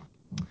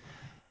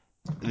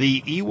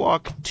 The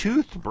Ewok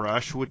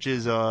toothbrush, which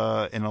is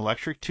an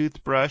electric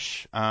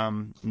toothbrush,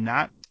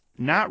 not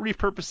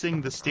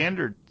repurposing the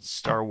standard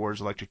Star Wars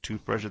electric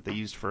toothbrush that they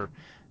used for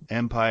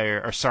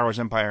Empire or Star Wars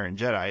Empire and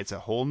Jedi. It's a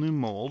whole new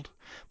mold,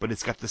 but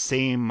it's got the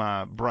same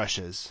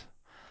brushes.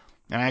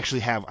 And I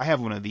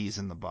have one of these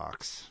in the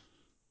box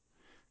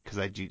because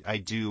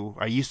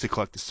I used to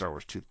collect the Star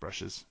Wars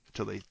toothbrushes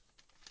until they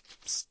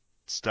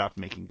stopped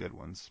making good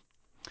ones.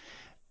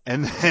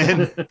 And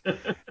then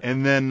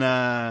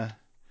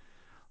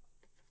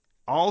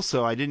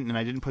also I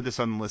didn't put this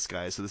on the list,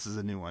 guys, so this is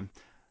a new one.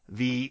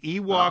 The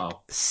Ewok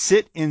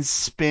sit and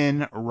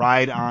spin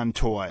ride-on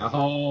toy.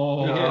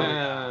 Oh,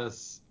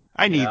 yes.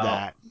 I need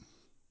that.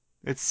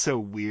 It's so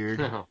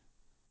weird.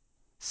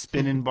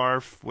 Spin and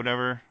barf,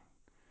 whatever.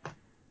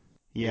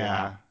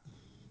 Yeah.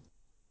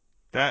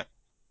 That.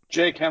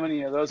 Jake, how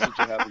many of those did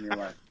you have in your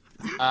life?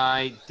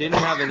 I didn't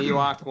have an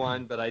Ewok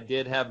one, but I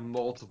did have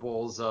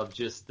multiples of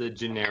just the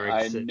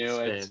generic sit and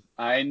spin.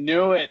 I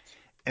knew it.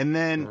 And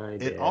then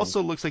it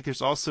also looks like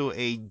there's also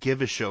a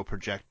Give-A-Show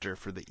projector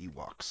for the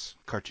Ewoks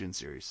cartoon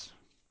series.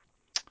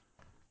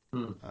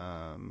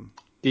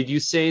 Did you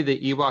say the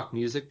Ewok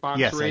music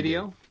box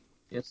radio? I did.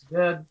 Yes, it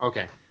did.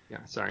 Okay.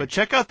 Yeah, sorry. But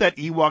check out that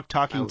Ewok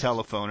talking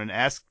telephone and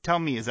tell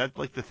me, is that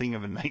like the thing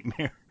of a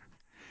nightmare?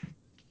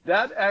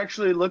 That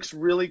actually looks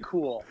really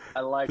cool. I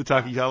like the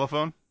talking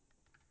telephone.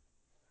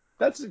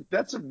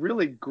 That's a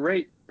really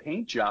great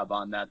paint job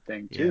on that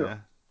thing too. Yeah.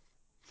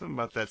 Something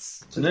about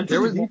that's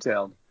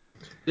detailed.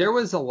 There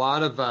was a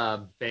lot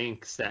of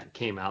banks that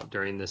came out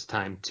during this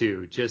time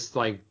too, just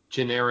like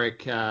generic,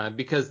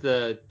 because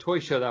the toy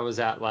show that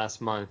was at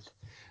last month,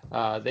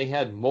 they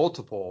had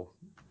multiple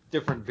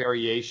different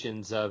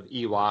variations of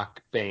Ewok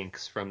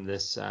banks from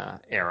this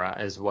era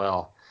as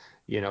well.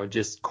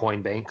 Just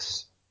coin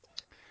banks.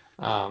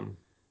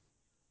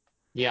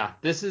 Yeah,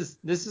 this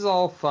is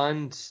all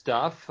fun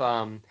stuff.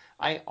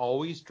 I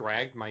always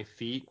dragged my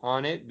feet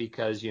on it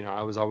because,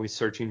 I was always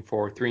searching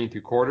for 3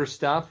 3/4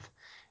 stuff.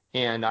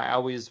 And I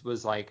always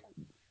was like,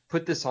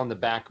 put this on the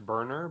back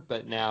burner.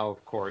 But now,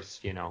 of course,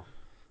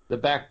 the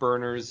back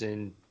burners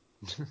and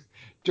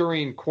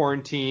during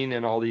quarantine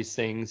and all these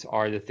things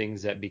are the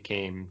things that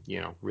became,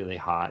 really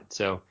hot.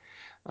 So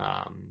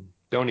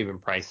don't even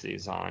price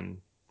these on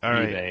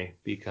eBay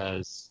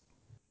because.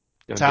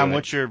 Tom,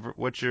 what's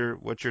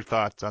your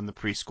thoughts on the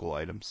preschool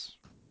items?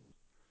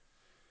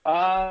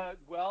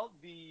 Well,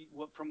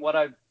 from what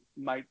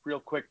my real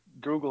quick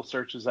Google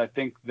searches, I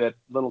think that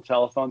little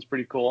telephone's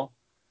pretty cool.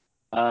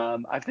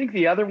 I think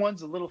the other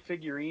ones, the little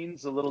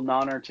figurines, the little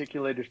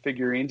non-articulated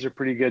figurines, are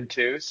pretty good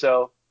too.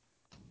 So,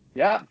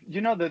 yeah, you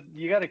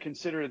got to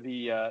consider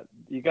the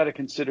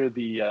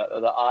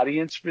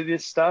audience for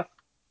this stuff,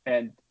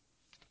 and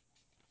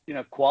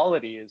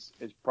quality is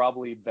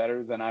probably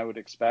better than I would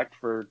expect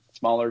for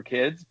smaller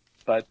kids.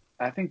 But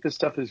I think this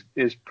stuff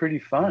is pretty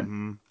fun.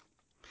 Mm-hmm.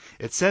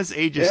 It says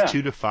ages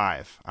 2 to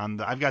 5 on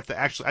the. I've got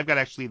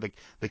actually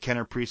the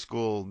Kenner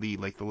preschool, the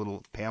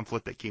little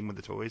pamphlet that came with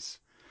the toys.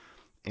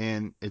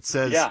 And it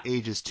says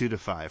ages 2 to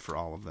 5 for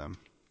all of them.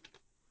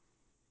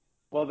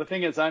 Well, the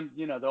thing is,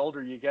 the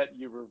older you get,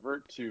 you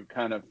revert to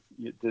kind of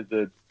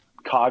the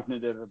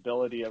cognitive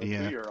ability of a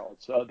 2-year-old.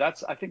 So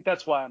I think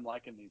that's why I'm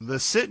liking these. The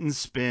sit and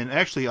spin.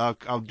 Actually,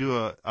 I'll do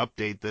a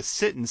update. The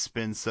sit and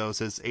spin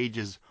says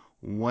ages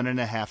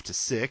 1.5 to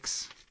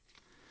 6.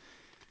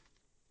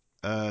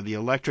 The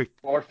electric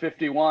or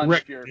 51.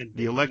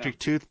 The electric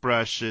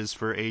toothbrush is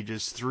for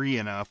ages 3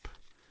 and up.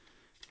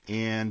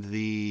 and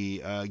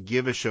the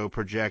Give a Show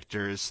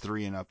projector is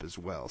 3 and up as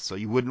well. So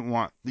you wouldn't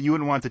want the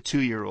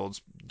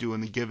 2-year-olds doing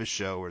the Give a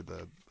Show or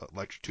the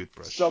electric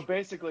toothbrush. So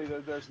basically,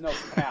 there's no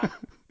cap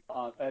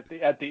at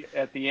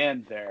the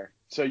end there.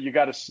 So you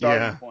got a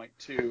starting point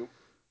too,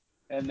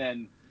 and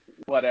then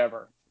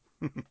whatever.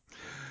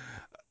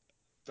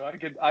 So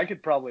I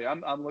could probably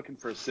I'm looking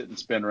for a sit and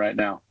spin right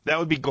now. That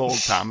would be gold,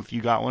 Tom, if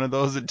you got one of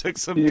those and took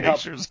some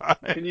pictures on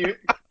it. Can you?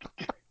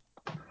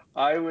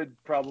 I would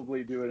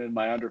probably do it in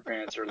my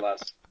underpants or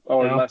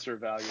lesser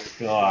value.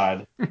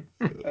 God.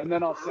 And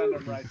then I'll send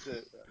them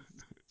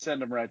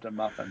right to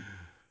Muffin.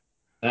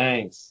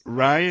 Thanks.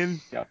 Ryan?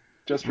 Yeah.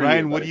 Just for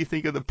Ryan, you, what do you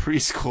think of the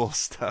preschool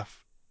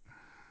stuff?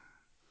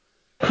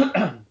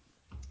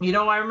 You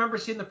know, I remember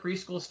seeing the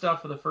preschool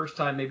stuff for the first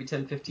time maybe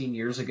 10, 15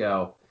 years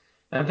ago.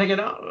 And I'm thinking,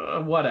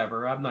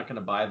 whatever, I'm not going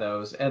to buy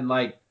those. And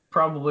like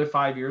probably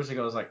 5 years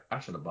ago, I was like, I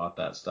should have bought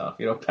that stuff.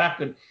 You know, back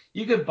when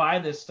you could buy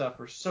this stuff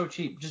for so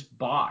cheap, just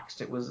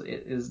boxed. It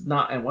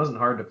wasn't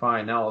hard to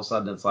find. Now all of a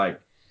sudden it's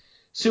like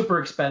super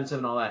expensive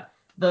and all that.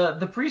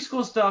 The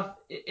preschool stuff,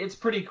 it's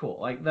pretty cool.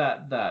 Like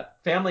that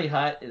Family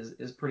Hut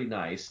is pretty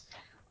nice.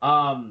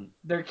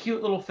 They're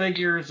cute little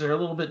figures. They're a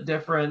little bit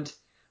different.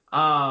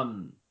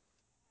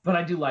 But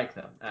I do like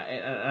them.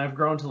 I've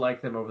grown to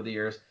like them over the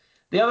years.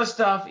 The other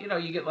stuff, you know,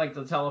 you get like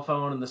the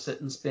telephone and the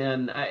sit and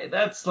spin.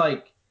 That's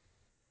like,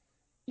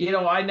 you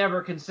know, I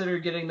never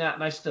considered getting that,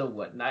 and I still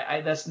wouldn't.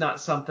 That's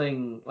not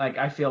something like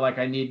I feel like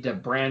I need to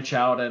branch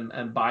out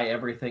and buy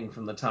everything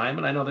from the time.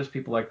 And I know there's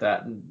people like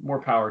that, and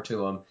more power to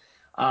them.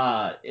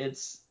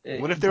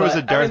 What if there was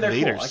a Darth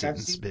Vader sit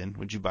and spin?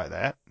 Would you buy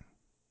that?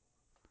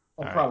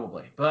 Well,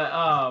 probably.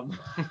 But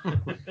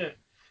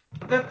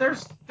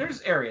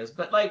there's areas,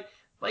 but like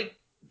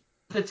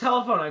the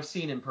telephone I've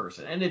seen in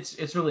person, and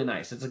it's really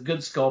nice. It's a good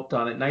sculpt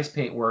on it, nice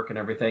paint work and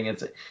everything.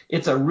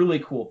 It's a really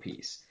cool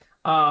piece.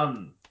 But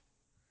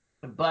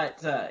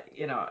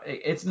you know,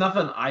 it's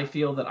nothing I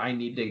feel that I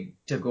need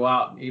to go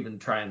out and even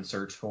try and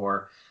search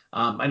for.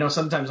 I know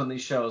sometimes on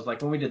these shows,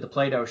 like when we did the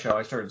Play-Doh show,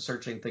 I started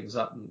searching things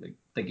up and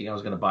thinking I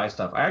was going to buy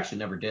stuff. I actually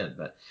never did,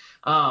 but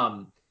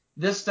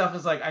this stuff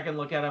is like I can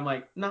look at it, I'm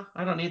like, no,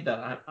 I don't need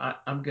that.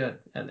 I'm good.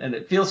 And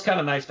it feels kind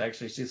of nice to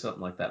actually see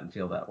something like that and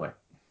feel that way.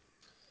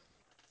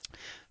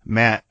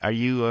 Matt, are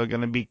you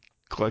going to be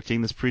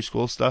collecting this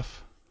preschool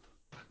stuff?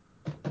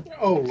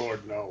 Oh,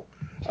 Lord, no.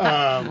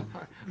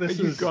 This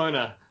Are you is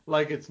gonna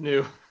like it's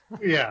new?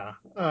 Yeah.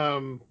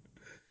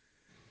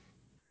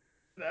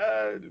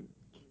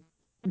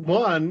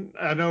 One,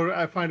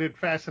 I find it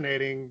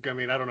fascinating. I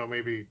mean, I don't know,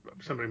 maybe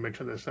somebody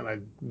mentioned this and I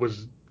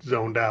was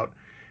zoned out.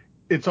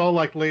 It's all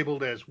like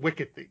labeled as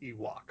Wicket the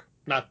Ewok,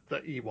 not the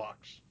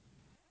Ewoks.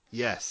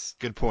 Yes,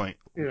 good point.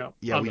 You know,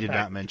 yeah, we did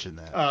not mention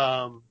that.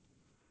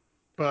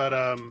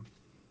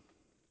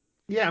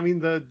 Yeah, I mean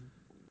the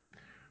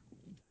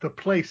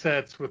play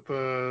sets with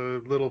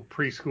the little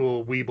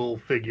preschool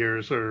Weeble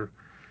figures are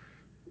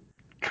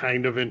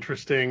kind of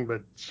interesting,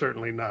 but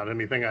certainly not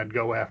anything I'd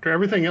go after.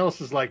 Everything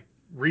else is like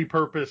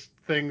repurposed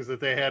things that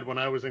they had when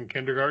I was in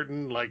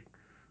kindergarten, like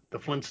the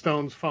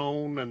Flintstones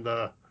phone and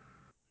the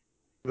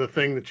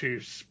thing that you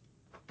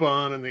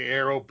spun and the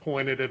arrow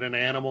pointed at an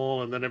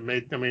animal and then it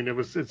made, I mean,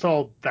 it's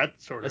all that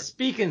sort of. A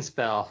speak and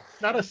spell.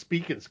 Not a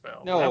speak and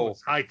spell. No. That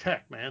was high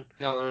tech, man.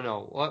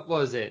 No. What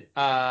was it?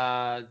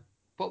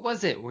 What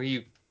was it where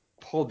you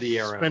pulled the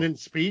arrow? Spin and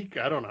speak?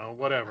 I don't know.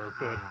 Whatever.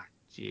 But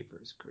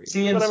jeepers creepers.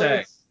 See and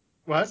say.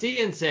 What?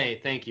 See and say.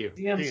 Thank you.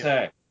 See and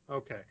say.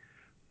 Okay.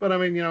 But I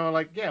mean, you know,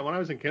 like, yeah, when I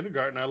was in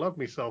kindergarten, I loved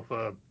myself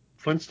a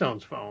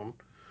Flintstones phone.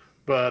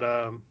 But,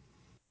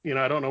 you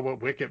know, I don't know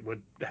what Wicket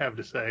would have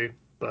to say.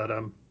 But,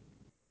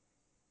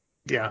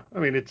 yeah, I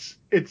mean, it's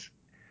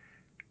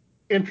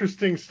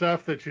interesting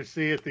stuff that you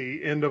see at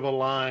the end of a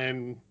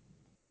line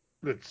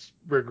that's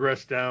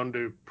regressed down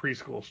to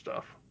preschool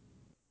stuff.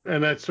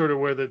 And that's sort of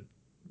where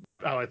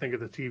how I think of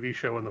the TV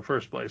show in the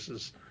first place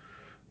is,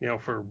 you know,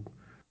 for,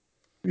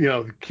 you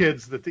know, the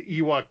kids that the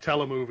Ewok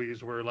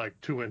telemovies were like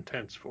too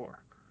intense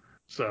for.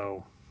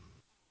 So,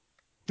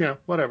 yeah,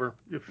 whatever.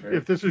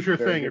 If this is your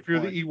thing, if you're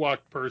the Ewok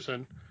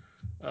person,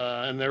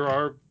 and there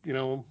are, you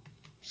know,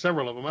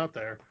 several of them out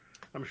there,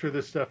 I'm sure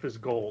this stuff is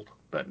gold,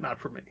 but not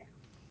for me.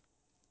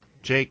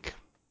 Jake,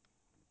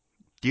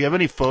 do you have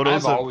any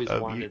photos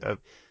of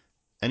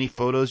any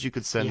photos you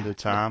could send to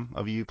Tom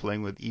of you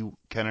playing with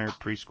Kenner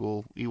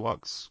preschool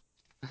Ewoks?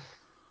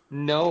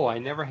 No, I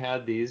never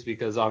had these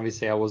because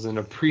obviously I wasn't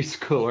a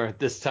preschooler at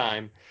this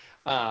time.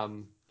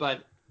 But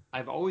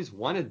I've always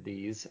wanted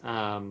these,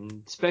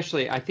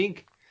 especially I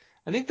think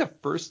the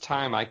first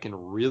time I can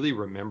really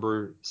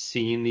remember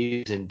seeing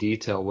these in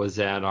detail was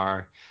at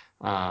our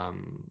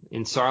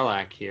in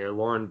Sarlacc here,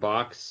 Lauren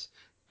Bach's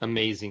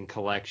amazing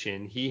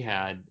collection. He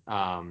had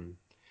the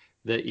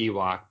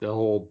Ewok, the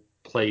whole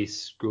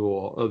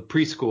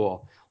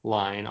preschool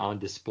line on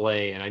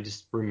display, and I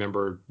just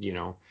remember, you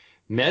know,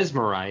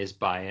 mesmerized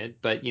by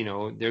it. But, you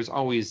know, there's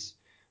always,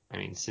 I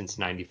mean, since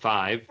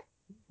 95,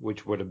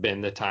 which would have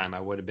been the time I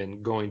would have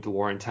been going to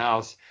Lauren's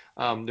house,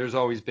 there's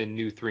always been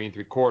new 3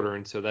 3/4,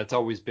 and so that's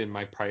always been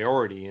my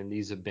priority, and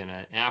these have been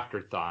an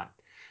afterthought.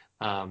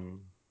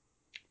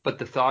 But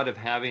the thought of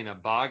having a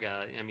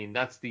Baga, I mean,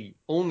 that's the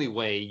only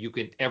way you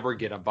can ever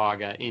get a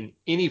Baga in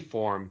any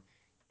form,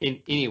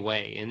 in any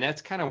way, and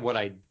that's kind of what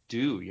I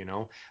do,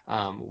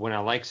 when I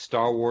like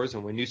Star Wars,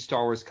 and when new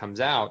Star Wars comes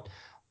out,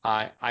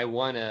 I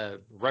want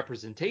a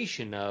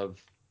representation of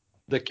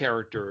the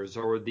characters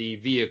or the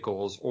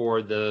vehicles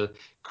or the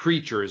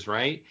creatures,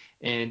 right?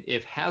 And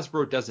if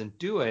Hasbro doesn't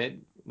do it,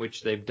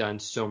 which they've done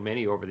so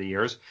many over the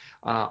years,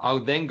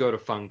 I'll then go to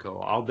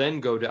Funko. I'll then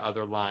go to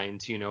other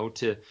lines,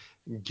 to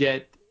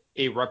get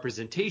a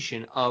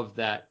representation of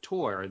that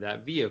toy or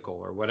that vehicle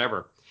or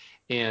whatever.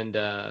 And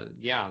the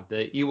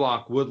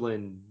Ewok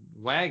Woodland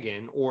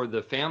Wagon or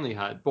the Family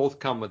Hut both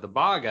come with a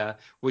Baga,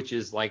 which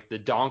is like the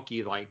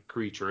donkey-like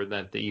creature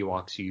that the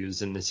Ewoks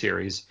use in the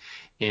series.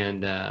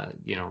 And,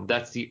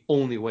 that's the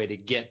only way to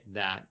get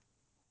that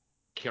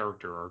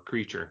character or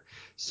creature.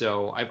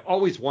 So I've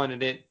always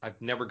wanted it. I've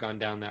never gone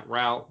down that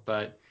route,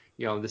 but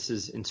this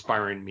is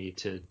inspiring me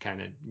to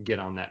kind of get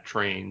on that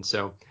train.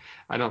 So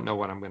I don't know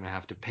what I'm going to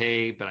have to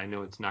pay, but I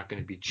know it's not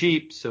going to be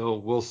cheap. So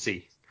we'll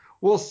see.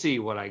 We'll see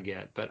what I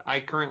get. But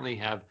I currently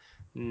have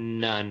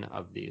none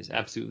of these,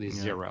 absolutely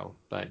zero.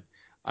 But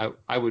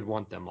I would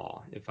want them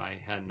all if I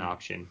had an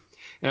option.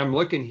 And I'm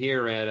looking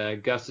here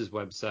at Gus's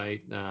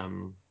website,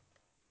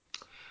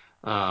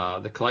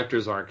 the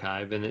Collector's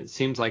Archive, and it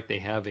seems like they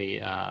have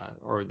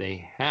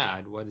they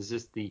had, what is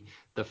this, the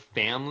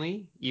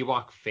family,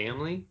 Ewok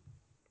family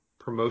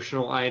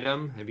promotional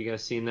item. Have you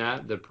guys seen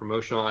that? The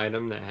promotional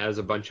item that has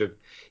a bunch of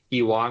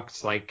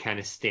Ewoks like kind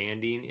of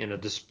standing in a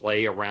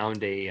display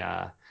around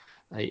a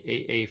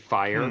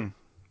fire.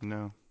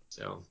 No.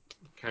 So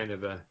kind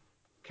of a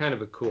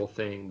cool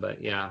thing,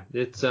 but yeah,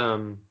 it's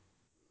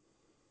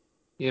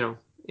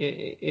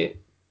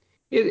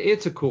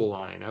it's a cool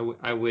line.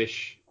 I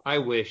wish I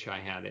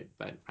had it,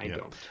 but I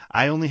don't.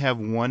 I only have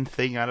one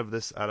thing out of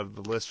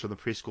the list for the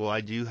preschool.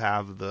 I do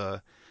have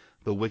the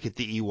Wicket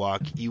the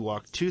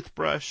Ewok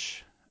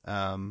toothbrush.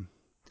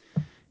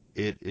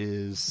 It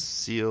is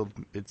sealed.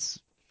 It's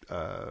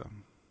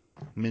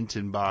mint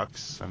in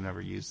box. I've never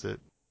used it,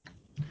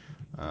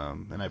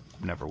 and I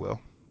never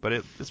will. But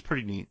it's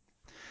pretty neat.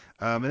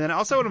 And then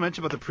also I want to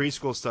mention about the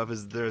preschool stuff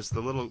is there's the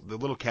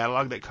little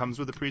catalog that comes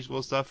with the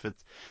preschool stuff.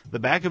 It's the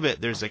back of it.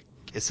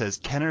 It says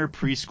Kenner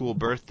Preschool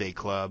Birthday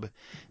Club,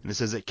 and it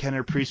says at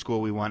Kenner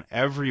Preschool we want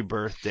every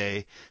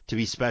birthday to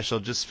be special.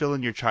 Just fill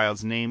in your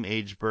child's name,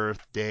 age,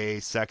 birthday,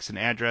 sex, and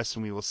address,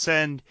 and we will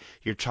send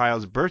your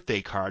child's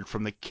birthday card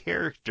from the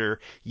character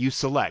you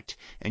select.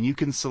 And you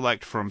can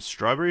select from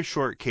Strawberry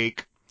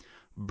Shortcake,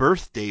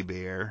 Birthday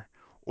Bear,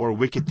 or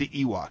Wicket the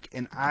Ewok.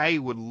 And I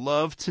would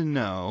love to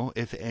know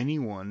if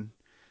anyone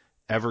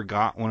ever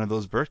got one of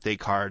those birthday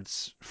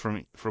cards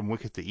from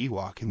Wicket the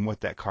Ewok and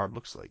what that card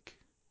looks like.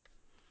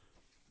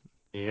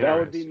 Yeah. That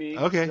would be me.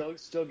 Okay.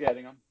 Still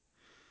getting them.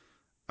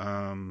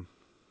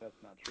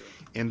 That's not true.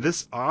 And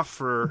this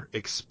offer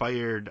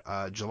expired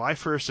July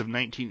 1st of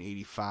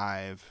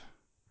 1985.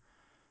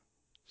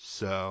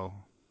 So,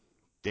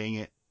 dang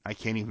it, I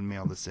can't even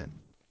mail this in.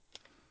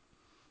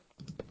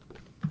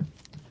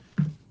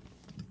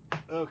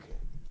 Okay.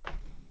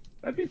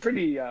 That'd be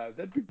pretty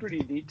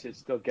neat to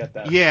still get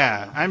that.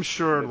 Yeah, I'm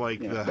sure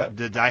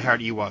the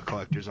diehard Ewok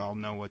collectors all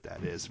know what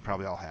that is.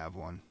 Probably all have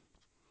one.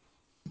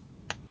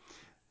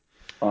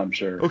 I'm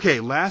sure. Okay,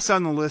 last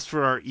on the list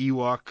for our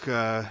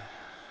Ewok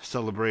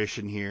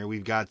celebration here,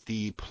 we've got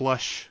the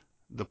plush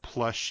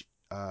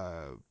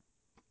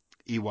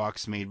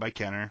Ewoks made by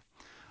Kenner.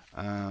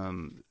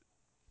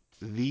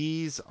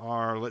 These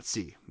are, let's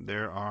see,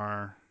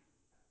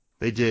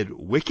 they did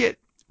Wicket,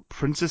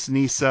 Princess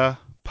Nissa,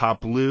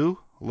 Paploo,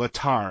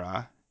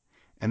 Latara,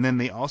 and then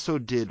they also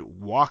did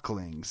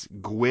Walklings,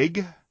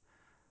 Gwig,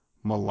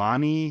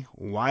 Milani,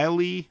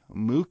 Wiley,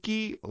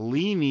 Mookie,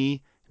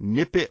 Leanie,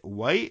 Nippet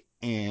White,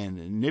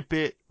 and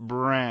Nippet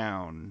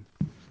Brown.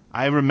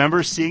 I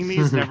remember seeing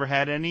these, never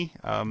had any.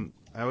 I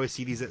always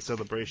see these at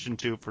Celebration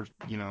too for,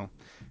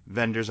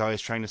 vendors always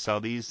trying to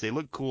sell these. They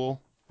look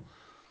cool.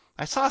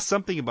 I saw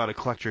something about a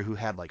collector who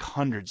had like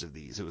hundreds of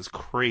these. It was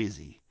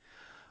crazy.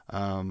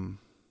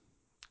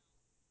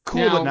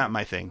 Cool, now, but not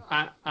my thing.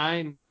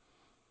 I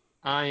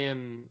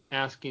am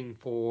asking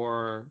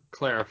for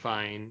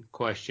clarifying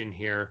question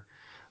here.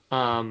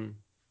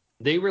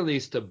 They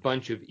released a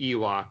bunch of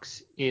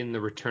Ewoks in the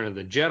Return of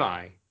the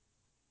Jedi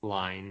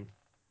line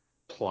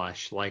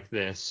plush like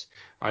this.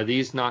 Are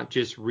these not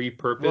just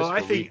repurposed? Well, I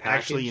or think repackaged?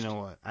 actually, you know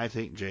what? I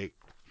think, Jake,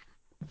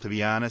 to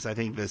be honest, I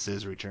think this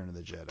is Return of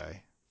the Jedi.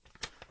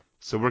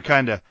 So we're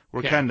kind of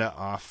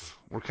off.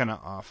 We're kind of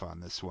off on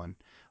this one.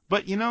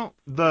 But didn't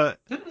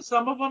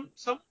some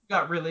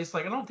got released?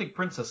 Like I don't think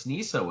Princess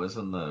Nissa was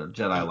in the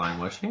Jedi line,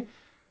 was she?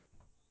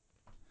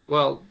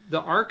 Well, the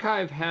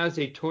archive has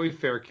a Toy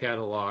Fair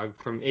catalog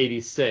from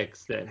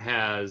 '86 that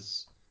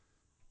has.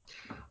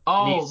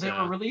 Oh, Nissa. they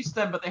were released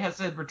then, but they had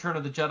said Return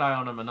of the Jedi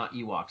on them and not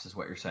Ewoks, is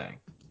what you're saying.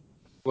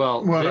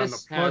 Well, What, on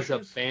this the has a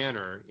plushes?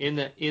 banner in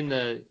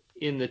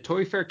the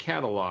Toy Fair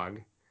catalog.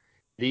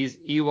 These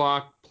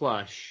Ewok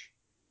plush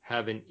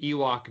have an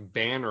Ewok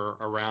banner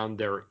around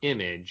their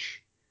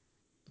image,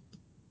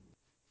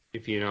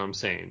 if you know what I'm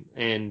saying.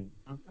 And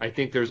I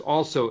think there's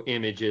also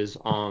images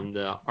on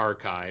the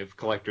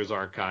collector's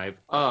archive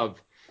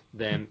of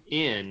them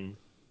in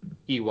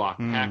Ewok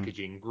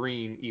packaging,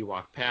 green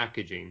Ewok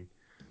packaging.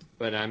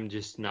 But I'm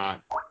just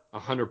not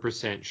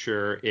 100%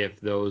 sure if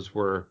those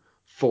were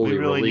fully We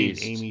really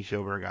released. need Amy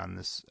Sjoberg on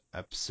this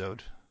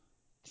episode.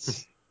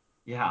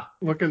 Yeah,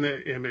 Look in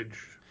the image.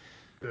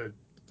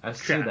 I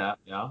see Chat. that.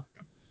 Yeah.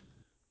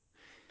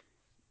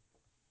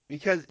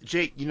 Because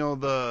Jake, you know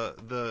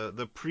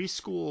the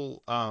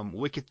preschool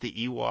Wicket the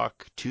Ewok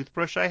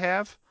toothbrush I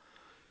have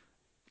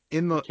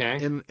in the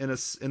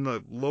in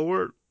the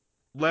lower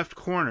left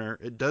corner,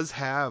 it does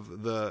have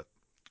the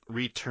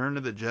Return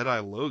of the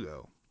Jedi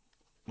logo,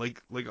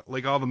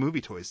 like all the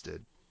movie toys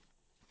did.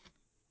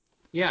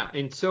 Yeah,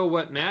 and so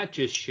what Matt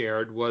just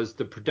shared was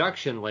the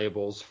production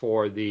labels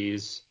for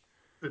these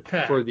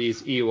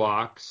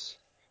Ewoks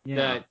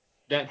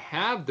that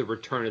have the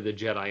Return of the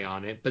Jedi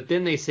on it, but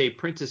then they say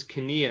Princess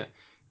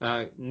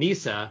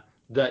Nisa,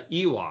 the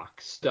Ewok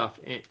stuff,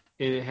 and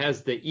it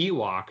has the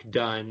Ewok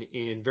done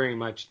in very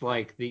much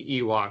like the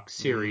Ewok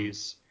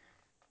series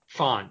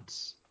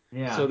fonts.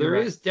 Yeah. So there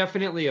is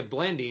definitely a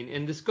blending,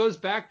 and this goes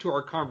back to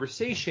our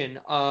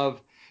conversation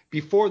of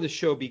before the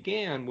show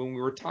began when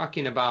we were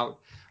talking about.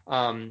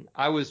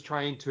 I was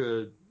trying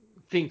to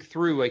think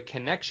through a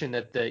connection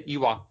that the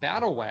Ewok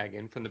Battle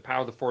Wagon from the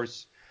Power of the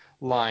Force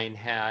line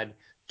had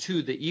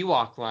to the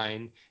Ewok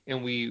line,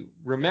 and we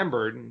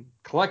remembered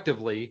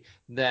collectively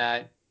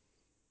that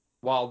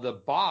while the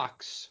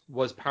box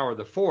was Power of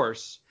the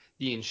Force,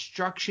 the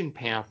instruction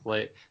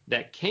pamphlet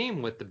that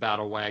came with the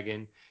Battle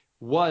Wagon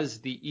was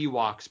the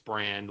Ewoks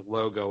brand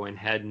logo and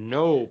had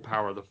no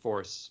Power of the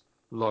Force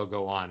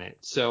logo on it.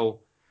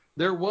 So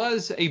there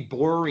was a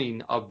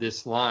blurring of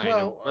this line,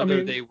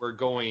 whether they were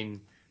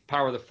going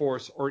Power of the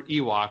Force or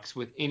Ewoks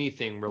with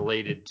anything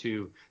related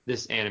to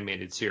this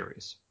animated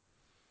series.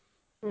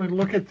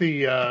 Look at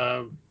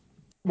the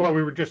what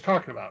we were just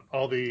talking about,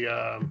 all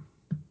the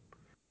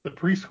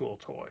preschool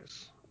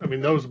toys. I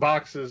mean, those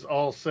boxes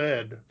all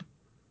said.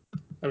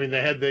 I mean,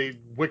 they had the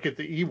Wicket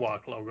the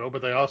Ewok logo,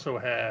 but they also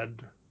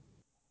had.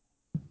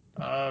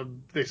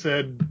 They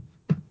said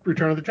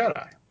Return of the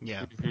Jedi.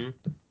 Yeah.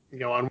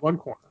 Mm-hmm. On one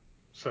corner.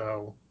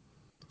 So.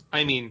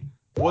 I mean,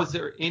 was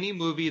there any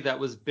movie that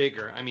was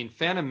bigger? I mean,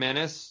 Phantom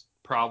Menace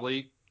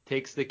probably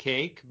takes the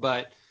cake,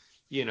 but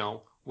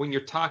when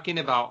you're talking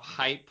about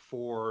hype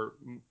for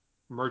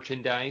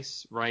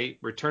merchandise, right?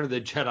 Return of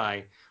the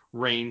Jedi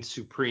reigned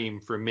supreme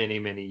for many,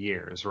 many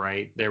years,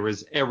 right? There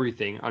was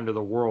everything under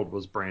the world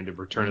was branded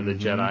Return of the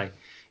Jedi,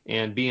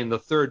 and being the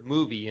third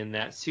movie in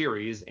that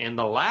series and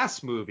the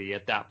last movie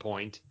at that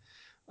point,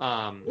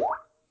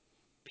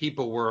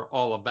 people were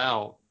all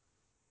about,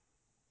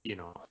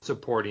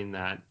 supporting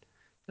that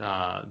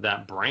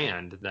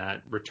brand,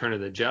 that Return of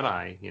the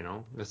Jedi.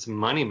 It's a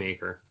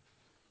moneymaker.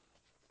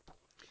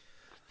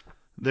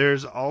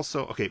 There's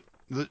also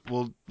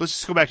well, let's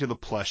just go back to the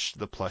plush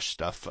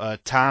stuff.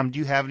 Tom, do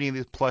you have any of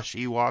these plush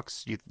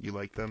Ewoks? You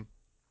like them?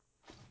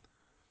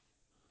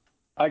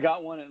 I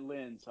got one at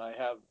Lynn's. I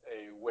have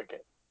a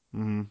Wicket.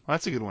 Well,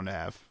 that's a good one to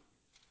have.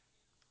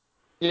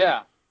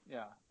 Yeah,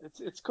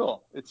 it's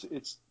cool. It's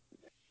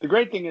the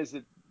great thing is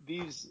that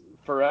these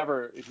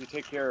forever, if you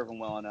take care of them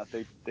well enough,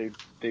 they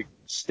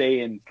stay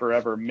in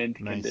forever mint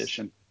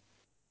condition.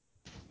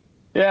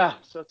 Yeah,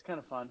 so it's kind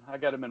of fun. I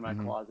got them in my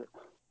closet.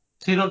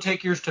 So you don't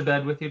take yours to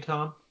bed with you,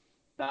 Tom?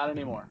 Not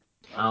anymore.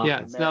 Oh.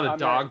 Yeah, it's not a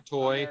dog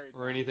toy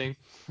or anything.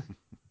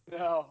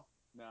 No.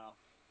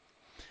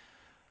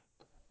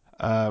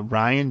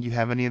 Ryan, do you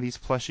have any of these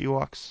plush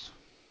Ewoks?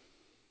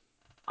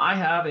 I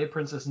have a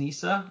Princess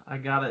Nisa. I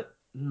got it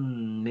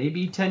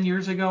maybe 10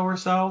 years ago or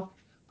so.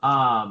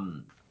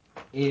 And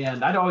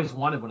I'd always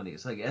wanted one of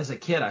these. Like as a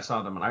kid, I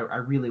saw them and I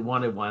really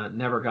wanted one.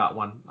 Never got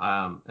one.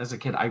 As a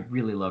kid, I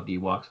really loved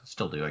Ewoks.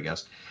 Still do, I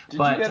guess.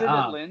 Did you get it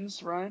at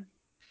Lynn's, Ryan?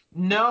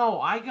 No,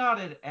 I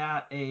got it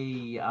at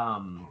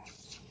an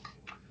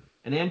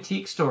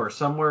antique store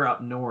somewhere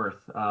up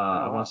north.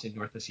 I want to say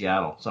north of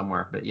Seattle,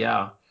 somewhere. But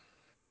yeah.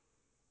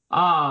 But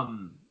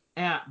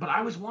I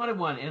always wanted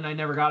one, and I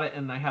never got it,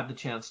 and I had the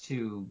chance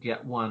to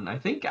get one. I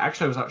think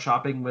actually I was out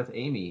shopping with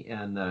Amy,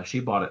 and she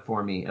bought it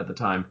for me at the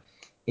time.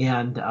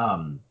 And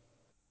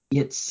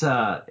it's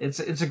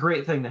a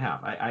great thing to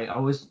have. I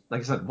always, like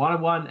I said,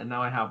 wanted one, and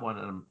now I have one,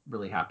 and I'm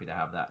really happy to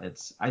have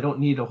that. I don't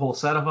need a whole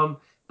set of them,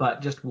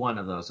 but just one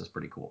of those is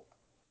pretty cool.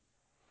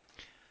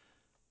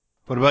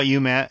 What about you,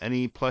 Matt?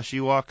 Any plush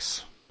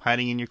Ewoks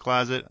hiding in your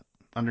closet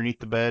underneath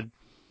the bed?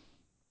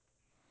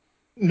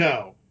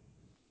 No.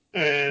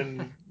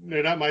 And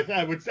they're not my.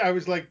 I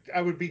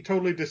would be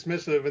totally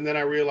dismissive, and then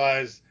I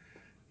realized,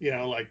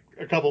 like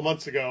a couple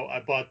months ago,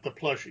 I bought the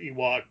plush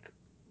Ewok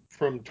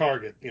from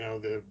Target.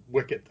 The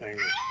Wicket thing.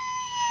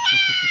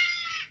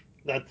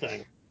 that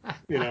thing.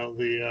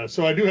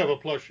 So I do have a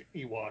plush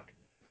Ewok.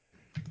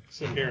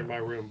 sitting here in my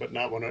room, but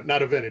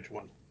not a vintage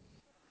one.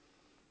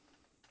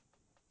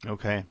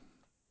 Okay.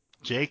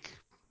 Jake,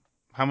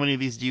 how many of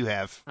these do you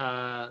have?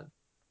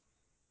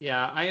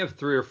 Yeah, I have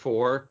 3 or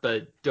 4,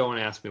 but don't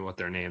ask me what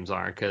their names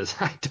are because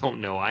I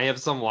don't know. I have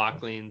some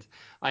Walklings,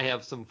 I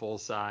have some full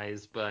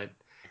size, but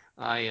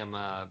I am,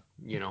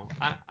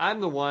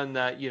 I'm the one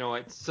that,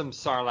 at some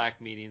Sarlacc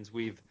meetings,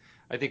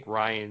 I think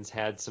Ryan's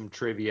had some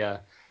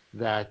trivia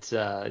that,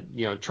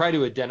 try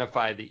to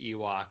identify the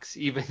Ewoks,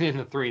 even in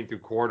the 3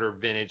 3/4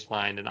 vintage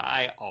line, and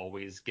I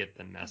always get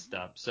them messed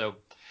up. So,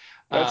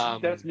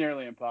 That's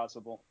nearly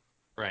impossible.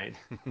 right.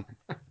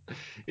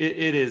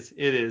 It is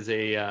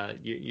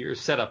you're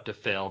set up to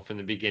fail from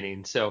the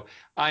beginning. So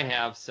I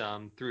have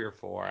some 3 or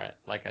 4,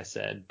 like I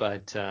said,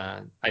 but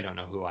I don't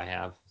know who I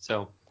have.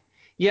 So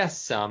yes,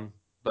 some,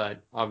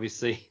 but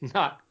obviously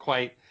not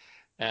quite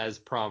as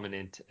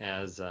prominent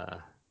as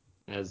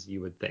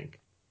you would think.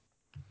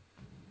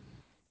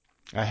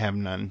 I have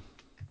none.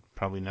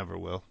 Probably never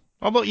will.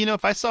 Although,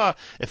 if I saw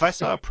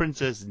a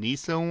Princess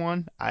Nisa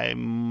one, I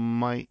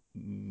might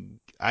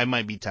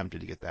be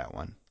tempted to get that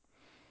one.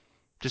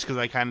 Just because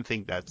I kind of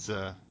think that's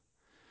I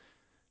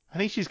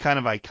think she's kind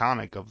of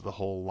iconic of the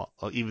whole,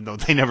 even though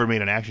they never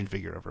made an action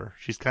figure of her.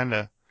 She's kind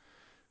of,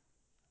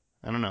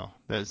 I don't know,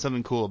 there's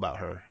something cool about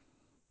her.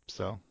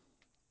 So,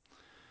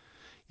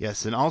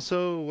 yes, and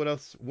also, what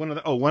else?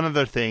 One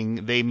other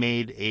thing, they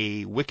made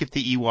a Wicket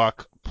the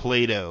Ewok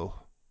Play-Doh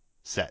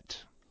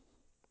set.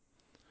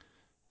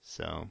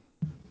 So,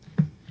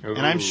 Ooh.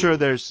 and I'm sure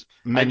there's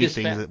many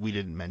things that we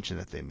didn't mention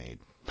that they made.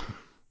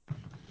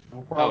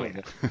 Oh,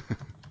 yeah.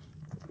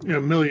 A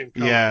million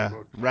coloring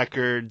books.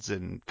 Records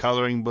and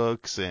coloring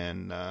books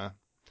and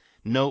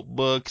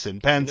notebooks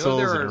and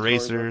pencils and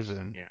erasers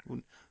and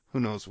who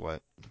knows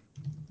what.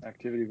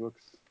 Activity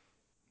books.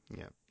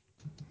 Yeah.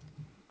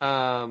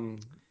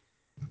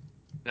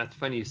 That's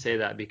funny you say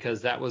that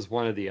because that was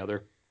one of the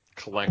other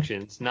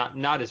collections,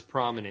 not as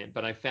prominent,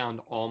 but I found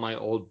all my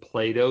old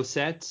Play-Doh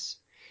sets.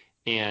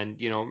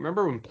 And,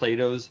 remember when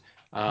Play-Doh's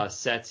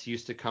sets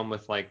used to come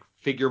with like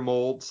figure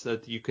molds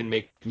that you can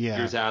make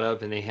figures out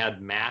of, and they had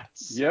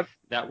mats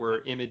that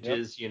were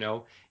images,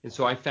 and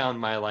so I found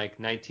my like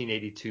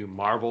 1982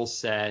 Marvel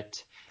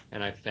set,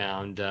 and I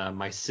found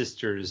my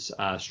sister's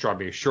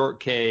Strawberry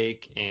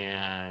Shortcake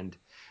and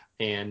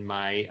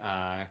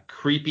my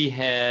Creepy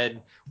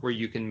Head, where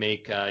you can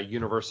make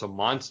Universal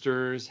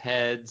Monsters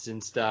heads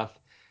and stuff.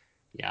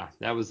 Yeah,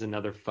 that was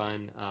another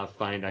fun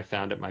find I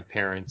found at my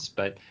parents'.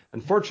 But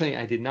unfortunately,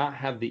 I did not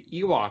have the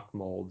Ewok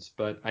molds,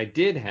 but I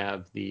did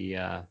have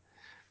the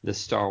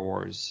Star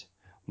Wars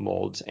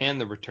molds and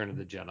the Return of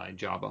the Jedi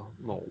Jabba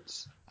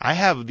molds. I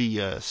have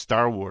the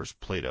Star Wars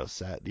Play-Doh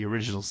set, the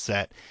original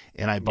set,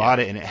 and I bought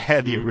it, and it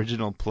had the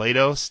original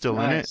Play-Doh still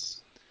in it.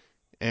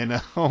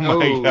 And oh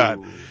my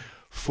God,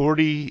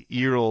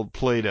 40-year-old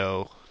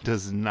Play-Doh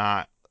does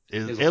not.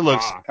 It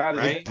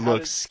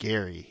looks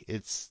scary.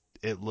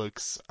 It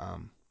looks.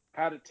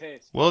 How'd it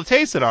taste? Well, it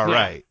tasted all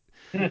right.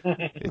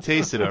 It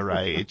tasted all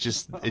right. It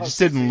just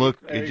didn't look.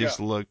 It just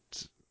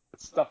looked.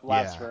 Stuff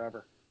lasts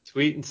forever.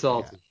 Sweet and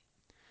salty. Yeah.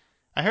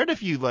 I heard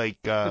if you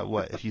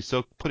if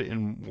you put it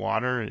in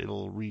water,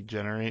 it'll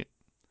regenerate.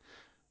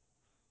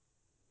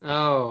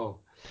 Oh.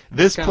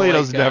 This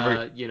Play-Doh's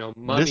like,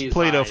 this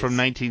Play-Doh from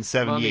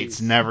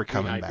 1978's never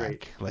coming dehydrate.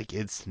 back. Like,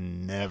 it's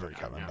never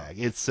coming back.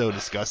 It's so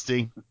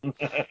disgusting.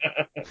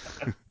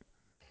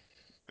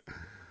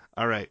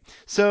 All right.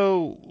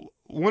 So,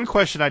 one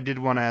question I did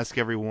want to ask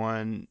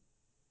everyone.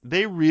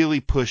 They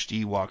really pushed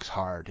Ewoks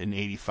hard in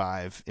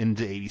 85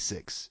 into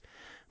 86.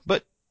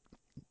 But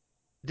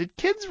did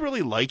kids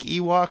really like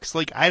Ewoks?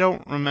 Like, I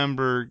don't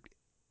remember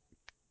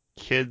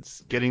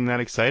kids getting that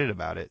excited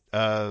about it.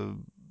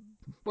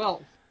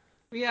 Well,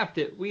 we have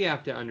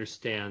to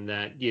understand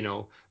that,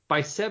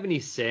 by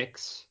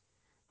 76,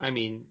 I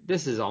mean,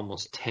 this is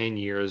almost 10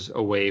 years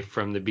away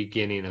from the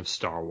beginning of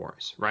Star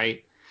Wars,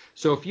 right?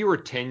 So if you were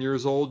 10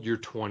 years old, you're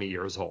 20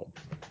 years old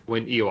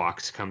when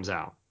Ewoks comes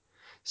out.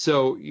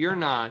 So you're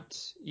not,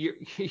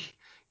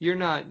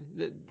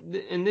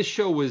 and this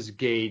show was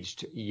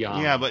gauged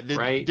young. Yeah, but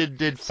right? did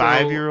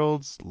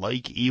 5-year-olds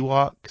like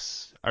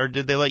Ewoks? Or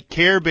did they like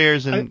Care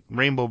Bears and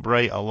Rainbow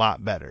Bright a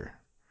lot better?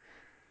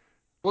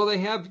 Well, they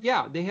have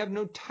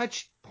no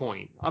touch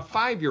point. A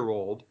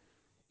 5-year-old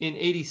in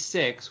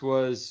 86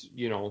 was,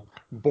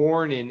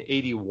 born in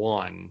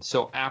 81,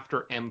 so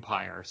after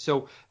Empire.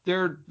 So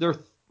they're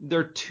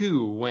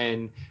 2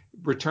 when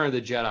Return of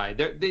the Jedi.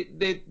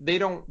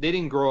 They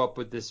didn't grow up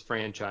with this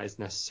franchise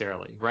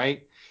necessarily,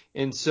 right?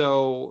 And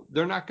so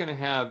they're not going to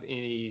have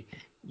any,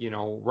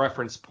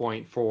 reference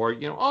point for,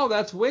 oh,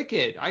 that's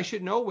Wicket. I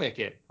should know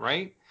Wicket,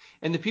 right?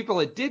 And the people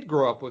that did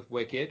grow up with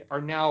Wicket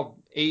are now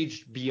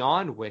aged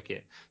beyond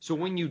Wicket. So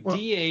when you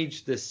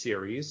de-age this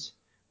series,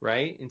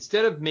 right,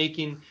 instead of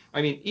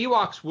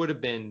Ewoks would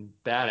have been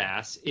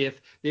badass if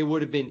they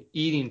would have been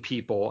eating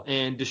people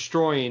and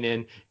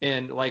destroying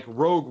and like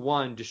Rogue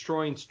One,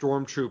 destroying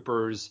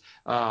stormtroopers'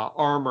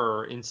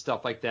 armor and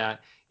stuff like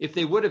that. If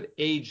they would have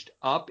aged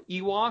up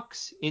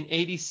Ewoks in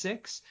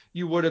 86,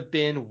 you would have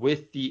been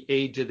with the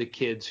age of the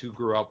kids who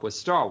grew up with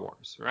Star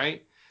Wars,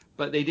 right?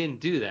 But they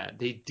didn't do that.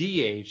 They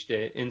de-aged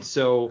it, and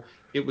so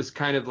it was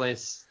kind of like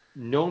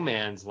no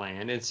man's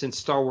land. And since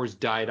Star Wars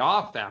died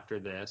off after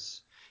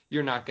this,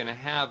 you're not going to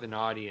have an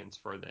audience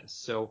for this.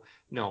 So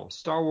no,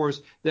 Star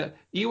Wars, the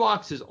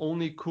Ewoks is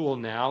only cool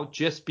now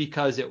just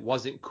because it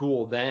wasn't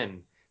cool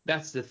then.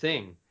 That's the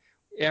thing.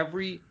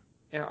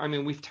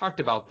 We've talked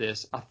about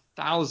this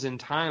 1,000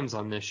 times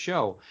on this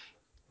show.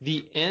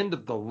 The end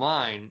of the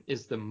line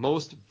is the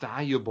most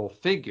valuable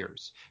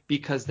figures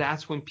because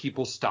that's when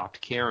people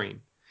stopped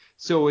caring.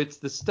 So it's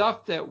the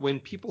stuff that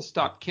when people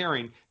stop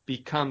caring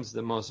becomes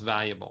the most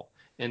valuable.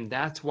 And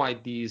that's why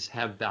these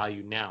have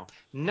value now.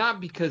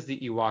 Not because the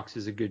Ewoks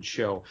is a good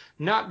show.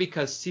 Not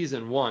because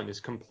season 1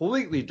 is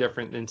completely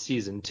different than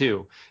season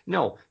 2.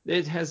 No,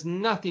 it has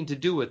nothing to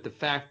do with the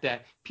fact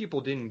that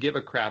people didn't give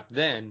a crap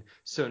then.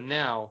 So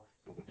now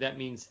that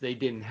means they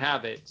didn't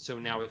have it. So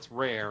now it's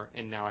rare.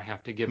 And now I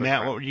have to give a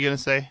crap. Matt, what were you going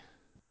to say?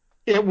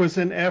 It was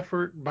an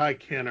effort by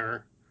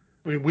Kenner.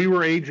 I mean, we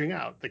were aging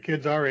out. The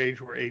kids our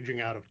age were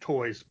aging out of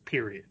toys,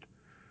 period.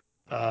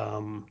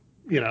 When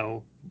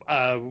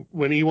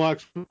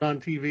Ewoks was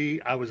on TV,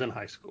 I was in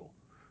high school.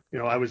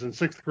 I was in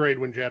 6th grade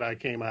when Jedi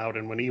came out,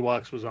 and when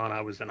Ewoks was on,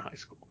 I was in high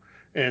school.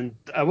 And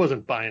I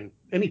wasn't buying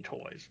any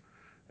toys.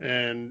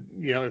 And,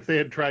 if they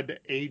had tried to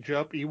age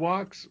up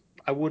Ewoks,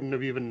 I wouldn't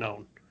have even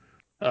known.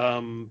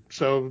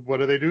 So what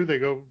do? They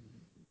go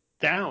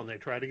down. They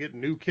try to get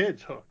new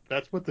kids hooked.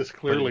 That's what this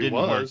clearly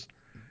was.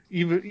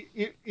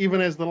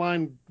 Even as the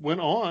line went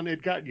on,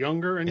 it got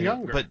younger and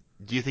younger. But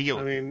do you think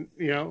it?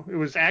 It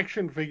was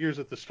action figures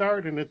at the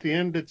start, and at the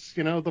end, it's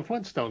the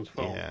Flintstones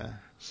phone. Yeah.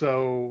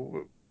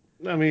 So,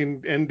 and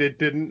it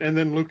didn't. And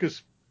then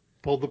Lucas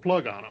pulled the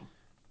plug on them.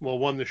 Well,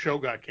 one, the show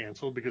got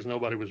canceled because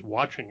nobody was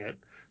watching it,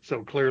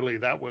 so clearly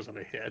that wasn't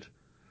a hit.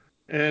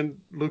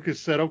 And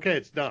Lucas said, "Okay,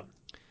 it's done."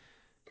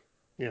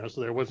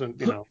 So there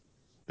wasn't.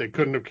 They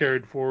couldn't have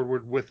carried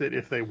forward with it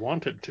if they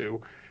wanted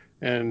to,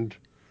 and.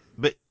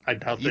 But I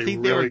doubt you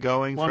think really they were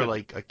going for wanted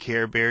like a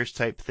Care Bears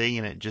type thing,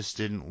 and it just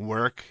didn't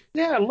work?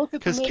 Yeah, look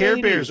at the because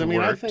Care Bears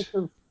worked. I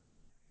think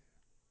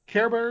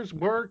Care Bears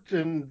worked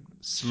and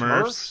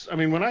Smurfs.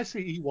 When I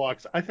see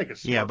Ewoks, I think of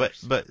Smurfs. Yeah, but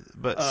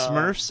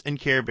Smurfs and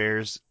Care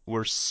Bears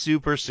were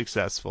super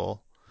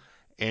successful,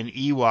 and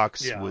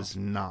Ewoks was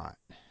not.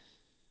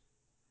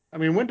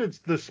 When did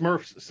the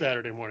Smurfs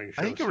Saturday morning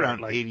show I think start?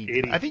 around like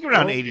 80. I think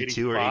around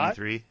 82 or 85?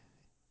 83.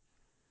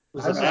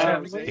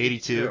 Was it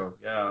 82?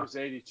 Yeah. It was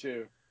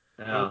 82.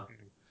 Yeah.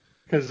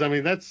 Because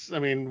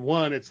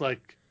one, it's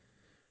like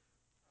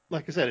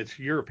I said, it's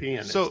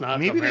European. So it's not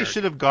maybe American. they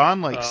should have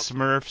gone like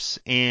Smurfs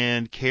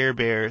and Care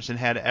Bears and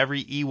had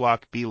every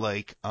Ewok be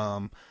like,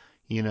 I'm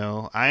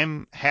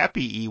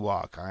happy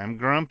Ewok, I'm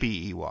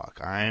grumpy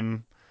Ewok,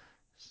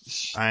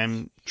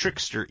 I'm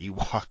trickster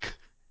Ewok.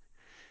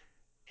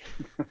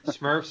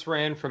 Smurfs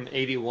ran from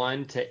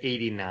 81 to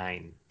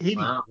 89.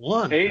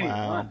 81.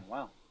 81.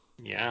 Wow.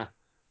 Yeah.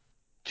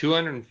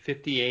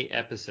 258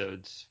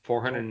 episodes,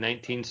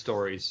 419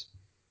 stories.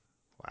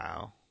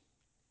 Wow.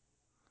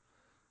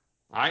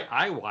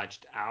 I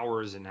watched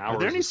hours and hours. Are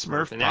there any of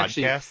Smurf and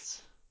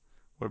podcasts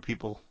where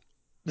people?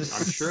 I'm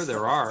sure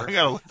there are. I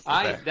gotta look for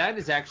that. That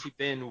has actually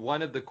been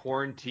one of the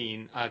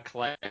quarantine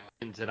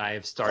collections that I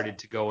have started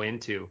to go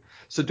into.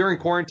 So during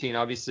quarantine,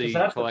 obviously,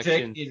 that's collections. what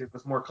Jake needed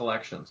was more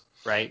collections.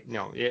 Right?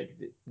 No,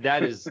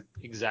 that is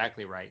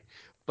exactly right.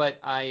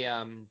 But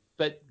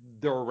but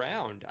they're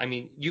around.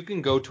 You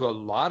can go to a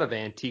lot of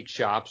antique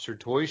shops or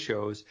toy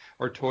shows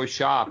or toy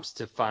shops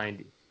to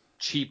find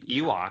cheap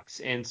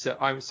Ewoks. And so,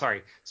 I'm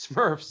sorry,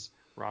 Smurfs,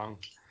 wrong.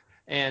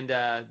 And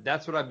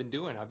that's what I've been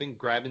doing. I've been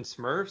grabbing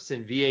Smurfs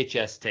and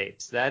VHS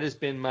tapes. That has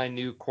been my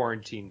new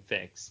quarantine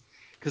fix.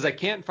 Because I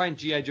can't find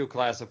G.I. Joe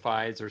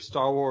Classifieds or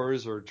Star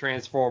Wars or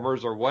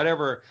Transformers or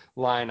whatever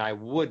line I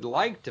would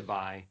like to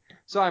buy.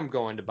 So I'm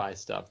going to buy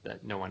stuff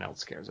that no one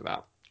else cares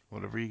about.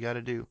 Whatever you got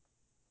to do.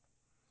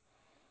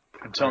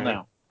 Until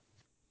now.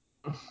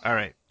 All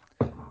right.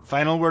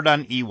 Final word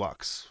on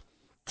Ewoks.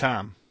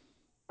 Tom.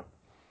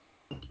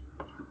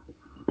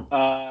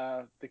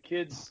 The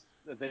kids,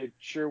 they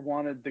sure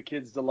wanted the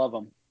kids to love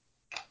them.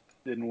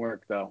 Didn't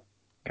work, though.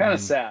 Kind of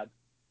sad.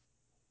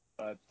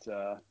 But,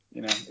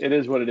 it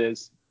is what it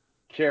is.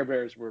 Care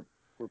Bears were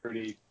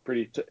pretty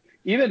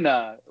even,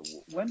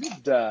 when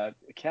did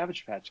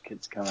Cabbage Patch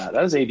Kids come out?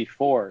 That was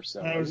 84.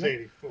 So that was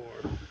 84.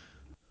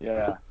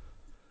 Yeah.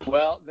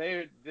 Well,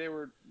 they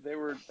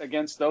were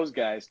against those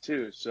guys,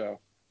 too. So,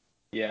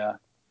 yeah.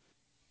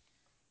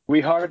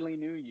 We hardly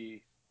knew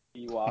ye,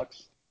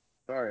 Ewoks.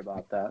 Sorry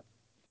about that.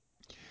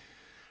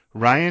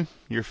 Ryan,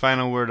 your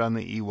final word on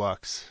the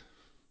Ewoks.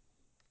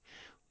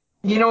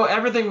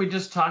 Everything we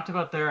just talked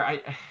about there,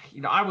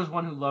 I was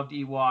one who loved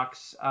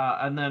Ewoks,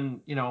 and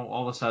then,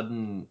 all of a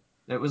sudden,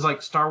 it was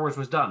like Star Wars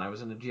was done. I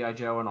was into G.I.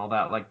 Joe and all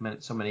that, like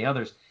so many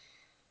others.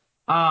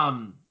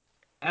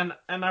 And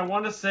I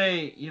want to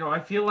say, I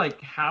feel like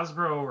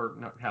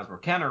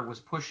Kenner was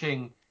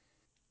pushing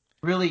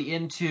really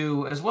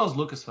into, as well as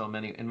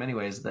Lucasfilm in many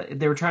ways, that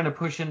they were trying to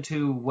push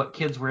into what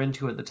kids were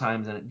into at the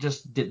times, and it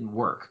just didn't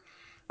work.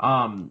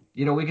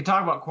 We could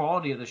talk about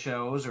quality of the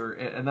shows,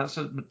 and that's,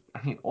 I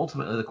mean,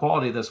 ultimately the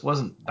quality of this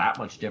wasn't that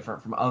much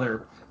different from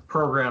other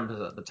programs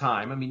at the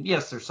time. I mean,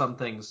 yes, there's some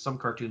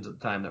cartoons at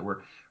the time that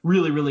were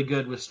really, really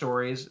good with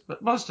stories,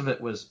 but most of it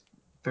was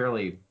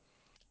fairly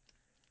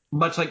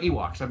much like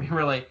Ewoks. I mean,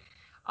 really.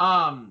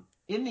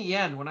 In the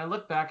end, when I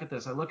look back at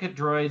this, I look at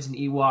droids and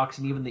Ewoks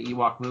and even the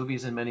Ewok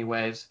movies in many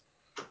ways,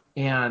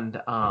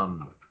 and I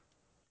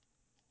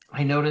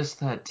noticed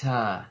that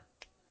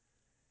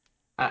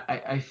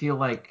I feel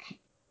like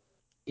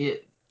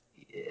it.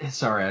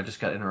 Sorry, I just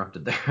got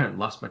interrupted there and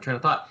lost my train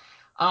of thought.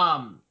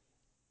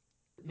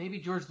 Maybe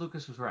George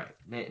Lucas was right.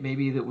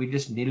 Maybe that we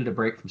just needed a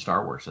break from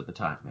Star Wars at the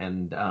time,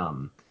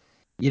 and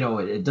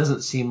it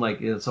doesn't seem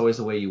like it's always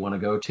the way you want to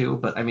go to,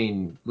 but I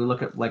mean, we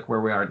look at like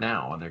where we are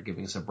now, and they're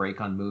giving us a break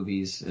on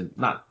movies, and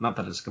not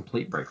that it's a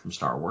complete break from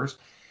Star Wars,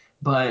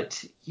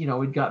 but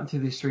we'd gotten through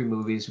these 3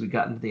 movies, we'd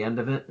gotten to the end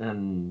of it,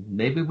 and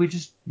maybe we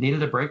just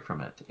needed a break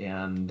from it,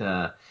 and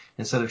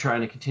instead of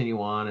trying to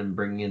continue on and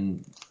bring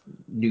in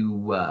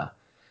new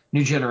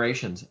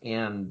generations,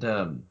 and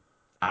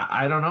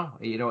I don't know,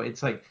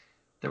 it's like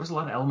there was a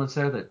lot of elements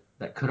there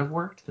that could have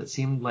worked, that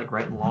seemed like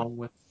right along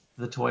with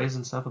the toys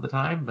and stuff at the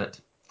time, but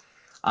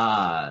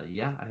I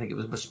think it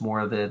was much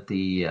more that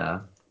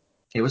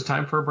it was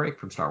time for a break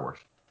from Star Wars.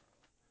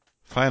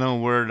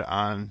 Final word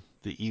on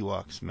the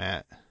Ewoks,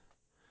 Matt.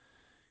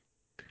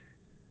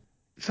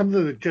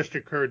 Something that just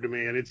occurred to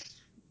me, and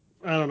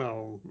I don't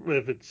know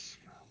if it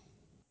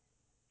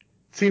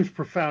seems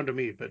profound to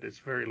me, but it's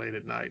very late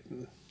at night,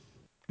 and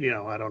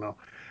I don't know.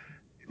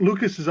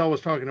 Lucas is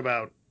always talking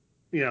about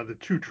the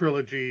 2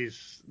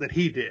 trilogies that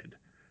he did.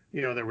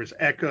 There was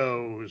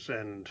Echoes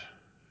and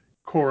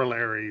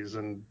Corollaries,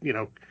 and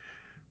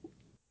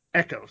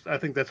Echoes. I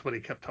think that's what he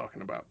kept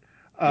talking about.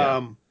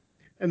 Yeah.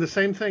 And the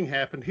same thing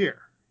happened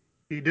here.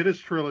 He did his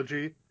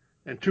trilogy,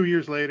 and 2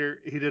 years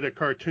later, he did a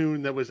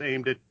cartoon that was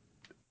aimed at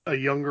a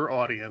younger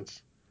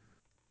audience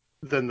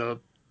than the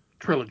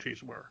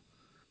trilogies were.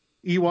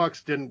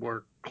 Ewoks didn't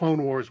work.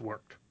 Clone Wars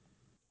worked.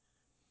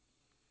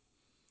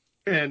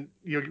 And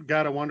you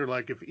got to wonder,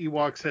 like, if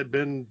Ewoks had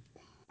been,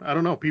 I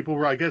don't know, people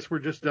were, I guess, were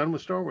just done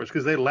with Star Wars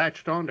because they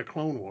latched on to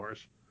Clone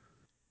Wars,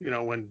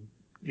 when,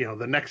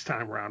 the next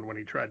time around when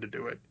he tried to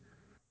do it.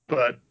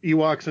 But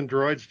Ewoks and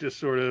droids just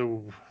sort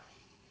of,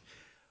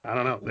 I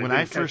don't know. When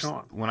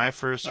I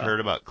first heard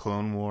about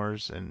Clone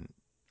Wars, and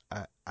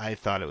I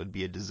thought it would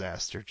be a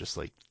disaster, just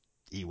like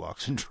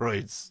Ewoks and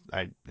droids.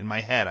 In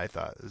my head, I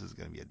thought this is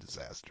going to be a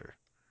disaster.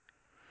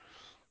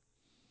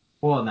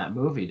 Well, and that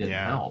movie didn't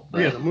help.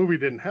 But... Yeah, the movie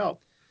didn't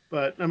help.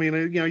 But, I mean,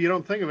 you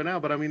don't think of it now,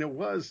 but, I mean, it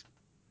was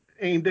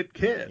aimed at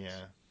kids.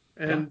 Yeah.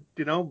 And,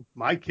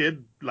 my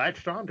kid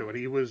latched onto it.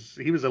 He was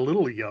a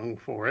little young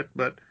for it,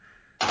 but,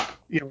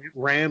 it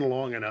ran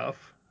long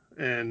enough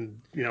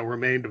and,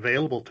 remained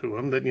available to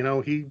him that,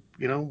 he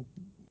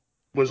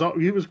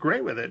was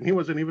great with it. And he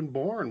wasn't even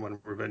born when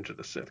Revenge of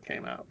the Sith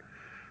came out.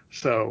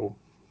 So,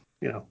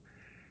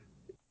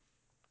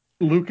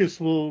 Lucas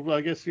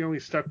I guess, he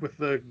stuck with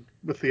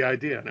the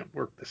idea, and it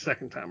worked the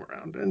second time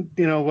around, and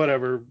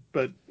whatever.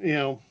 But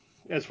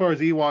as far as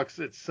Ewoks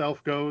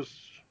itself goes,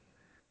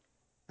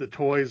 the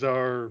toys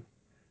are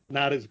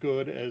not as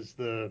good as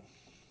the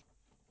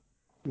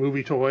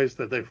movie toys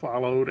that they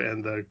followed,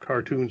 and the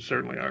cartoons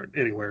certainly aren't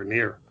anywhere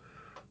near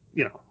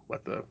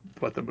what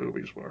the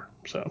movies were.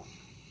 So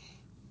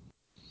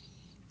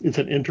it's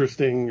an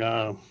interesting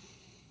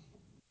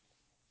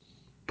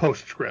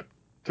postscript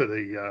to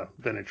the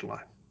vintage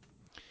line.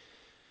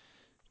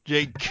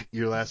 Jake,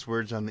 your last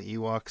words on the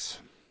Ewoks?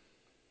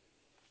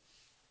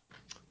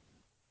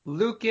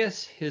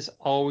 Lucas has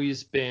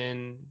always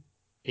been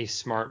a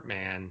smart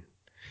man,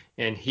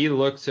 and he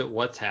looks at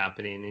what's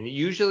happening, and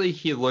usually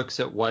he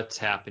looks at what's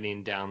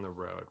happening down the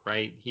road,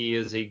 right? He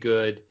is a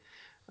good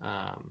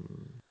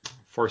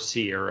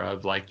foreseer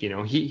of, like,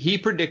 he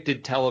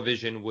predicted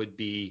television would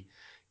be,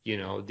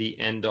 the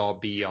end all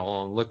be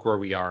all, and look where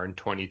we are in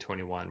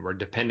 2021. We're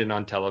dependent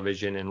on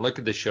television, and look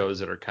at the shows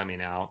that are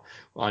coming out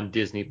on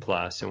Disney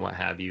Plus and what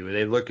have you.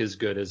 They look as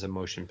good as a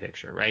motion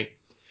picture, right?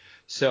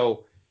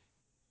 So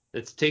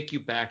let's take you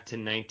back to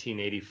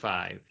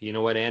 1985. You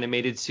know what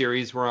animated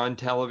series were on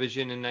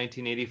television in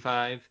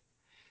 1985?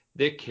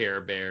 The Care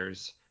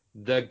Bears,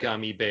 the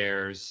Gummy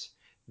Bears,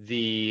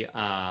 the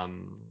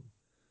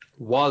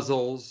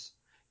Wuzzles,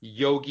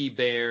 Yogi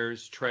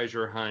Bears,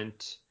 Treasure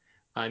Hunt.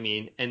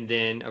 And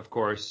then, of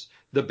course,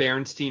 the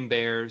Berenstain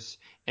Bears,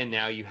 and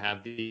now you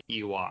have the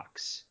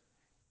Ewoks.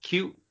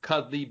 Cute,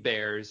 cuddly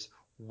bears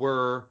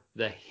were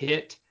the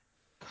hit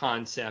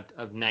concept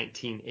of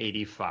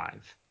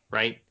 1985,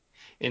 right?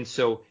 And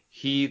so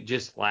he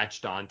just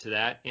latched on to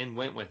that and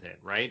went with it,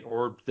 right?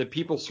 Or the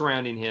people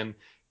surrounding him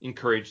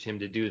encouraged him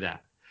to do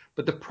that.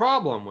 But the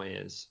problem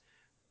is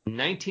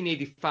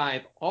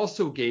 1985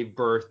 also gave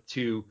birth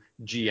to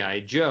G.I.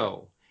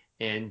 Joe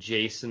and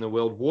Jason the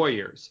Willed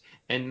Warriors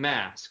and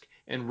Mask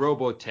and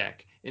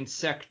Robotech and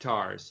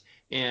Sectars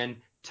and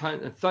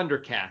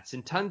Thundercats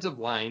and tons of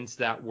lines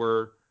that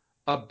were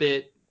a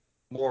bit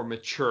more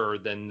mature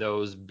than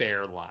those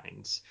Bear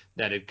lines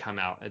that had come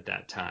out at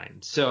that time.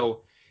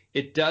 So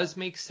it does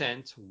make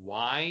sense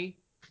why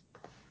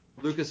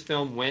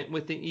Lucasfilm went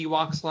with the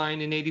Ewoks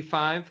line in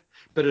 '85,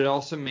 but it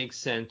also makes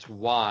sense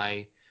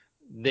why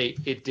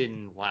it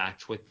didn't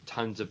latch with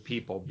tons of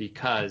people,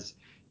 because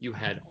you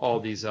had all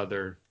these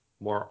other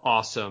more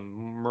awesome,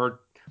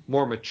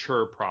 more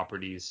mature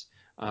properties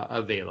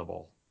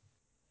available.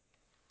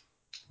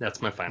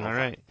 That's my final All thought.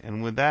 right.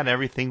 And with that,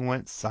 everything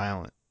went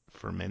silent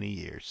for many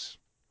years.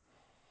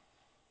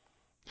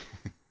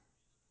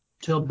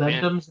 Till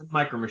Bend-Ems and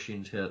Micro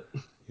Machines hit.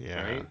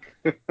 Yeah.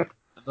 Right?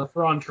 The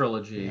Thrawn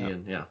trilogy, Yeah.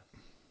 and yeah.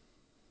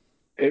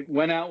 It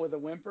went out with a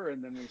whimper,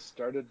 and then we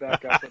started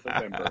back up with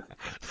a whimper.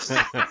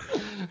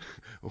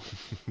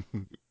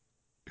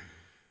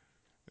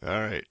 All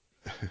right.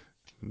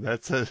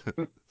 That's a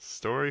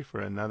story for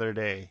another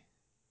day.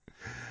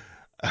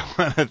 I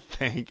want to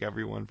thank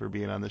everyone for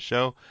being on the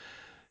show.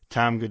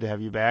 Tom, good to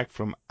have you back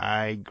from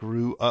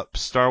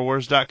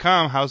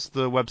igrewupstarwars.com. How's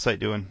the website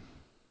doing?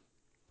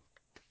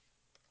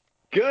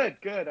 Good.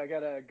 I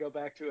gotta go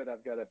back to it.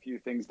 I've got a few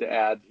things to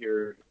add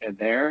here and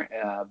there,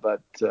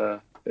 but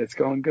it's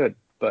going good.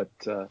 But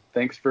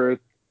thanks for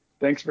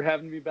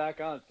having me back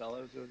on,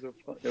 fellas. It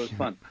was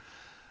fun.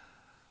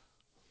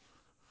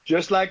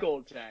 Just like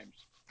old times.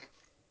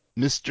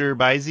 Mr.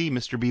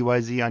 Mr.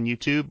 BYZ on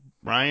YouTube.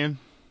 Ryan?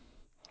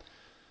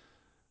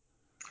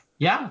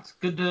 Yeah, it's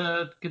good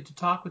to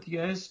talk with you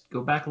guys.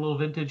 Go back a little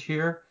vintage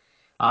here.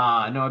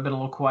 I know I've been a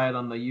little quiet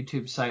on the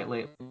YouTube site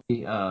lately.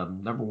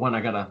 Number one,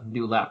 I got a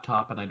new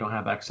laptop and I don't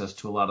have access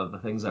to a lot of the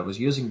things I was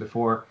using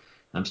before.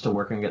 I'm still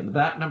working on getting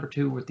that. Number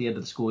two, we're at the end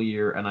of the school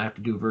year and I have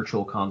to do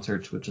virtual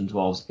concerts, which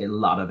involves a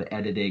lot of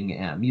editing,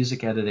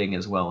 music editing,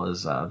 as well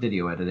as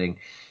video editing.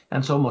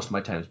 And so most of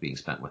my time is being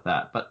spent with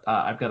that. But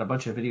I've got a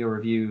bunch of video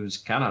reviews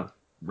kind of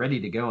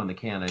ready to go in the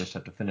can. I just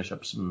have to finish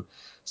up some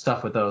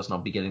stuff with those, and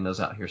I'll be getting those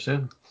out here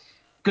soon.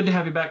 Good to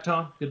have you back,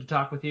 Tom. Good to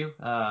talk with you.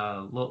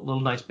 Little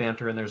nice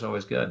banter in there is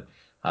always good.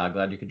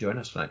 Glad you could join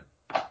us tonight.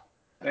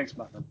 Thanks,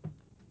 Martin.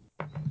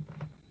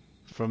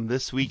 From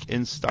This Week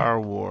in Star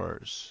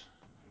Wars,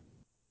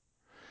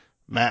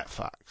 Matt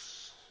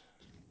Fox.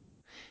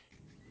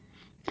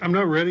 I'm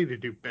not ready to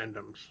do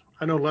Bend-Ems.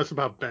 I know less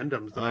about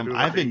Bend-Ems than I do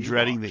about I've been the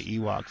dreading Ewoks. the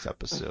Ewoks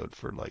episode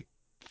for like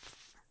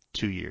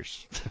 2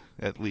 years,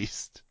 at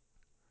least.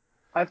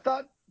 I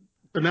thought.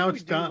 But now didn't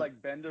it's we do, done.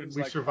 like, Bend-Ems,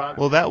 We like, survived. 5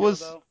 Well, that years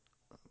was- ago,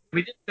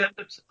 We did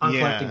Bend-Ems on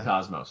Collecting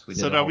Cosmos. We did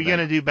So a are whole we going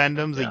to do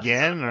Bend-Ems Yeah.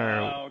 again,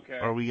 okay.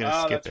 or are we going to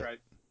skip that's it? right.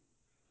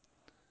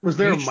 Was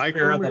there a Huge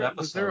share of that micro?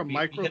 Was there a episode. We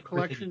micro hit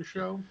collection everything.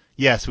 show?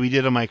 Yes, we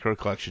did a micro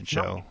collection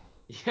show.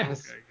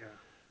 Yes. Okay, yeah.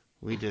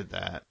 We did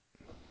that.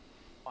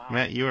 Wow.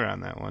 Matt, you were on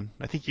that one.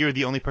 I think you were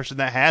the only person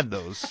that had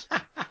those.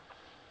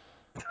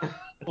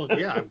 Well,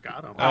 yeah, I've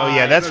got them. Oh,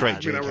 yeah, that's right. I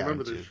Jake mean, I had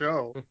remember them, the too.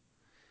 show.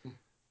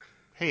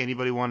 Hey,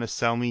 anybody want to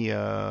sell me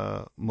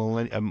a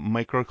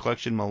micro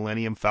collection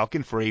Millennium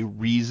Falcon for a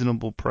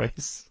reasonable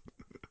price?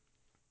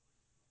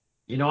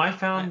 You know, I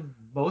found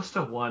most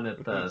of one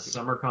at the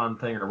SummerCon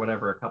thing or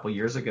whatever a couple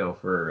years ago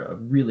for a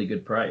really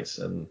good price,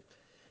 and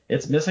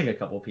it's missing a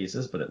couple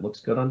pieces, but it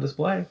looks good on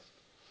display.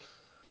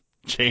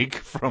 Jake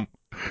from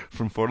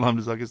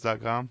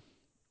FortAlarmedZuckus.com.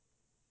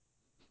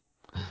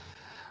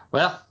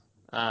 Well,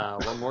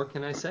 what more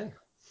can I say?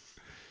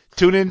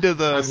 Tune into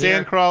the I'm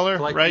here, Sandcrawler,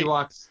 collect right?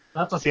 Ewoks.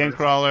 That's a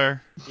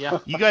Sandcrawler. Yeah.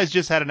 You guys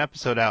just had an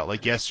episode out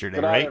like yesterday,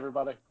 Good night, right?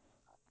 everybody.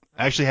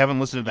 I actually haven't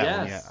listened to that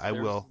one Yes, yet. I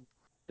will.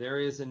 There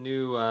is a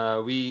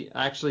new. We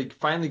actually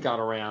finally got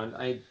around.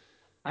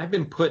 I've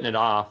been putting it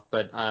off,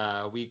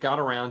 but we got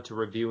around to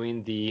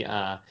reviewing the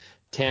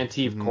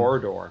Tantive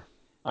Corridor.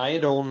 I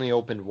had only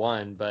opened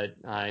one, but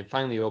I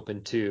finally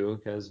opened two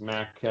because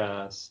Mac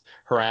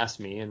harassed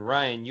me. And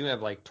Ryan, you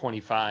have like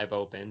 25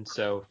 open,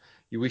 so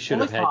we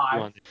should Only have had you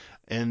 5. on.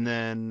 And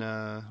then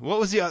what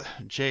was the other?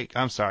 Jake,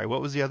 I'm sorry.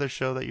 What was the other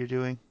show that you're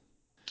doing?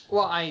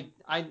 Well,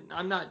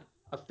 I'm not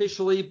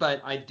officially,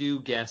 but I do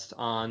guest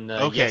on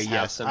the Okay, Yes Have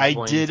yes. Some I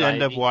Toy did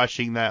end up Anxiety.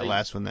 watching that So-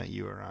 last one that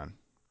you were on.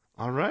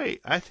 All right.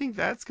 I think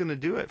that's going to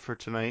do it for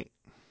tonight.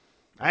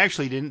 I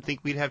actually didn't think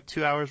we'd have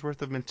 2 hours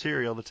worth of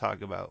material to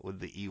talk about with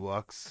the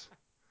Ewoks.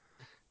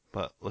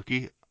 But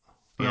looky.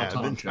 Well, Yeah,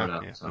 Tom then showed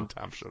up, yeah, so. then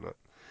Tom showed up.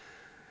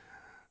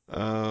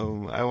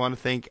 I want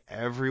to thank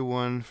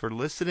everyone for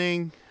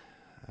listening.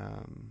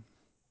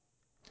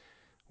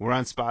 We're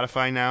on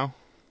Spotify now.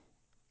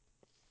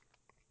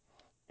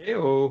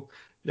 Ew,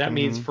 that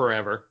means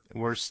forever.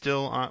 We're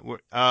still on.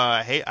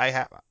 Hey,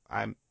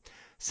 I'm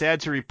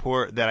sad to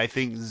report that I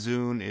think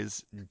Zune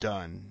is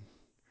done.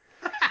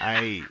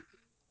 I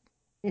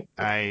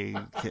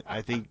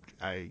think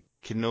I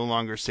can no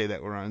longer say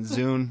that we're on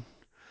Zune.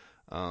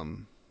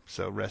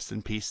 So rest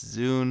in peace,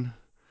 Zune.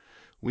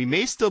 We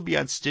may still be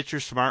on Stitcher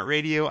Smart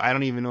Radio. I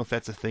don't even know if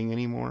that's a thing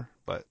anymore,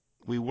 but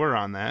we were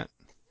on that.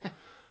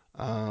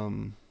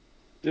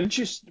 Didn't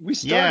you? We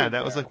started. Yeah,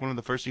 that was there. like one of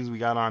the first things we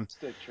got on.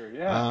 Stitcher,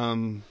 yeah.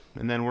 And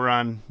then we're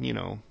on,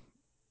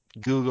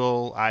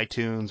 Google,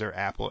 iTunes, or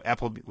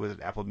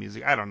Apple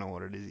Music. I don't know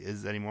what it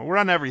is anymore. We're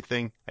on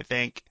everything, I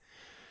think.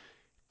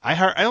 I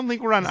don't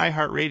think we're on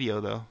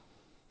iHeartRadio though,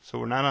 so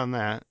we're not on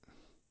that.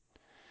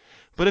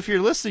 But if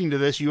you're listening to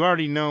this, you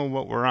already know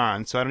what we're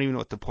on, so I don't even know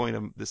what the point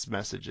of this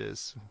message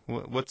is.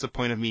 What's the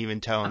point of me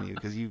even telling you?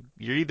 Because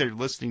you're either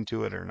listening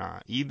to it or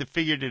not. You either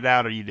figured it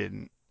out or you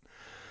didn't.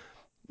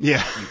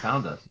 Yeah. You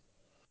found us.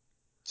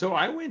 So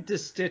I went to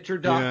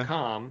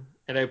Stitcher.com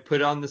and I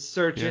put on the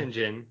search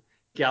engine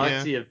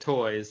Galaxy of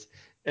Toys,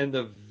 and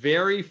the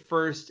very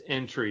first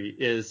entry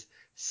is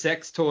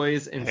sex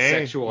toys and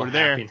sexual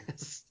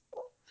happiness.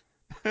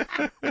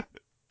 I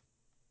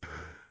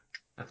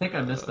think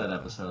I missed that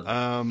episode.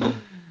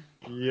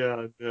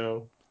 Yeah,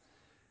 no.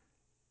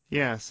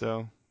 Yeah,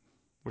 so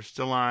we're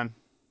still on.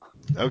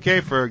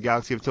 Okay, for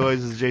Galaxy of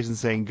Toys, this is Jason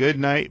saying good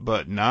night,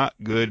 but not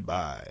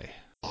goodbye.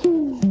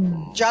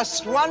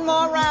 Just one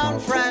more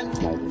round, friend,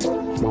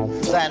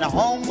 then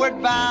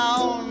homeward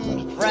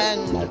bound,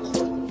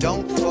 friend.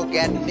 Don't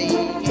forget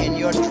me in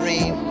your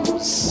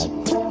dreams.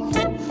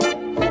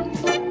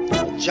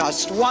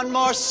 Just one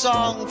more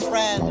song,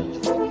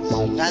 friend,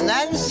 and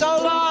then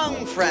so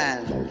long,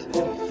 friend.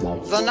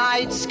 The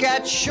nights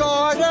get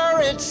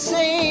shorter, it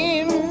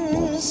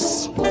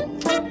seems.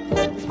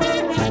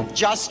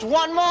 Just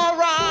one more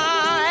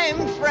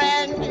rhyme,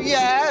 friend.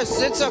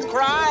 Yes, it's a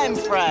crime,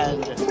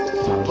 friend.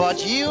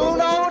 But you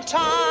know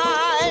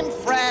time,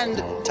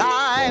 friend.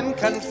 Time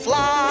can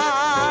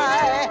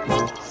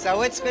fly.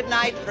 So it's good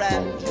night,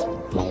 friend.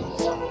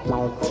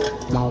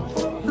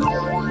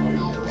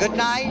 Good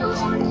night,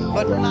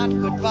 but not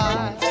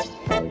goodbye.